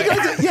Girls. Right?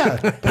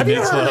 Have you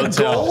ever heard of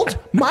gold?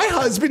 My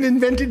husband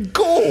invented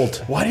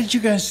gold. Why did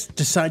you guys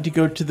decide to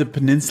go to the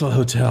Peninsula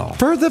Hotel?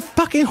 For the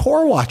fucking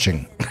whore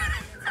watching.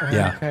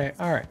 Yeah. Okay.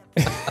 All right.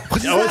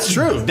 No, it's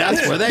true.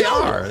 That's where they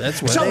are.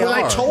 That's where they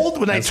are.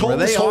 When I told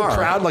this whole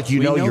crowd, like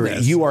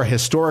you are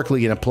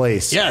historically in a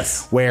place,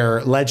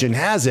 where legend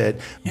has it.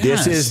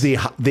 This is the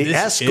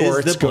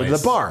escorts go to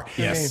the bar.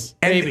 Yes,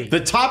 and maybe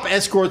the top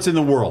escorts in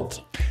the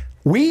world.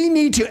 We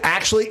need to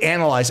actually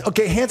analyze.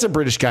 Okay, handsome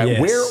British guy,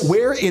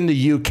 where in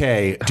the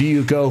UK do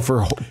you go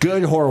for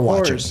good whore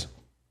watching?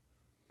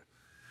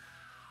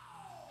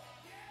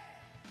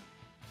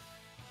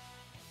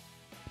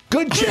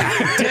 Good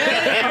chat.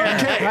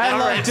 Okay. I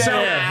love so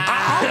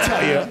I'll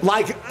tell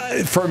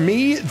you, for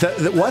me,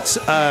 what's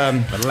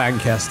the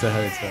Lancaster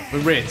Hotel, the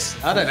Ritz.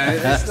 I don't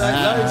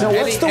know.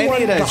 What's the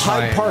one? The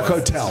Hyde Park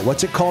Hotel.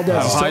 What's it called?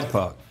 Hyde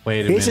Park.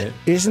 Wait a minute.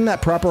 Isn't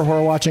that proper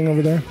whore watching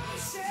over there?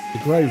 The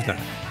Grosvenor.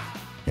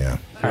 Yeah.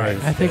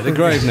 I think the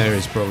Grosvenor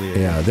is probably it.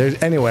 Yeah.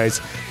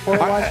 Anyways,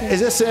 is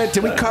this it?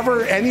 Did we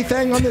cover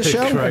anything on this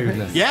show?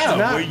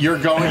 Yeah. You're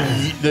going.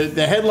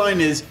 The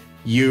headline is,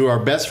 you are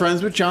best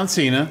friends with John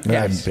Cena.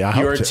 Yes. You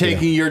are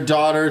taking your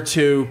daughter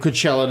to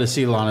Coachella to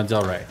see Lana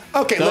Del Rey.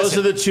 Okay, those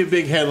are the two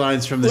big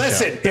headlines from the show.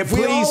 Listen, if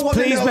we all want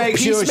to know, make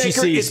sure she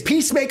sees. Is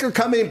Peacemaker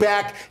coming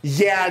back?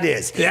 Yeah, it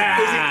is.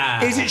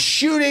 Yeah. Is it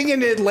shooting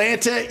in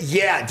Atlanta?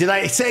 Yeah. Did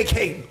I say,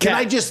 hey, can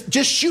I just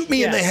shoot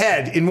me in the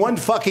head in one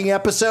fucking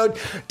episode?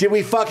 Did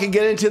we fucking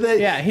get into the?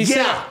 Yeah, he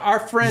said our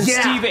friend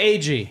Steve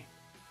Agee.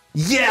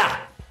 Yeah.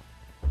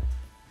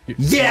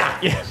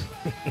 Yeah.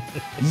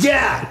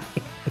 Yeah.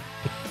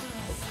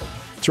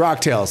 It's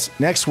ROCKTAILS.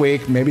 Next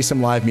week, maybe some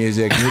live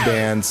music, new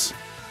bands,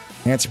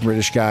 handsome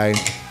British guy,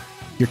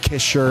 your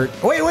Kiss shirt.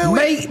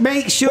 Wait.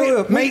 Make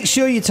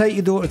sure you take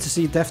your daughter to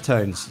see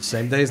Deftones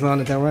same day as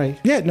Lana Del Rey.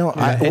 Yeah, no,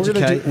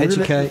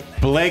 educate.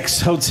 Blake's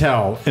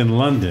Hotel in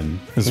London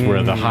is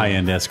where the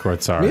high-end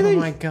escorts are. Really? Oh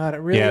my God!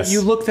 Really? Yes.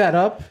 You looked that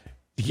up?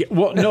 Yeah,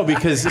 well, no,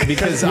 because I met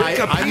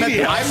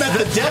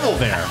the devil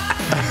there.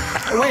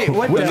 Wait,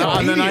 what?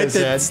 On the night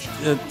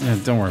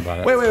that don't worry about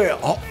it. Wait.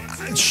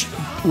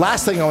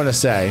 Last thing I want to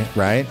say,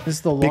 right? This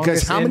is the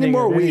because how many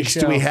more weeks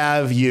do we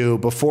have you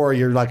before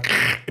you're like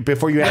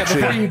before you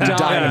actually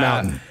die on a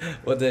mountain?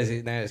 What day is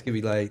it now? It's gonna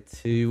be like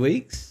 2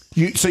 weeks.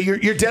 So you're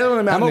dead on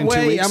a mountain in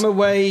 2 weeks. I'm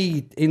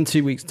away in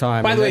 2 weeks'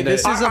 time. By the way,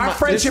 this is our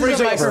friendship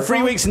is over.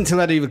 3 weeks until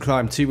I even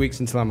climb. 2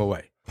 weeks until I'm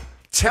away.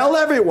 Tell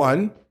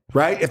everyone.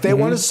 Right? If they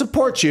want to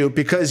support you,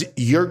 because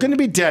you're going to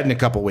be dead in a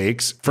couple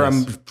weeks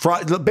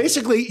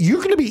basically, you're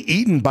going to be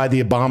eaten by the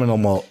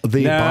abominable.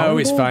 No,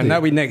 it's fine.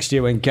 That'll be next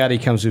year when Gaddy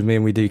comes with me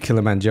and we do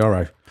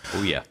Kilimanjaro.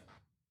 Oh, yeah.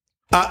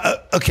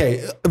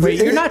 Okay. Wait,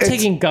 you're not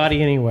taking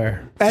Gotti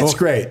anywhere. That's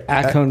great.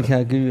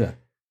 Aconcagua.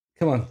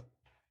 Come on.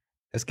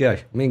 Let's go.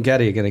 Me and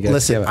Gaddy are going to go.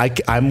 Listen,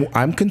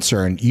 I'm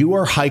concerned. You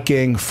are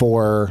hiking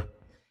for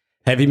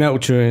Heavy Metal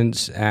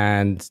Truants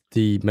and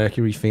the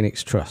Mercury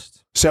Phoenix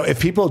Trust. So if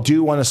people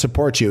do want to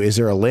support you, is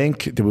there a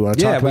link? Do we want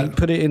to talk about? Yeah, we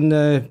put it in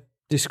the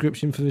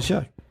description for the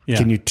show. Yeah.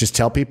 Can you just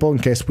tell people in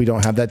case we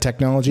don't have that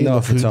technology? No,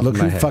 look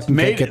who fucking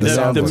can't get the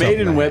sound. The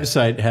Maiden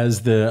website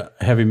has the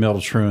Heavy Metal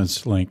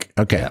Truants link.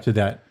 Okay. To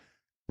that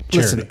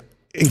charity. Listen,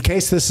 in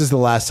case this is the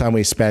last time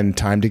we spend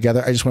time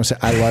together, I just want to say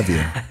I love you.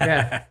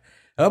 Yeah.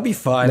 I'll be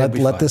fine.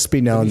 Let this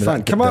be known.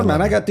 Come on,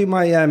 man. I got to do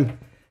my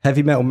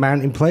heavy metal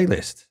mountain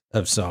playlist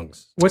of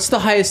songs. What's the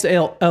highest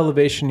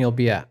elevation you'll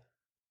be at?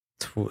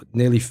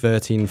 Nearly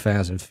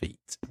 13,000 feet.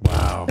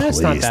 Wow.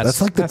 That's not that.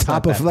 That's like the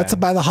top of. That's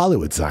by the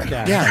Hollywood sign.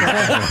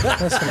 Yeah.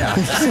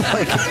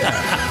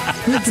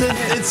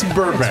 It's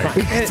Burbank.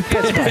 It's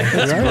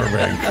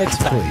Burbank. It's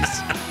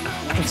please.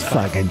 It's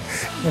fucking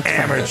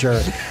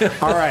amateur.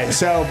 All right,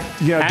 so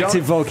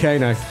active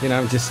volcano.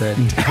 I'm just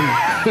saying.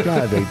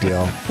 Not a big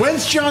deal.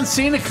 When's John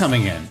Cena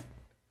coming in?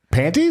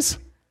 Panties?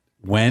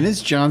 When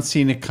is John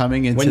Cena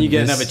coming into when you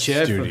get this another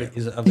chair?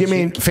 studio? You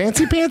mean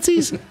fancy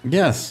pantsies?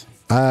 Yes.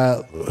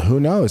 Who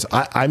knows?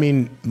 I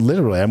mean,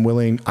 literally,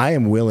 I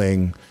am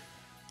willing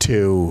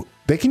to.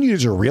 They can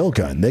use a real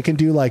gun. They can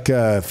do like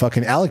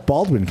fucking Alec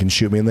Baldwin can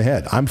shoot me in the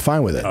head. I'm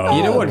fine with it. Oh,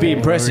 you know what would be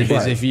impressive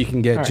is if you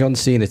can get John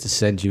Cena to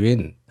send you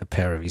in a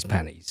pair of his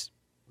panties,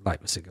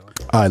 like a cigar.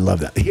 I love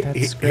that.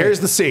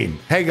 Here's the scene.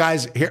 Hey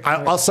guys, here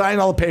I'll sign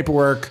all the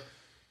paperwork.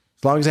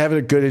 As long as I have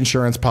a good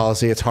insurance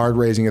policy, it's hard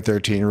raising a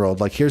 13-year-old.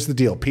 Like, here's the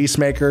deal.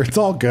 Peacemaker, it's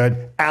all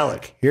good.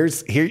 Alec, here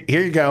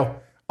you go.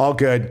 All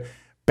good.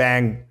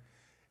 Bang.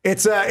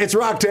 It's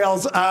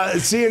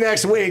ROCKTAILS. See you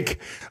next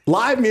week.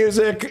 Live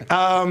music.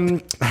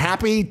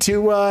 Happy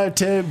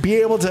to be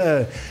able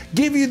to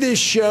give you this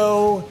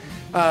show.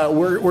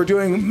 We're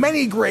doing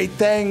many great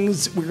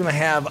things. We're gonna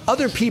have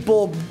other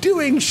people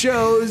doing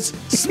shows.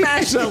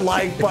 Smash that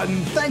like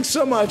button. Thanks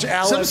so much,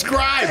 Alex.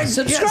 Subscribe.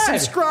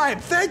 Subscribe.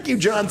 Thank you,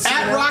 John Cena.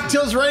 At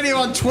ROCKTAILS Radio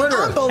on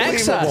Twitter.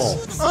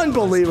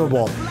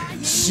 Unbelievable.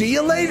 See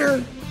you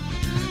later.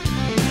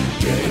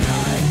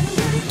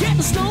 Get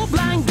the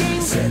snowblind game.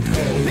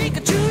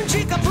 Pikachu